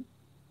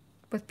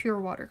with pure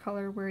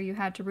watercolor, where you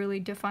had to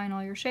really define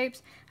all your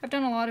shapes. I've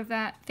done a lot of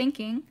that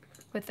thinking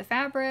with the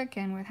fabric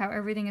and with how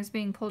everything is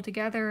being pulled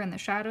together and the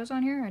shadows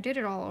on here. I did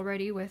it all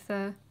already with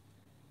the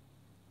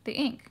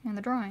ink and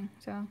the drawing.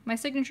 So my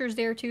signature is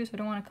there too, so I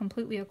don't want to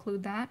completely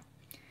occlude that.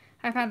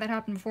 I've had that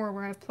happen before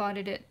where I've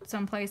plotted it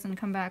someplace and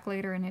come back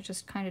later and it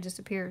just kind of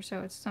disappears,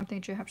 so it's something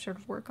that you have to sort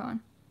of work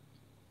on.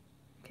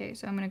 Okay,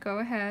 so I'm going to go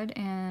ahead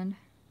and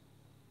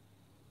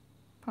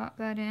pop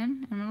that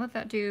in. I'm going to let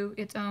that do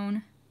its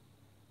own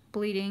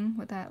bleeding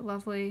with that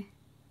lovely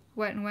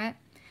wet and wet.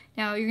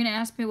 Now you're going to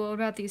ask me, well, what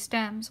about these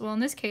stems? Well,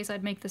 in this case,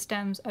 I'd make the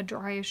stems a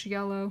dryish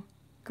yellow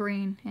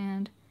green,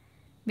 and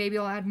maybe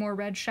I'll add more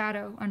red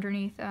shadow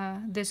underneath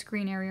this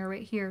green area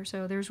right here.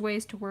 So there's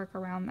ways to work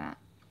around that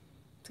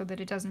so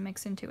that it doesn't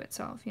mix into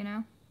itself, you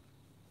know?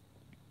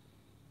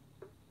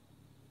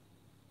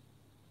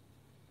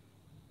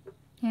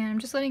 And I'm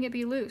just letting it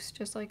be loose,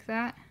 just like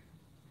that.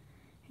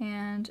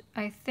 And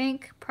I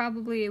think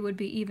probably it would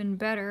be even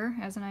better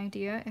as an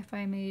idea if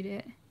I made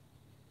it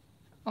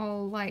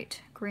all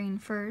light green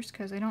first,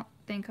 because I don't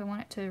think I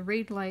want it to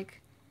read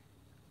like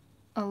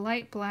a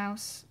light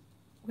blouse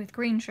with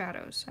green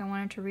shadows. I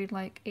want it to read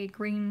like a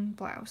green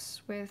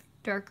blouse with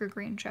darker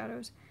green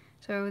shadows.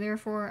 So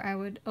therefore I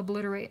would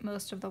obliterate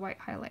most of the white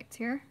highlights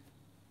here.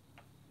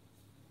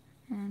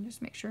 And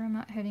just make sure I'm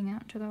not heading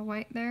out to the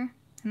white there.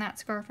 And that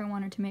scarf I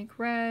wanted to make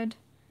red.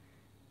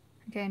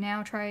 Okay,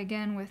 now try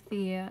again with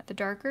the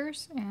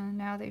darkers, and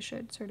now they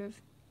should sort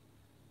of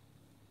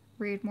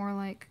read more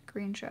like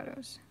green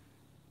shadows.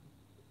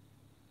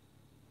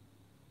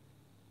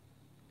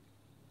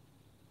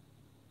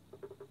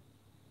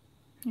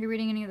 You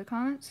reading any of the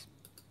comments?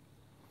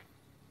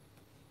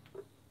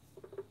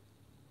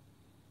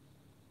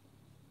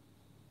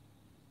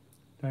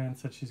 Diane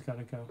said she's got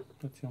to go.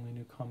 That's the only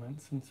new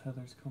comment since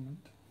Heather's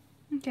comment.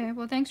 Okay,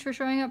 well thanks for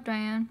showing up,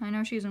 Diane. I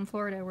know she's in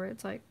Florida where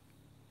it's like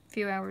a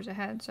few hours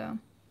ahead, so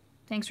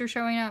thanks for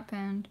showing up,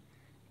 and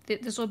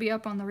this will be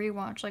up on the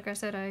rewatch. Like I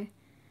said, I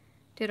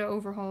did an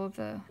overhaul of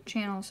the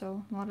channel,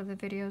 so a lot of the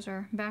videos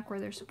are back where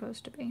they're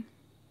supposed to be.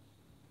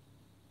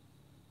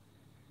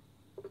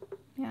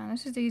 Yeah,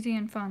 this is easy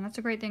and fun. That's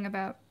a great thing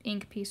about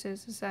ink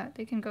pieces, is that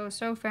they can go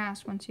so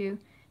fast once you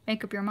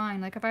make up your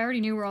mind. Like if I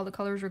already knew where all the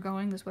colors were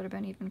going, this would have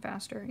been even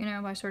faster. You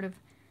know, I sort of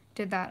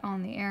did that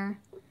on the air.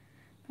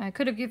 I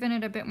could have given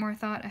it a bit more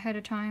thought ahead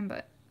of time,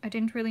 but I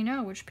didn't really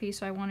know which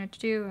piece I wanted to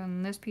do,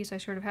 and this piece I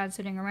sort of had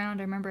sitting around.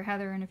 I remember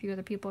Heather and a few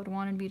other people had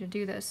wanted me to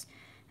do this,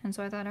 and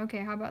so I thought, okay,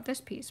 how about this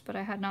piece? But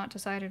I had not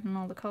decided on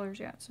all the colors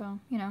yet, so,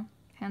 you know,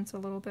 hence a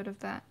little bit of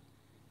that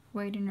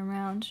waiting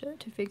around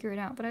to figure it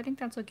out. But I think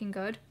that's looking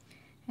good.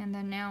 And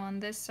then now on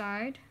this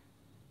side,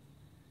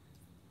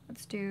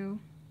 let's do...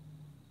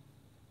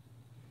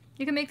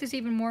 You can make this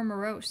even more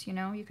morose, you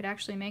know? You could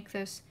actually make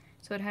this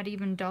so it had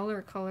even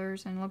duller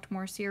colors and looked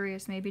more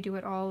serious. Maybe do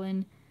it all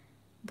in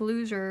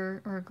blues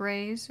or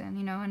grays, and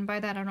you know, and by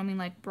that I don't mean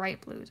like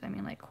bright blues, I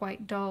mean like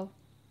quite dull,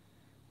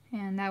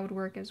 and that would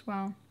work as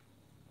well.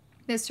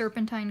 This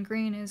serpentine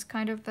green is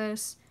kind of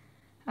this,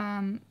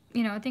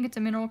 you know, I think it's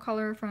a mineral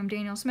color from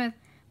Daniel Smith,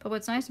 but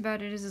what's nice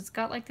about it is it's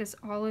got like this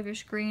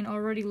olivish green,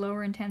 already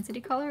lower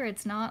intensity color.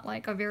 It's not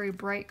like a very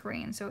bright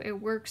green, so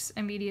it works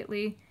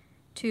immediately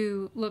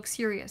to look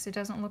serious. It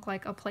doesn't look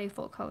like a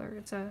playful color.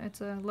 It's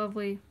a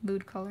lovely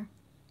mood color.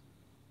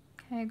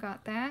 Okay,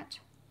 got that.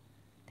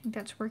 I think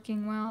that's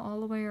working well all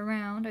the way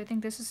around. I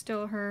think this is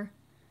still her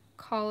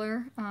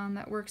collar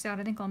that works out.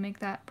 I think I'll make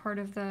that part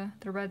of the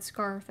red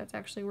scarf that's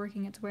actually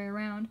working its way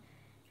around.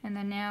 And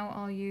then now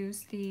I'll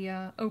use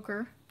the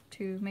ochre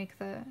to make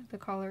the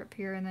collar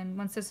appear, and then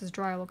once this is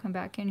dry we'll come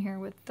back in here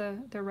with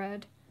the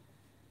red.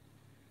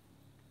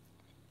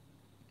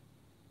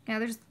 Now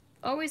there's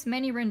always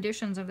many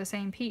renditions of the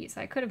same piece.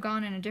 I could have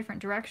gone in a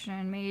different direction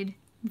and made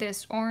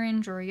this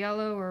orange or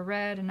yellow or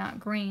red and not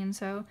green,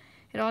 so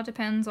it all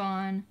depends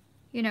on,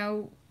 you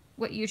know,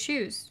 what you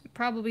choose.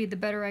 Probably the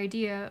better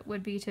idea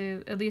would be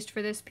to, at least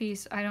for this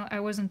piece, I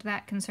wasn't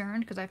that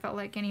concerned because I felt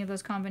like any of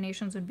those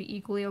combinations would be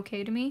equally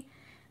okay to me,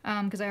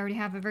 because I already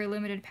have a very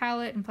limited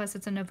palette, and plus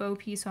it's a Nouveau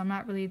piece, so I'm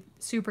not really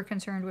super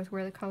concerned with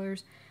where the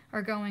colors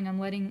are going. I'm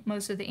letting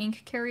most of the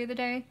ink carry the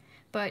day.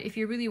 But if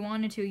you really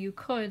wanted to, you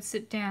could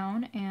sit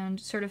down and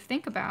sort of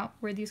think about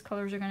where these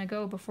colors are going to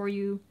go before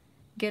you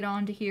get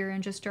onto here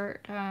and just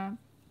start,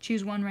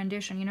 choose one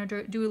rendition. You know,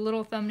 do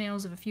little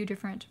thumbnails of a few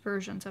different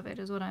versions of it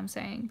is what I'm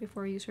saying,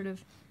 before you sort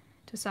of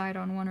decide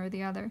on one or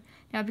the other.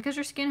 Now, because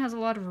her skin has a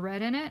lot of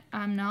red in it,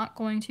 I'm not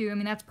going to, I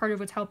mean, that's part of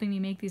what's helping me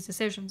make these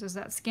decisions, is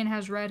that skin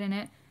has red in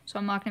it, so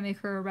I'm not going to make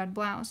her a red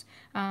blouse.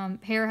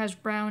 Hair has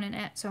brown in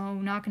it, so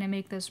I'm not going to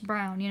make this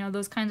brown. You know,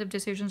 those kinds of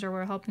decisions are what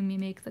are helping me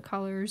make the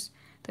colors,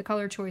 the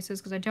color choices,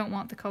 because I don't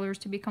want the colors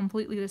to be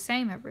completely the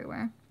same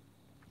everywhere,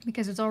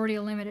 because it's already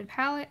a limited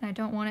palette, and I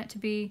don't want it to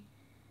be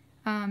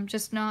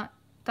just not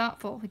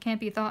thoughtful. It can't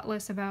be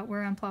thoughtless about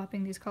where I'm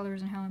plopping these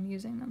colors and how I'm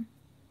using them.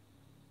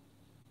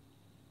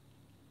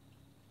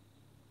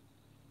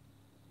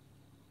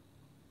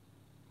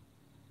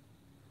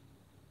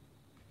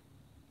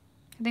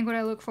 I think what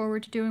I look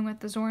forward to doing with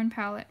the Zorn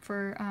palette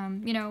for,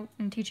 you know,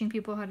 and teaching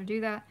people how to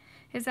do that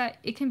is that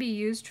it can be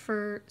used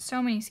for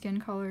so many skin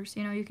colors.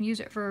 You know, you can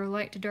use it for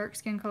light to dark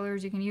skin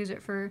colors. You can use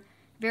it for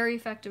very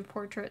effective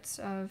portraits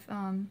of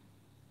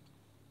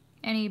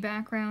any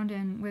background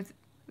and with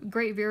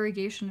great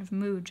variegation of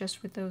mood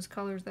just with those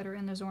colors that are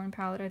in the Zorn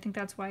palette. I think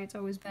that's why it's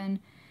always been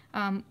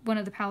one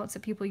of the palettes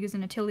that people use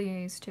in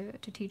ateliers to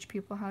teach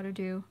people how to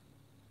do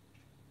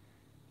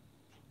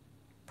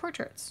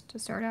portraits to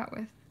start out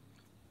with.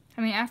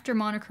 I mean, after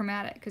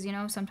monochromatic, because, you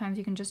know, sometimes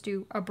you can just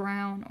do a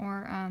brown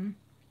or,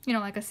 you know,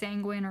 like a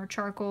sanguine or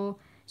charcoal,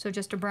 so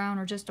just a brown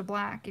or just a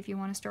black if you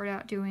want to start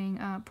out doing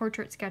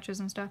portrait sketches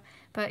and stuff.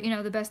 But, you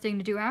know, the best thing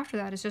to do after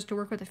that is just to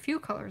work with a few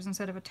colors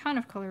instead of a ton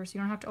of colors. You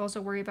don't have to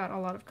also worry about a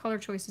lot of color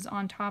choices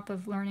on top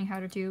of learning how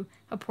to do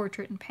a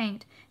portrait and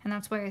paint. And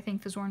that's why I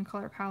think the Zorn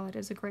color palette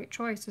is a great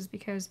choice, is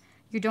because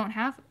you don't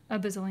have a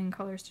bazillion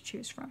colors to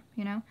choose from,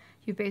 you know?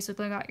 You've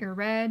basically got your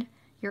red,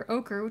 your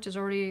ochre, which is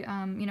already,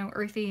 you know,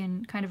 earthy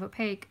and kind of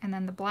opaque, and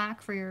then the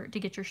black for your, to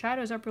get your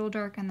shadows up real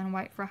dark, and then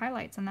white for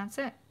highlights, and that's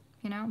it.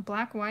 You know,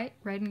 black, white,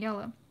 red, and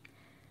yellow.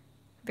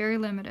 Very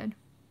limited.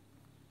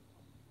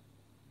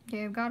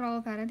 Okay, I've got all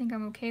of that. I think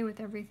I'm okay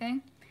with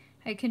everything.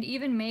 I could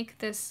even make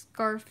this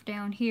scarf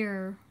down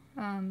here,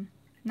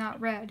 not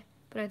red,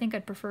 but I think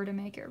I'd prefer to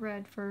make it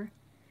red for,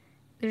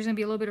 there's going to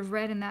be a little bit of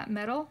red in that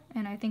metal,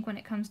 and I think when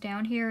it comes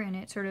down here and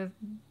it sort of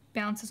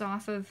bounces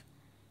off of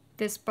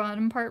this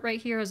bottom part right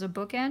here as a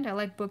bookend. I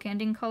like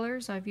bookending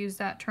colors. I've used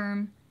that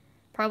term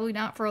probably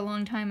not for a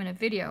long time in a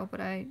video, but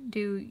I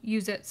do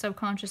use it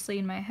subconsciously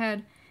in my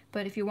head.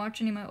 But if you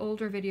watch any of my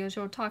older videos,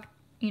 you'll talk,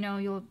 you know,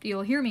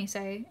 you'll hear me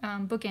say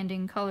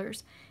bookending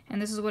colors. And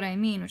this is what I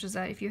mean, which is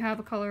that if you have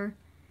a color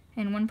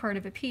in one part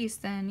of a piece,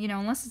 then, you know,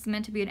 unless it's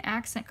meant to be an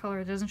accent color,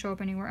 it doesn't show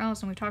up anywhere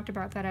else, and we talked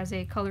about that as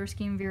a color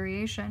scheme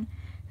variation,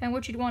 then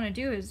what you'd want to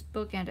do is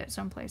bookend it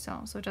someplace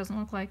else, so it doesn't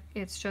look like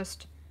it's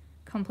just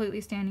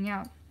completely standing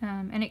out.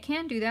 And it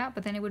can do that,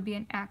 but then it would be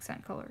an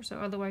accent color, so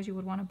otherwise you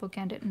would want to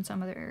bookend it in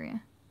some other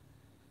area.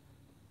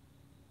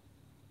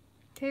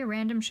 Okay,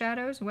 random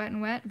shadows, wet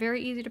and wet,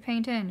 very easy to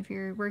paint in if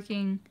you're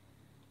working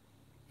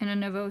in a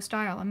Nouveau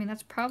style. I mean,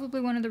 that's probably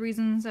one of the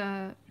reasons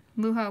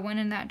Muha went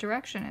in that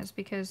direction, is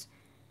because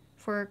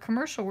for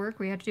commercial work,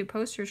 we had to do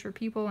posters for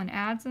people and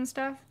ads and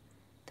stuff.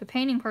 The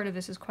painting part of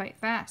this is quite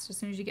fast. As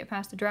soon as you get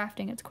past the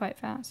drafting, it's quite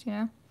fast, you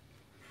know?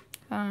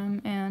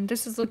 And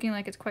this is looking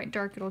like it's quite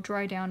dark. It'll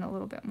dry down a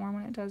little bit more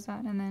when it does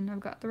that. And then I've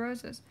got the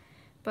roses.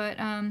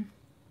 But I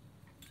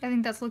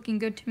think that's looking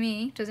good to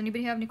me. Does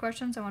anybody have any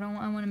questions? I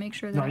want to make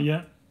sure that... Not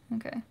yet.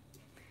 Okay. I'm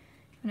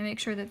going to make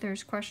sure that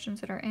there's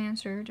questions that are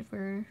answered if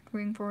we're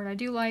moving forward. I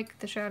do like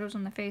the shadows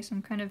on the face.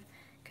 I'm kind of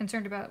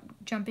concerned about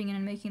jumping in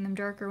and making them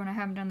darker when I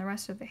haven't done the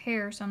rest of the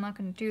hair, so I'm not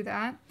going to do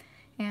that.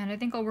 And I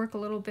think I'll work a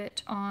little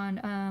bit on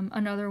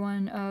another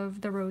one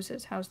of the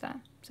roses. How's that?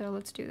 So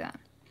let's do that.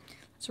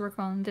 Let's work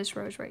on this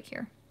rose right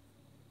here.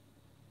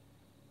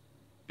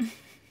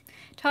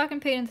 Talk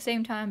and paint at the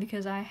same time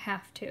because I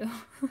have to.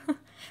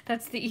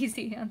 That's the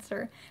easy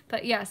answer.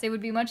 But yes, it would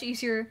be much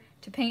easier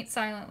to paint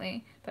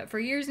silently. But for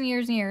years and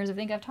years and years, I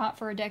think I've taught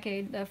for a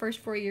decade. The first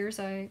 4 years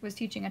I was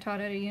teaching, I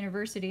taught at a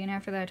university, and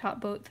after that I taught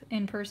both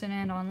in person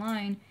and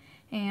online.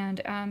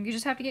 And you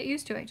just have to get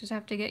used to it. You just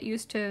have to get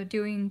used to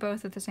doing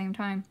both at the same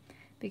time.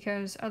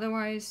 Because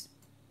otherwise,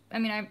 I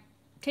mean, I've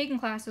taken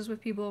classes with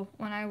people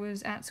when I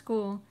was at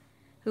school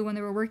who, when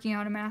they were working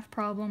out a math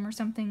problem or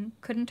something,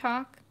 couldn't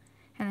talk,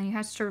 and then you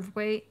had to sort of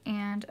wait,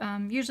 and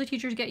usually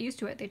teachers get used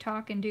to it. They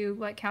talk and do,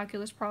 like,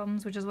 calculus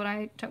problems, which is what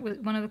I taught.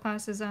 One of the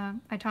classes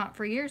I taught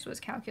for years was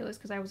calculus,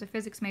 because I was a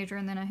physics major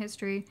and then a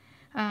history,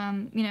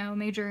 you know,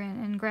 major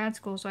in grad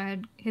school, so I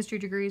had history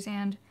degrees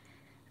and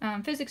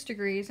physics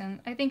degrees, and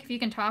I think if you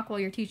can talk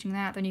while you're teaching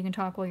that, then you can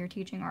talk while you're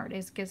teaching art,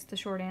 gets the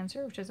short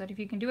answer, which is that if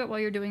you can do it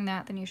while you're doing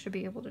that, then you should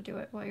be able to do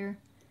it while you're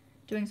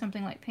doing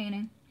something like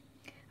painting.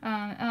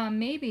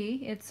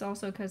 Maybe it's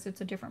also because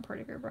it's a different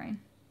part of your brain,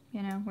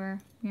 you know, where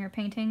when you're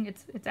painting,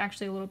 it's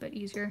actually a little bit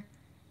easier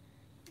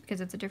because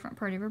it's a different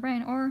part of your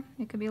brain, or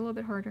it could be a little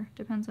bit harder,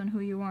 depends on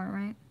who you are,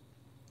 right?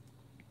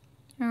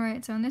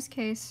 Alright, so in this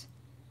case,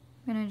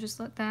 I'm going to just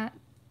let that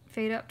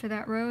fade up to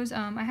that rose.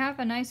 I have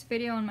a nice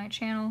video on my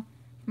channel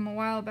from a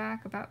while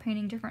back about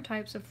painting different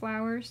types of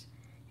flowers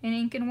in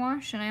ink and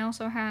wash, and I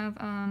also have,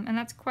 and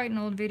that's quite an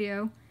old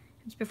video.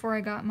 It's before I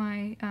got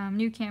my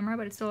new camera,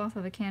 but it's still off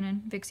of a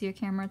Canon Vixia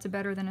camera. It's a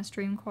better than a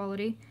stream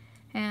quality.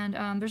 And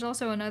there's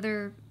also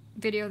another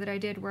video that I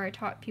did where I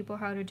taught people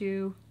how to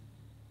do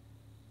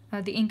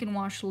the ink and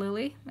wash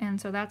lily, and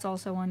so that's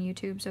also on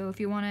YouTube. So if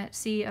you want to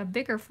see a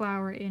bigger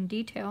flower in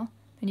detail,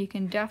 then you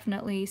can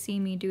definitely see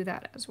me do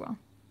that as well.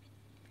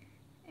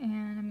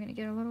 And I'm going to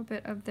get a little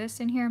bit of this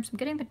in here. So I'm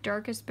getting the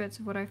darkest bits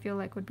of what I feel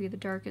like would be the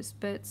darkest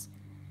bits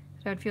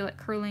that I'd feel like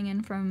curling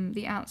in from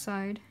the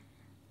outside.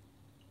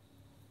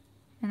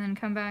 And then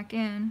come back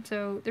in.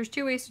 So there's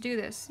two ways to do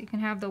this. You can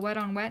have the wet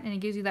on wet and it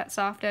gives you that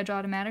soft edge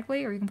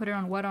automatically, or you can put it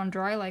on wet on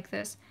dry like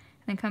this,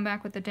 and then come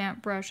back with the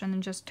damp brush and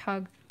then just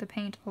tug the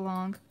paint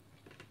along.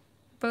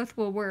 Both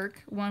will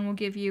work. One will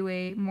give you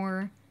a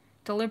more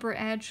deliberate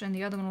edge, and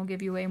the other one will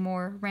give you a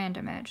more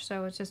random edge.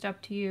 So it's just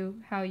up to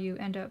you how you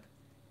end up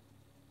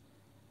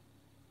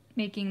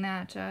making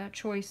that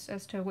choice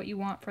as to what you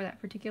want for that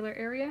particular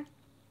area.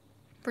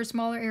 For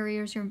smaller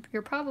areas,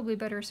 you're probably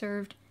better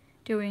served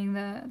doing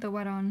the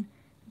wet on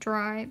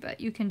dry, but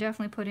you can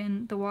definitely put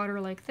in the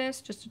water like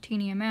this, just a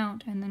teeny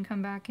amount, and then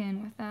come back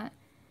in with that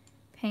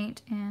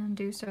paint and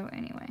do so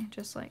anyway,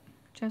 just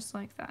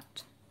like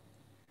that.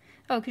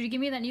 Oh, could you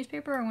give me that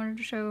newspaper? I wanted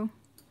to show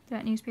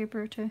that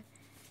newspaper to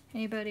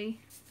anybody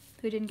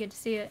who didn't get to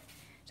see it.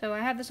 So I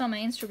have this on my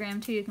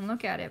Instagram too, you can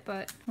look at it,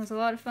 but it was a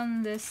lot of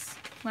fun this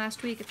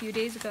last week. A few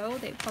days ago,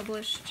 they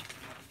published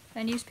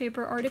a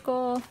newspaper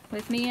article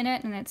with me in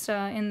it, and it's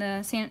in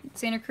the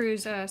Santa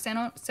Cruz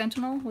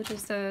Sentinel, which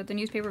is the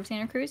newspaper of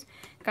Santa Cruz.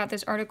 Got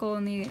this article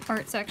in the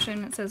art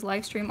section that says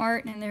live stream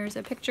art, and there's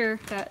a picture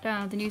that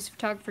the news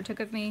photographer took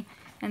of me,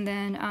 and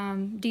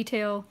then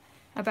detail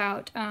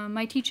about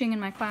my teaching and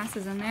my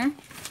classes in there.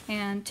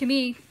 And to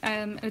me,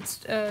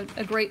 it's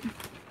a great,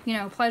 you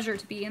know, pleasure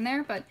to be in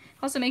there, but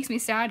also makes me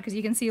sad because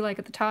you can see, like,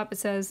 at the top it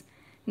says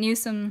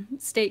Newsom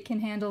state can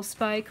handle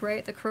spike,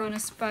 right? The corona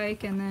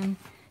spike, and then,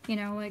 you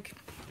know, like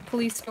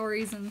police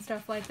stories and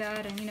stuff like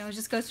that. And, you know, it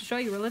just goes to show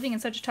you we're living in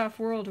such a tough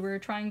world. We're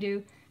trying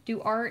to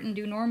do art and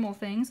do normal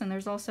things, and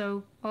there's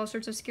also all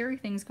sorts of scary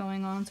things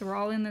going on. So we're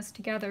all in this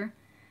together.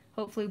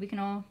 Hopefully we can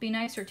all be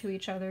nicer to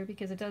each other,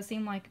 because it does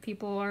seem like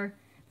people are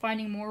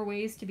finding more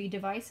ways to be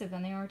divisive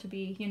than they are to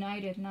be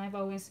united. And I've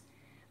always,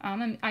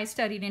 I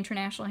studied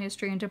international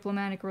history and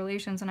diplomatic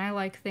relations, and I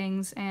like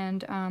things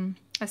and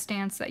a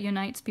stance that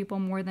unites people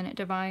more than it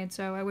divides.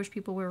 So I wish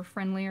people were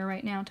friendlier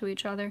right now to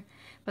each other.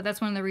 But that's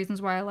one of the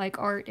reasons why I like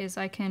art, is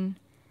I can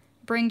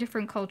bring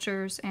different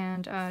cultures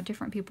and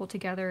different people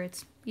together.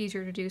 It's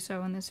easier to do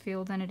so in this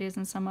field than it is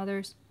in some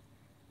others.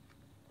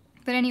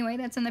 But anyway,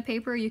 that's in the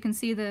paper. You can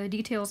see the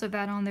details of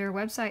that on their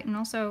website, and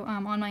also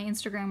on my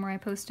Instagram, where I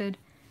posted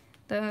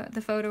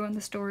the photo and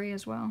the story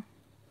as well.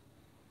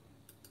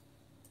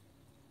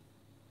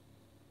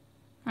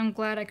 I'm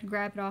glad I could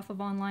grab it off of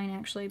online,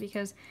 actually,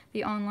 because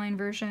the online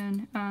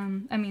version,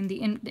 I mean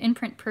the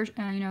in-print,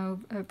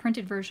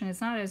 printed version is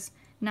not as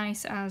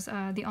nice as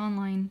the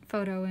online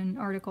photo and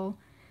article.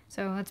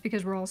 So that's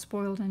because we're all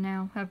spoiled and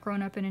now have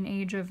grown up in an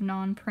age of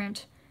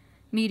non-print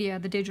media.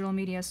 The digital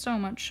media is so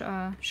much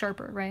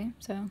sharper, right?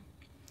 So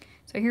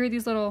here are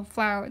these little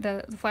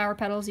the flower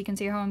petals. You can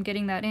see how I'm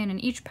getting that in,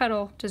 and each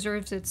petal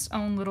deserves its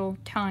own little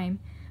time.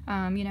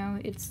 You know,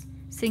 it's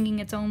singing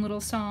its own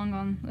little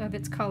song of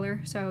its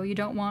color, so you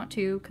don't want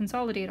to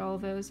consolidate all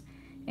of those.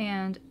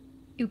 And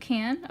you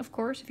can, of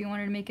course, if you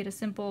wanted to make it a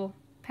simple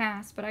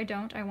pass, but I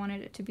don't. I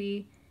wanted it to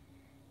be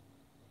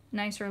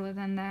nicer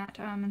than that,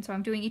 and so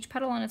I'm doing each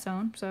petal on its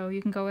own, so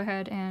you can go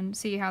ahead and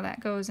see how that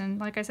goes. And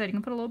like I said, you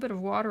can put a little bit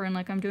of water in,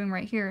 like I'm doing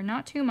right here.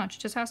 Not too much,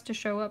 just has to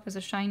show up as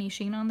a shiny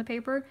sheen on the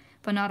paper,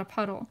 but not a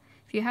puddle.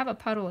 If you have a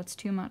puddle, it's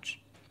too much.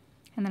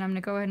 And then I'm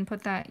going to go ahead and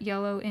put that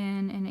yellow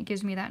in, and it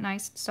gives me that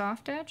nice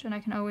soft edge, and I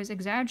can always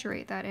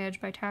exaggerate that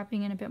edge by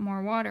tapping in a bit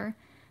more water,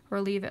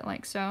 or leave it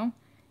like so.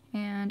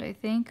 And I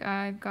think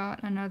I've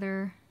got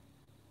another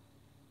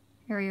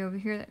area over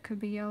here that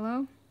could be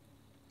yellow.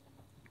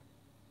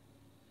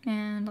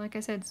 And like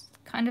I said, it's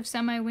kind of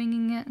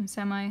semi-winging it and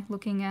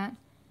semi-looking at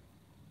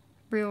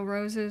real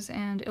roses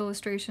and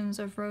illustrations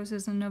of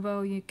roses in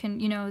Nouveau. You can,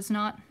 you know, it's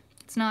not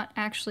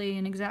actually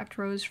an exact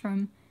rose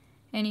from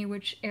any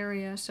which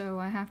area, so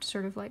I have to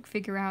sort of like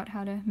figure out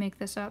how to make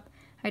this up.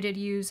 I did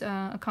use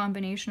a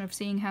combination of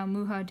seeing how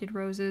Muha did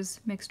roses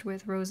mixed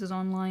with roses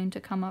online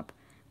to come up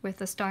with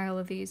the style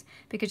of these,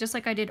 because just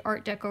like I did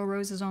Art Deco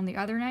roses on the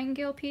other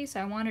Nightingale piece,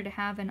 I wanted to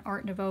have an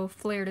Art Nouveau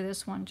flair to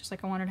this one, just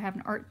like I wanted to have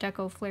an Art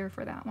Deco flair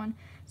for that one.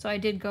 So I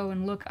did go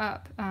and look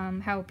up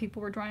how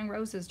people were drawing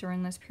roses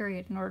during this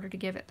period in order to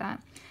give it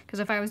that, because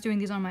if I was doing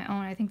these on my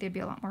own, I think they'd be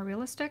a lot more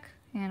realistic,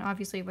 and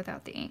obviously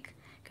without the ink,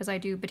 because I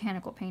do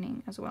botanical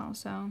painting as well,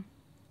 so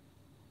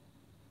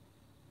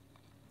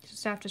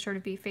just have to sort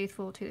of be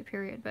faithful to the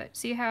period. But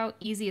see how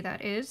easy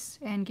that is,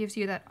 and gives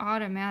you that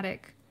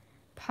automatic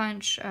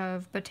punch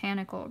of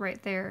botanical right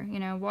there. You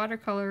know,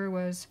 watercolor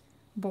was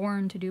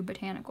born to do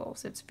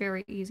botanicals. It's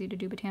very easy to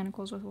do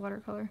botanicals with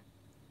watercolor.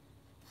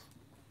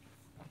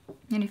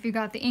 And if you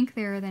got the ink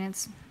there, then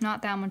it's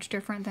not that much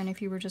different than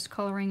if you were just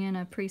coloring in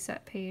a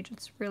preset page.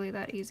 It's really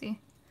that easy.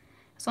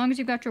 As long as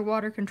you've got your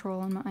water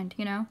control in mind,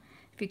 you know.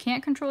 If you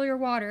can't control your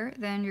water,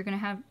 then you're going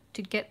to have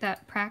to get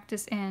that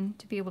practice in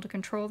to be able to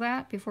control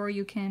that before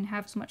you can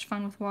have as much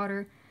fun with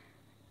water,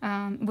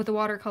 with the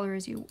watercolor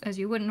as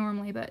you would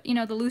normally. But, you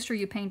know, the looser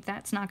you paint,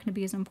 that's not going to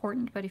be as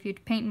important. But if you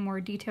paint in more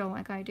detail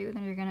like I do,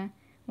 then you're going to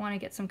want to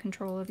get some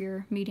control of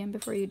your medium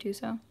before you do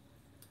so.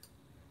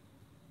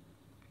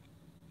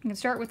 You can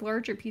start with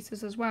larger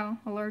pieces as well.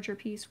 A larger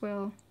piece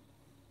will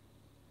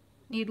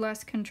need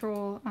less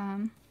control.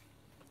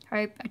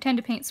 I tend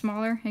to paint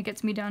smaller. It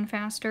gets me done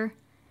faster.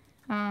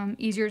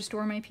 Easier to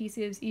store my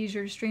pieces,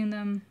 easier to stream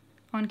them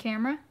on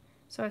camera.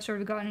 So I've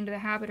sort of gotten into the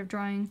habit of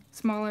drawing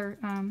smaller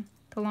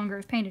the longer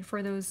I've painted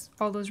for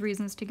all those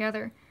reasons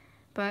together.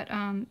 But,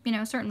 you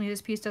know, certainly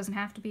this piece doesn't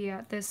have to be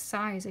at this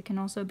size. It can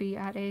also be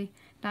at a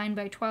 9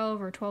 by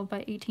 12 or 12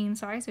 by 18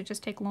 size. It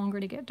just take longer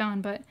to get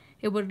done, but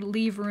it would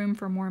leave room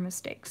for more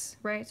mistakes,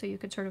 right? So you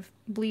could sort of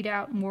bleed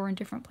out more in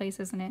different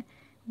places and it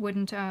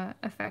wouldn't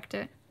affect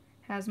it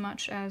as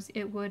much as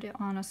it would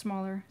on a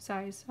smaller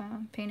size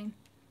painting.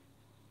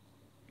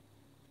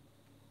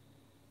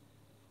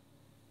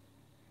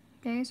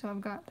 Okay, so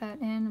I've got that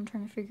in. I'm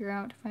trying to figure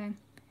out if I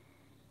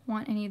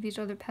want any of these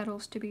other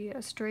petals to be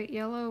a straight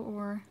yellow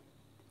or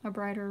a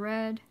brighter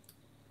red.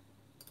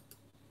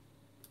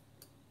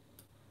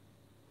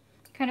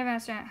 You kind of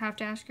have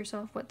to ask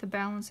yourself what the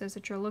balance is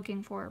that you're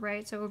looking for,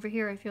 right? So over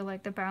here I feel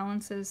like the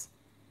balance is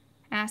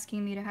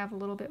asking me to have a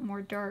little bit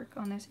more dark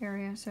on this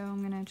area, so I'm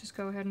going to just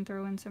go ahead and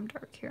throw in some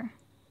dark here.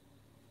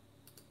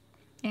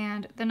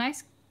 And the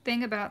nice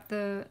thing about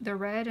the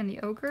red and the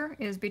ochre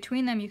is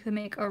between them you can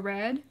make a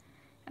red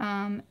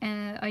and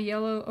a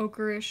yellow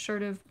ochreish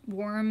sort of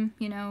warm,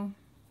 you know,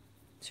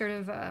 sort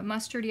of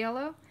mustard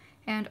yellow,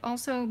 and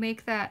also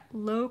make that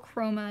low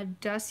chroma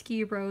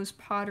dusky rose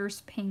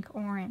potter's pink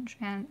orange.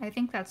 And I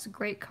think that's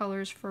great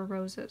colors for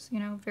roses, you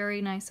know,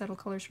 very nice subtle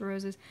colors for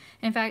roses.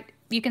 In fact,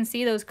 you can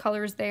see those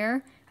colors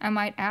there. I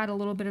might add a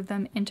little bit of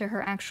them into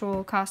her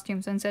actual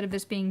costume. So instead of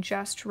this being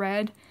just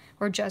red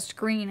or just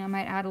green, I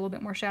might add a little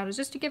bit more shadows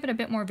just to give it a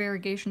bit more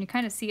variegation. You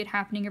kind of see it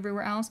happening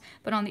everywhere else,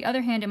 but on the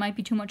other hand, it might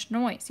be too much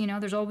noise. You know,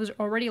 there's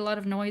already a lot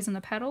of noise in the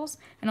petals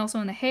and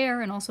also in the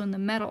hair and also in the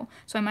metal.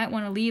 So I might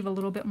want to leave a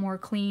little bit more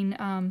clean,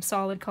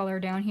 solid color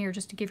down here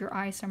just to give your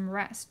eye some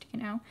rest, you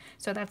know?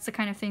 So that's the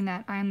kind of thing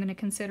that I'm going to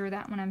consider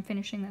that when I'm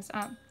finishing this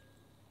up.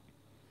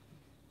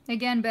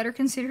 Again, better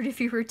considered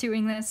if you were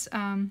doing this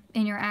in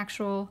your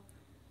actual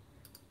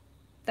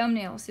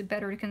thumbnails. It's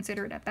better to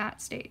consider it at that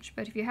stage.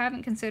 But if you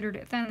haven't considered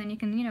it then you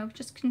can, you know,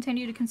 just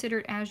continue to consider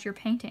it as you're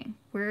painting.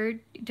 Where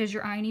does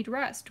your eye need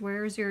rest?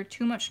 Where is there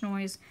too much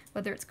noise,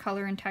 whether it's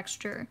color and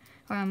texture?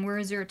 Where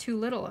is there too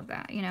little of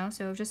that, you know?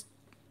 So just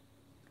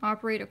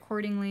operate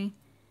accordingly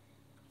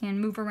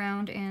and move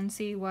around and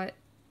see what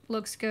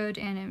looks good.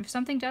 And if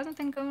something doesn't,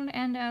 then go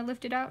and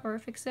lift it out or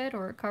fix it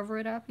or cover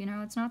it up. You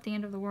know, it's not the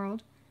end of the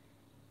world.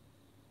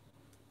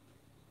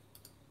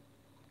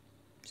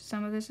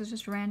 Some of this is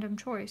just random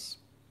choice.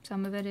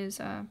 Some of it is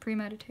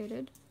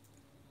premeditated.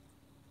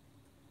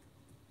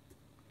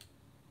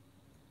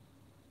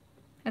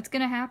 That's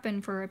going to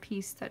happen for a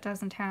piece that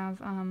doesn't have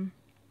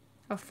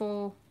a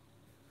full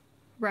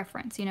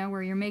reference, you know,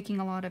 where you're making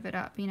a lot of it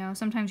up. You know,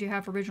 sometimes you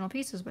have original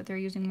pieces, but they're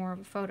using more of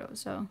a photo,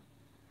 so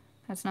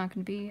that's not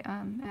going to be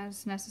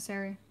as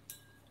necessary.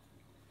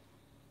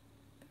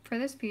 For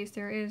this piece,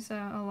 there is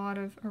a lot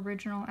of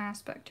original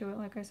aspect to it.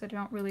 Like I said, I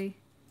don't really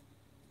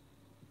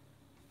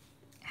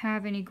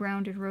have any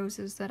grounded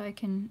roses that I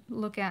can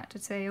look at to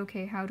say,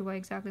 okay, how do I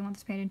exactly want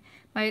this painted?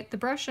 The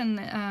brush and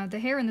the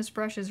hair in this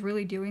brush is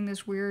really doing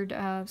this weird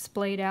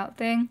splayed out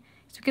thing.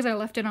 It's because I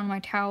left it on my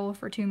towel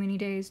for too many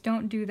days.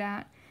 Don't do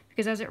that,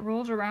 because as it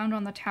rolls around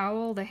on the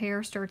towel, the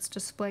hair starts to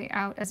splay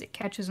out as it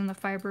catches in the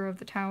fiber of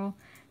the towel.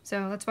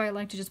 So that's why I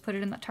like to just put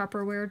it in the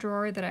Tupperware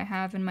drawer that I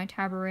have in my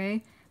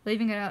taboret.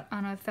 Leaving it out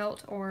on a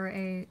felt or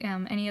a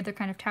any other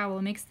kind of towel,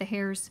 it makes the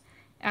hairs,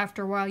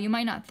 after a while, you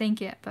might not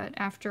think it, but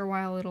after a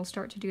while it'll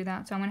start to do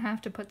that. So I'm going to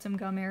have to put some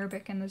gum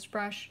arabic in this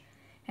brush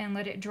and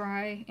let it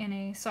dry in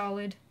a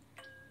solid,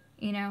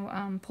 you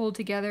know, pulled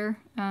together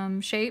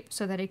shape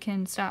so that it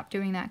can stop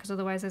doing that, because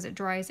otherwise as it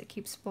dries it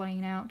keeps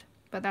splaying out.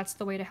 But that's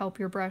the way to help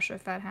your brush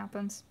if that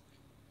happens.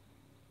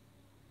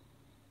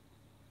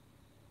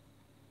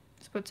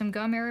 Just put some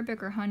gum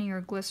arabic or honey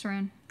or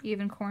glycerin,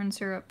 even corn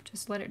syrup,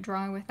 just let it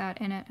dry with that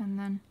in it, and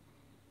then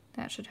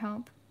that should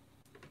help.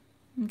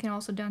 You can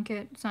also dunk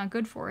it, it's not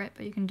good for it,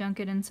 but you can dunk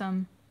it in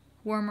some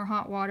warm or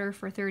hot water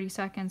for 30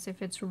 seconds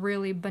if it's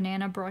really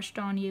banana brushed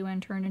on you and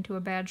turned into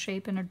a bad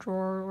shape in a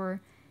drawer or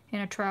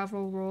in a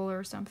travel roll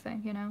or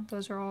something, you know?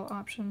 Those are all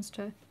options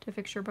to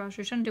fix your brush.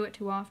 You shouldn't do it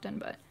too often,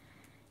 but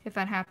if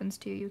that happens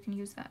to you, you can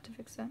use that to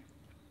fix it.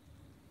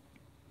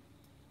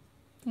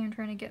 And I'm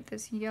trying to get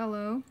this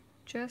yellow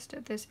just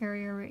at this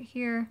area right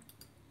here.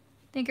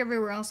 I think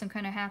everywhere else I'm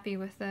kind of happy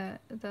with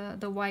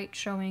the white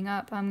showing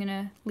up. I'm going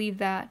to leave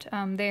that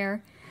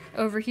there.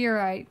 Over here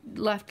I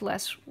left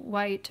less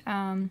white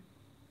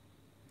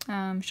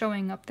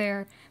showing up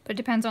there, but it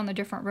depends on the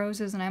different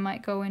roses, and I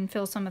might go and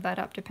fill some of that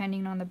up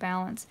depending on the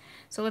balance.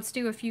 So let's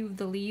do a few of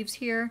the leaves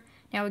here.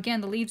 Now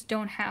again, the leaves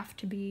don't have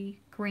to be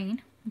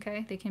green,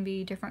 okay? They can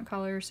be different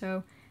colors,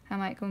 so I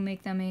might go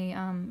make them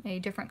a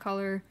different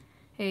color,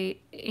 a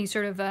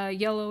sort of a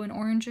yellow and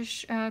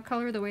orangish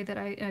color, the way that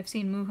I've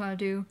seen Muha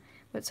do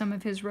with some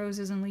of his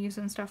roses and leaves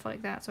and stuff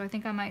like that. So I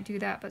think I might do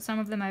that, but some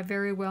of them I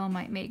very well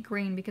might make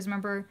green, because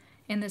remember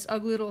in this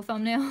ugly little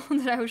thumbnail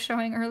that I was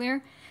showing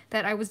earlier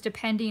that I was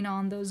depending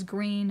on those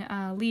green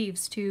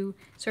leaves to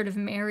sort of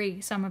marry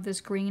some of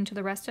this green to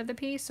the rest of the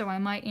piece, so I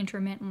might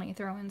intermittently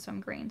throw in some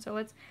green. So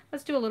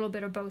let's do a little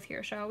bit of both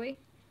here, shall we?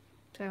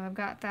 So I've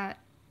got that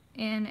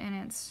in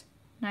and it's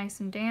nice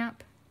and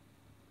damp.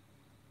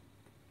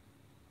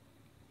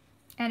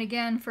 And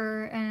again,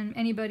 for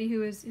anybody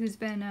who's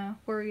been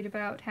worried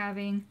about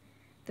having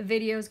the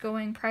videos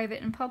going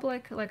private and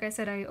public, like I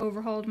said, I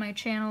overhauled my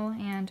channel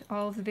and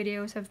all of the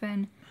videos have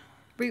been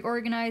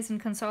reorganized and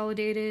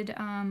consolidated.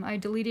 I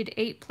deleted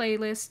 8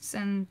 playlists,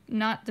 and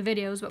not the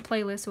videos, but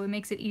playlists, so it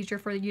makes it easier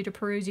for you to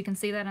peruse. You can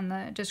see that in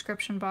the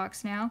description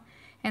box now.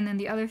 And then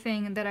the other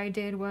thing that I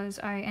did was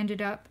I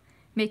ended up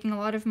making a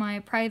lot of my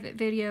private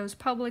videos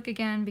public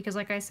again, because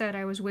like I said,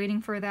 I was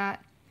waiting for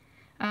that.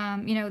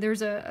 You know,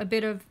 there's a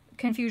bit of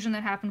confusion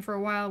that happened for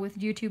a while with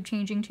YouTube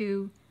changing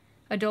to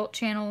adult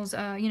channels,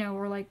 you know,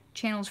 or like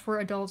channels for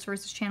adults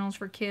versus channels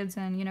for kids,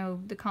 and, you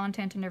know, the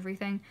content and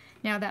everything.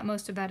 Now that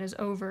most of that is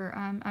over,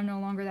 I'm no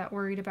longer that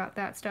worried about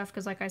that stuff,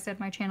 because like I said,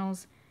 my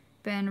channel's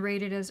been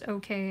rated as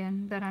okay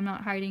and that I'm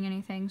not hiding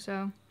anything,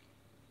 so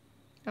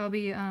I'll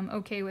be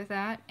okay with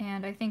that.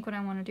 And I think what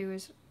I want to do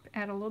is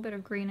add a little bit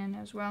of green in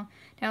as well.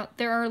 Now,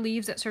 there are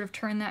leaves that sort of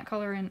turn that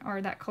color and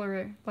are that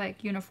color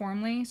like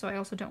uniformly, so I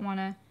also don't want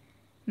to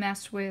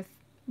mess with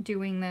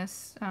doing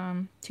this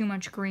too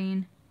much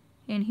green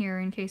in here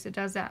in case it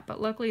does that. But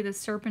luckily the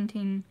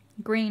serpentine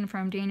green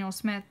from Daniel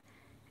Smith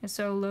is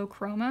so low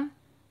chroma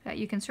that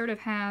you can sort of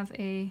have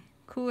a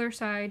cooler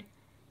side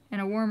and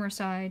a warmer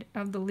side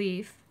of the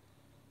leaf,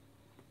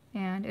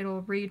 and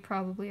it'll read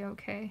probably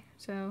okay.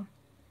 So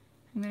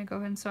I'm going to go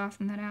ahead and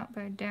soften that out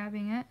by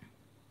dabbing it.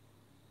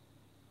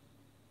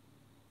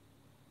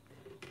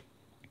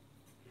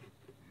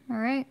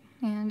 Alright,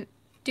 and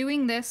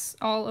doing this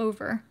all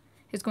over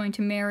is going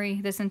to marry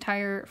this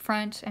entire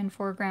front and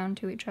foreground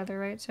to each other,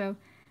 right? So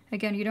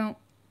again,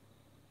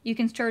 you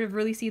can sort of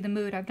really see the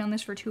mood. I've done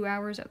this for 2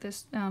 hours at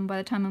this, by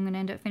the time I'm going to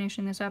end up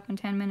finishing this up in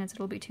 10 minutes,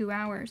 it'll be 2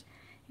 hours.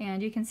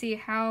 And you can see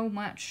how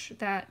much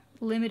that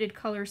limited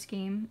color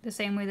scheme, the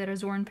same way that a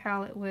Zorn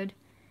palette would,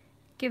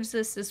 gives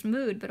this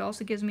mood, but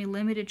also gives me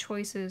limited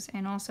choices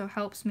and also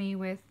helps me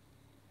with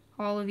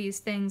all of these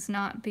things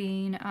not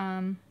being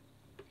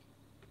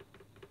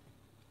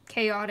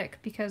chaotic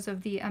because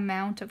of the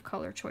amount of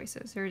color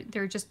choices.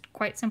 There just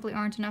quite simply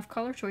aren't enough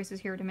color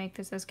choices here to make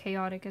this as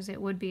chaotic as it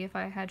would be if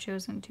I had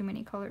chosen too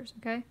many colors,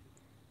 okay?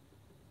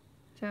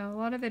 So a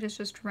lot of it is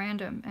just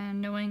random and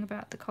knowing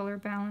about the color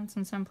balance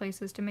in some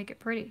places to make it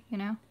pretty, you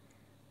know?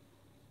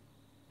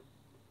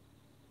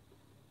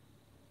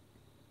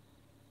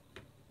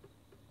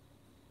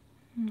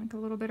 Like a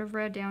little bit of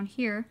red down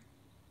here.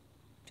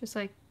 Just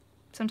like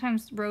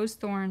sometimes rose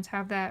thorns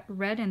have that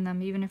red in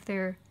them even if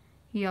they're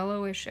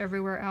yellowish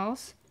everywhere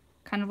else,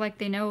 kind of like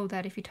they know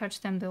that if you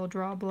touch them they'll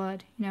draw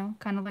blood, you know,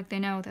 kind of like they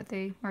know that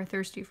they are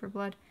thirsty for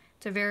blood.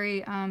 It's a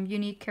very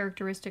unique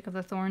characteristic of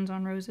the thorns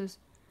on roses.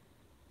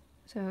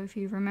 So if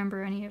you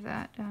remember any of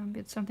that,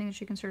 it's something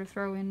that you can sort of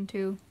throw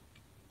into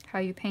how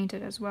you paint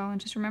it as well, and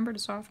just remember to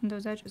soften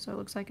those edges so it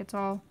looks like it's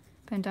all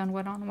been done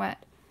wet on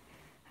wet.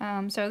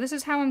 So this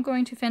is how I'm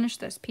going to finish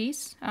this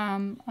piece.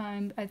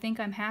 I think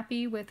I'm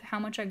happy with how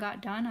much I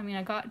got done. I mean,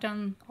 I got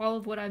done all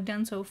of what I've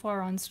done so far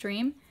on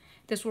stream.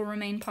 This will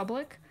remain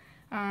public.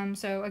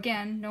 So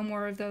again, no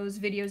more of those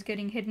videos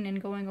getting hidden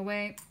and going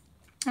away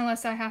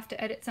unless I have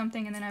to edit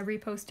something and then I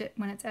repost it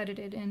when it's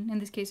edited, and in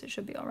this case it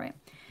should be alright.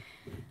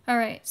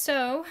 Alright,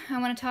 so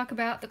I want to talk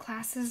about the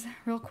classes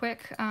real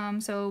quick.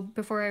 So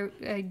before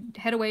I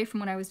head away from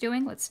what I was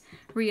doing, let's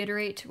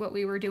reiterate what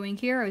we were doing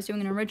here. I was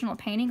doing an original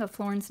painting of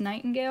Florence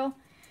Nightingale,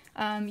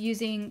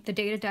 using the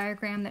data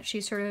diagram that she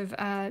sort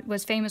of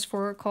was famous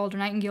for, called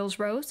Nightingale's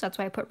Rose. That's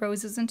why I put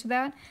roses into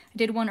that. I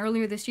did one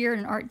earlier this year in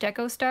an Art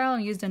Deco style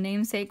and used a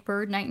namesake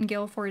bird,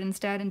 Nightingale, for it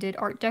instead, and did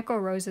Art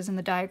Deco roses in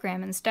the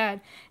diagram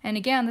instead. And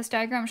again, this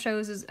diagram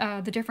shows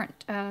the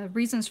different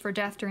reasons for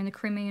death during the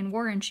Crimean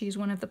War, and she's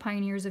one of the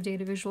pioneers of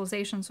data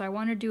visualization. So I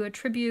wanted to do a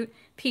tribute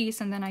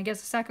piece, and then I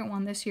guess a second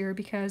one this year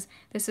because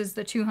this is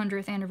the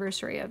 200th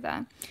anniversary of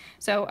that.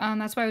 So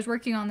that's why I was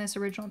working on this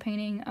original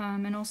painting,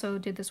 and also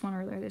did this one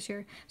earlier this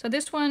year. So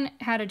this one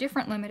had a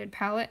different limited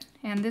palette,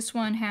 and this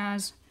one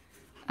has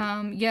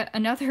yet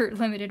another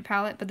limited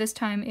palette, but this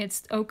time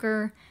it's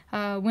ochre,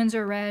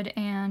 Windsor red,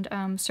 and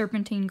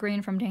serpentine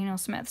green from Daniel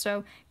Smith. So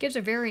it gives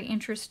a very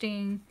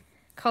interesting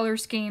color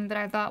scheme that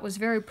I thought was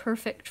very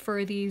perfect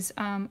for these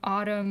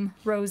autumn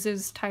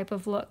roses type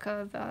of look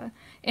of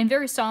and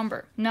very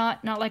somber.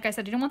 Not like I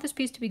said, I didn't want this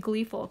piece to be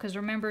gleeful, because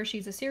remember,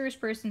 she's a serious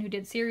person who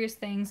did serious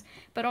things,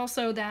 but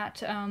also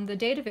that the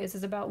data viz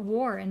is about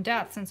war and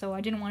deaths, and so I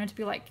didn't want it to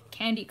be like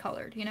candy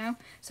colored, you know?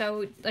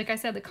 So like I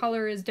said, the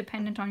color is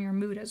dependent on your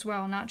mood as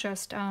well, not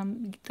just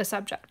the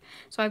subject.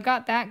 So I've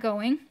got that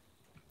going,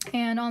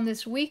 and on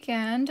this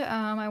weekend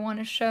I want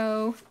to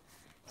show,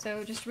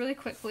 so just really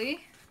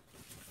quickly,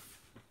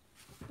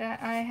 that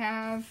I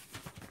have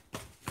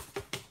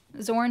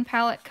Zorn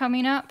palette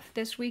coming up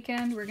this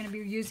weekend. We're going to be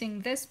using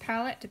this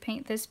palette to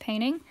paint this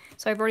painting.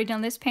 So I've already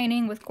done this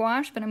painting with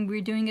gouache, but I'm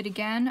redoing it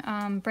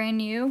again, brand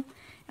new.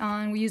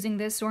 We're using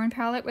this Zorn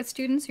palette with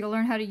students. You'll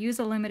learn how to use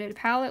a limited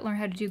palette, learn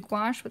how to do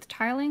gouache with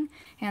tiling,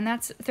 and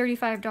that's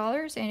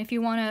 $35. And if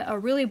you want a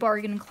really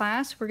bargain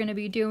class, we're going to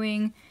be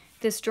doing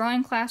this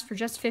drawing class for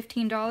just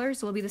 $15.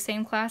 It'll be the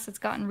same class that's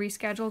gotten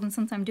rescheduled, and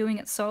since I'm doing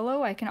it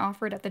solo, I can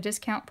offer it at the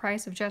discount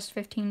price of just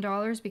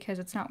 $15 because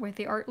it's not with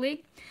the Art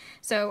League.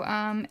 So,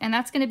 and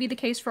that's going to be the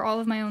case for all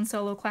of my own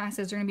solo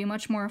classes. They're going to be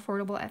much more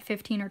affordable at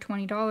 $15 or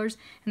 $20,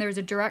 and there's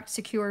a direct,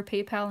 secure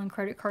PayPal and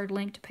credit card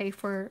link to pay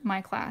for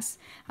my class.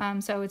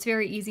 So it's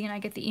very easy, and I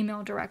get the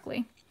email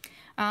directly.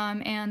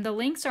 And the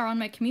links are on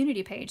my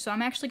community page. So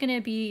I'm actually going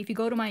to be, if you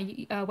go to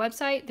my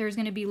website, there's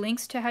going to be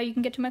links to how you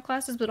can get to my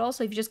classes, but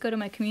also if you just go to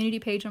my community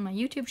page on my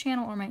YouTube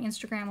channel or my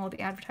Instagram, I'll be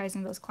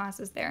advertising those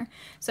classes there.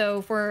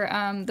 So for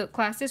the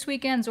class this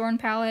weekend, Zorn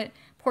palette,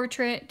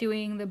 portrait,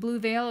 doing the blue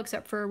veil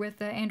except for with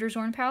the Andrew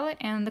Zorn palette,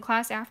 and the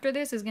class after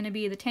this is going to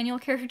be the Tenniel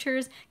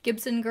characters,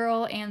 Gibson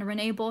Girl, and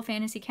Renee Bull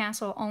Fantasy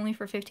Castle, only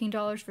for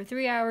 $15 for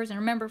 3 hours. And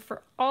remember,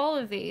 for all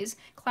of these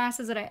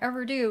classes that I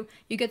ever do,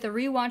 you get the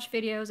rewatch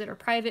videos that are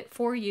private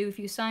for you if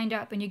you signed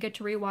up, and you get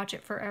to rewatch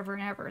it forever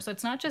and ever. So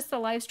it's not just the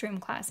live stream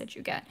class that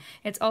you get,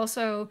 it's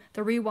also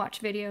the rewatch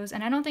videos,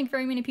 and I don't think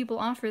very many people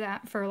offer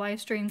that for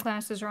live stream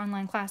classes or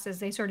online classes.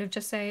 They sort of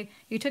just say,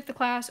 you took the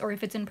class, or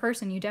if it's in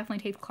person, you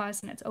definitely take the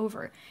class and it's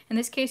over. In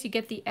this case, you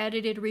get the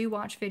edited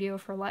rewatch video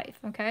for life,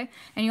 okay?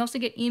 And you also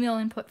get email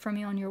input from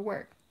me on your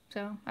work.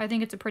 So I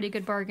think it's a pretty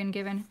good bargain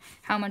given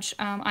how much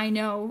I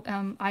know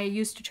I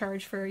used to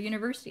charge for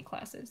university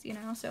classes, you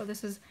know? So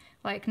this is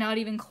like not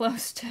even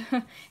close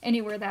to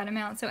anywhere that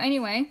amount. So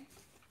anyway,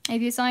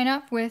 if you sign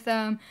up with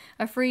a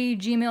free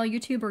Gmail,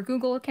 YouTube, or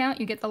Google account,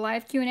 you get the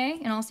live Q&A,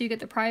 and also you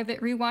get the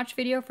private rewatch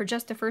video for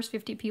just the first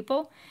 50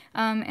 people.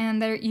 And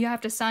there you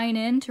have to sign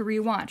in to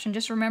rewatch, and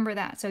just remember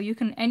that. So you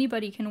can,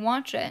 anybody can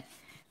watch it,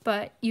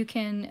 but you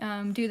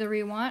can do the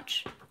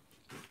rewatch.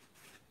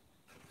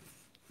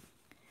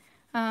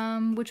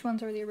 Which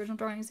ones are the original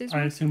drawings? These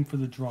I assume for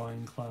the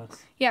drawing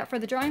class. Yeah, for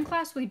the drawing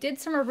class, we did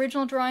some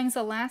original drawings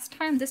the last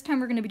time. This time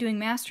we're going to be doing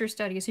master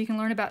studies, so you can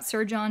learn about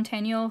Sir John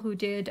Tenniel, who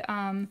did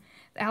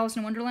the Alice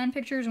in Wonderland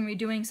pictures, and we're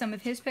doing some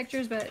of his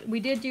pictures, but we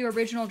did do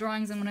original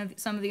drawings in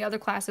some of the other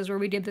classes where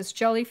we did this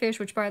jellyfish,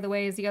 which, by the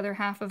way, is the other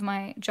half of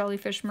my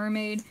jellyfish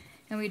mermaid.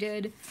 And we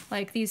did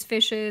like these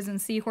fishes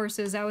and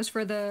seahorses. That was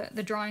for the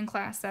drawing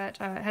class that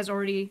has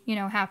already, you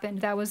know,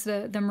 happened. That was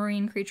the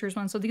marine creatures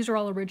one. So these are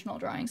all original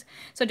drawings.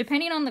 So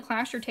depending on the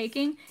class you're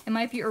taking, it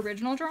might be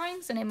original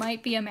drawings and it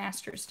might be a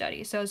master's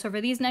study. So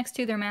for these next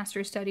two, they're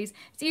master's studies.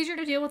 It's easier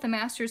to deal with the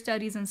master's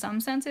studies in some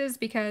senses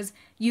because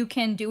you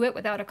can do it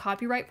without a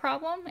copyright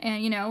problem.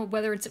 And, you know,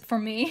 whether it's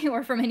from me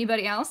or from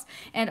anybody else.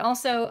 And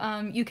also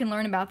you can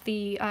learn about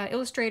the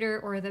illustrator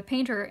or the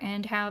painter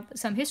and have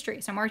some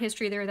history, some art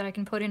history there that I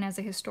can put in as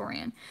a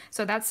historian.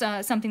 So that's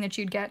something that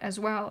you'd get as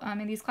well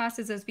in these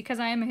classes, is because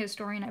I am a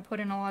historian, I put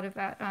in a lot of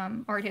that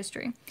art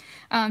history.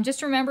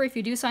 Just remember, if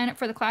you do sign up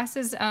for the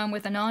classes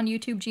with a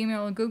non-YouTube,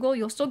 Gmail, or Google,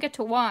 you'll still get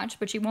to watch,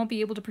 but you won't be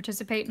able to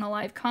participate in the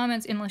live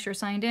comments unless you're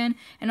signed in.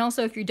 And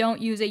also, if you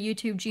don't use a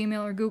YouTube,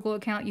 Gmail, or Google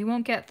account, you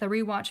won't get the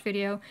rewatch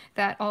video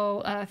that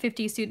all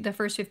the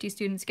first 50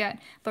 students get.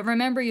 But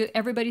remember,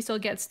 everybody still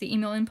gets the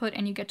email input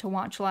and you get to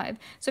watch live.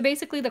 So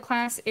basically, the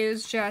class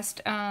is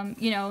just,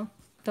 you know,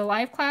 the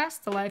live class,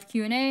 the live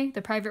Q&A,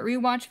 the private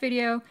rewatch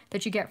video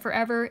that you get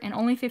forever, and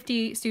only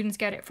 50 students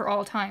get it for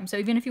all time. So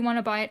even if you want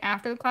to buy it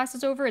after the class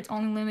is over, it's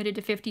only limited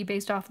to 50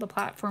 based off of the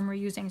platform we're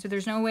using. So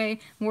there's no way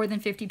more than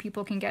 50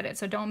 people can get it.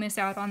 So don't miss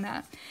out on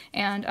that.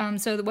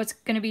 And so what's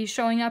going to be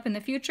showing up in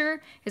the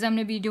future is I'm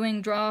going to be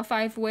doing draw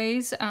 5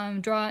 ways,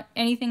 draw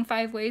anything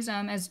 5 ways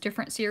as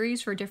different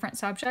series for different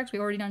subjects.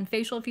 We've already done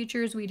facial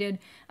features. We did,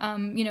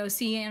 you know,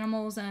 sea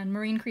animals and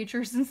marine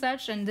creatures and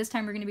such. And this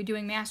time we're going to be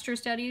doing master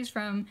studies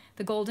from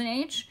the Golden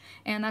Age,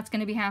 and that's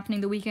going to be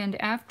happening the weekend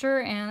after,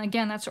 and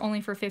again, that's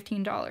only for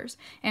 $15.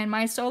 And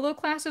my solo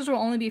classes will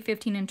only be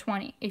 $15 and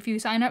 $20. If you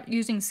sign up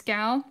using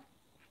Scal,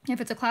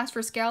 if it's a class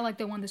for Scal like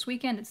the one this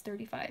weekend, it's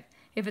 $35.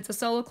 If it's a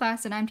solo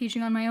class that I'm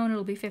teaching on my own,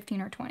 it'll be $15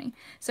 or $20.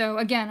 So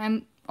again,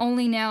 I'm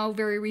only now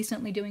very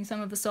recently doing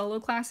some of the solo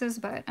classes,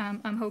 but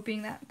I'm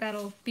hoping that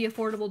that'll be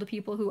affordable to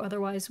people who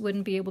otherwise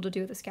wouldn't be able to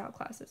do the Scout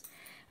classes.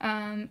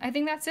 I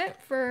think that's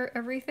it for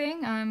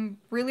everything. I'm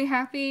really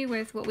happy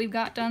with what we've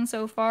got done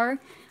so far.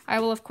 I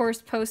will, of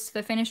course, post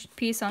the finished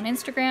piece on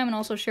Instagram and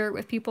also share it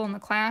with people in the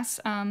class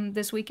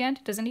this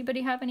weekend. Does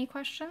anybody have any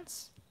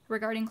questions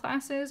regarding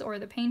classes or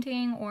the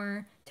painting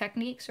or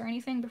techniques or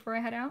anything before I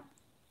head out?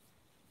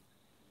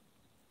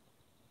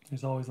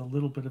 There's always a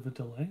little bit of a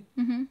delay,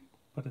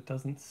 but it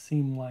doesn't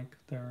seem like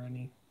there are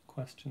any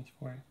questions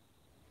for you.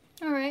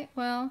 All right,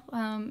 well,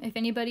 if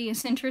anybody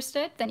is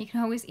interested, then you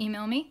can always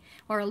email me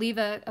or leave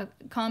a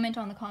comment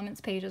on the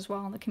comments page as well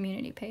on the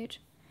community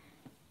page.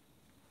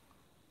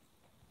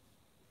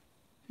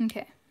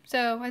 Okay,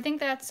 so I think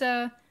that's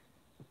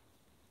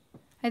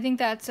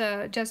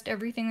just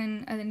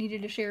everything I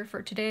needed to share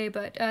for today,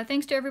 but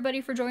thanks to everybody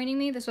for joining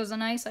me. This was a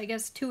nice, I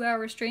guess,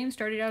 2-hour stream.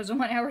 Started out as a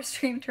 1-hour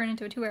stream, turned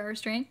into a 2-hour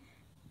stream.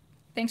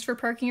 Thanks for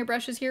parking your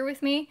brushes here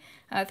with me.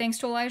 Thanks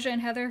to Elijah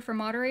and Heather for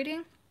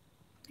moderating.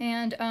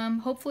 And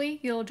hopefully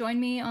you'll join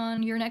me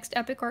on your next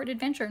epic art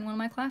adventure in one of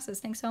my classes.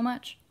 Thanks so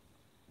much.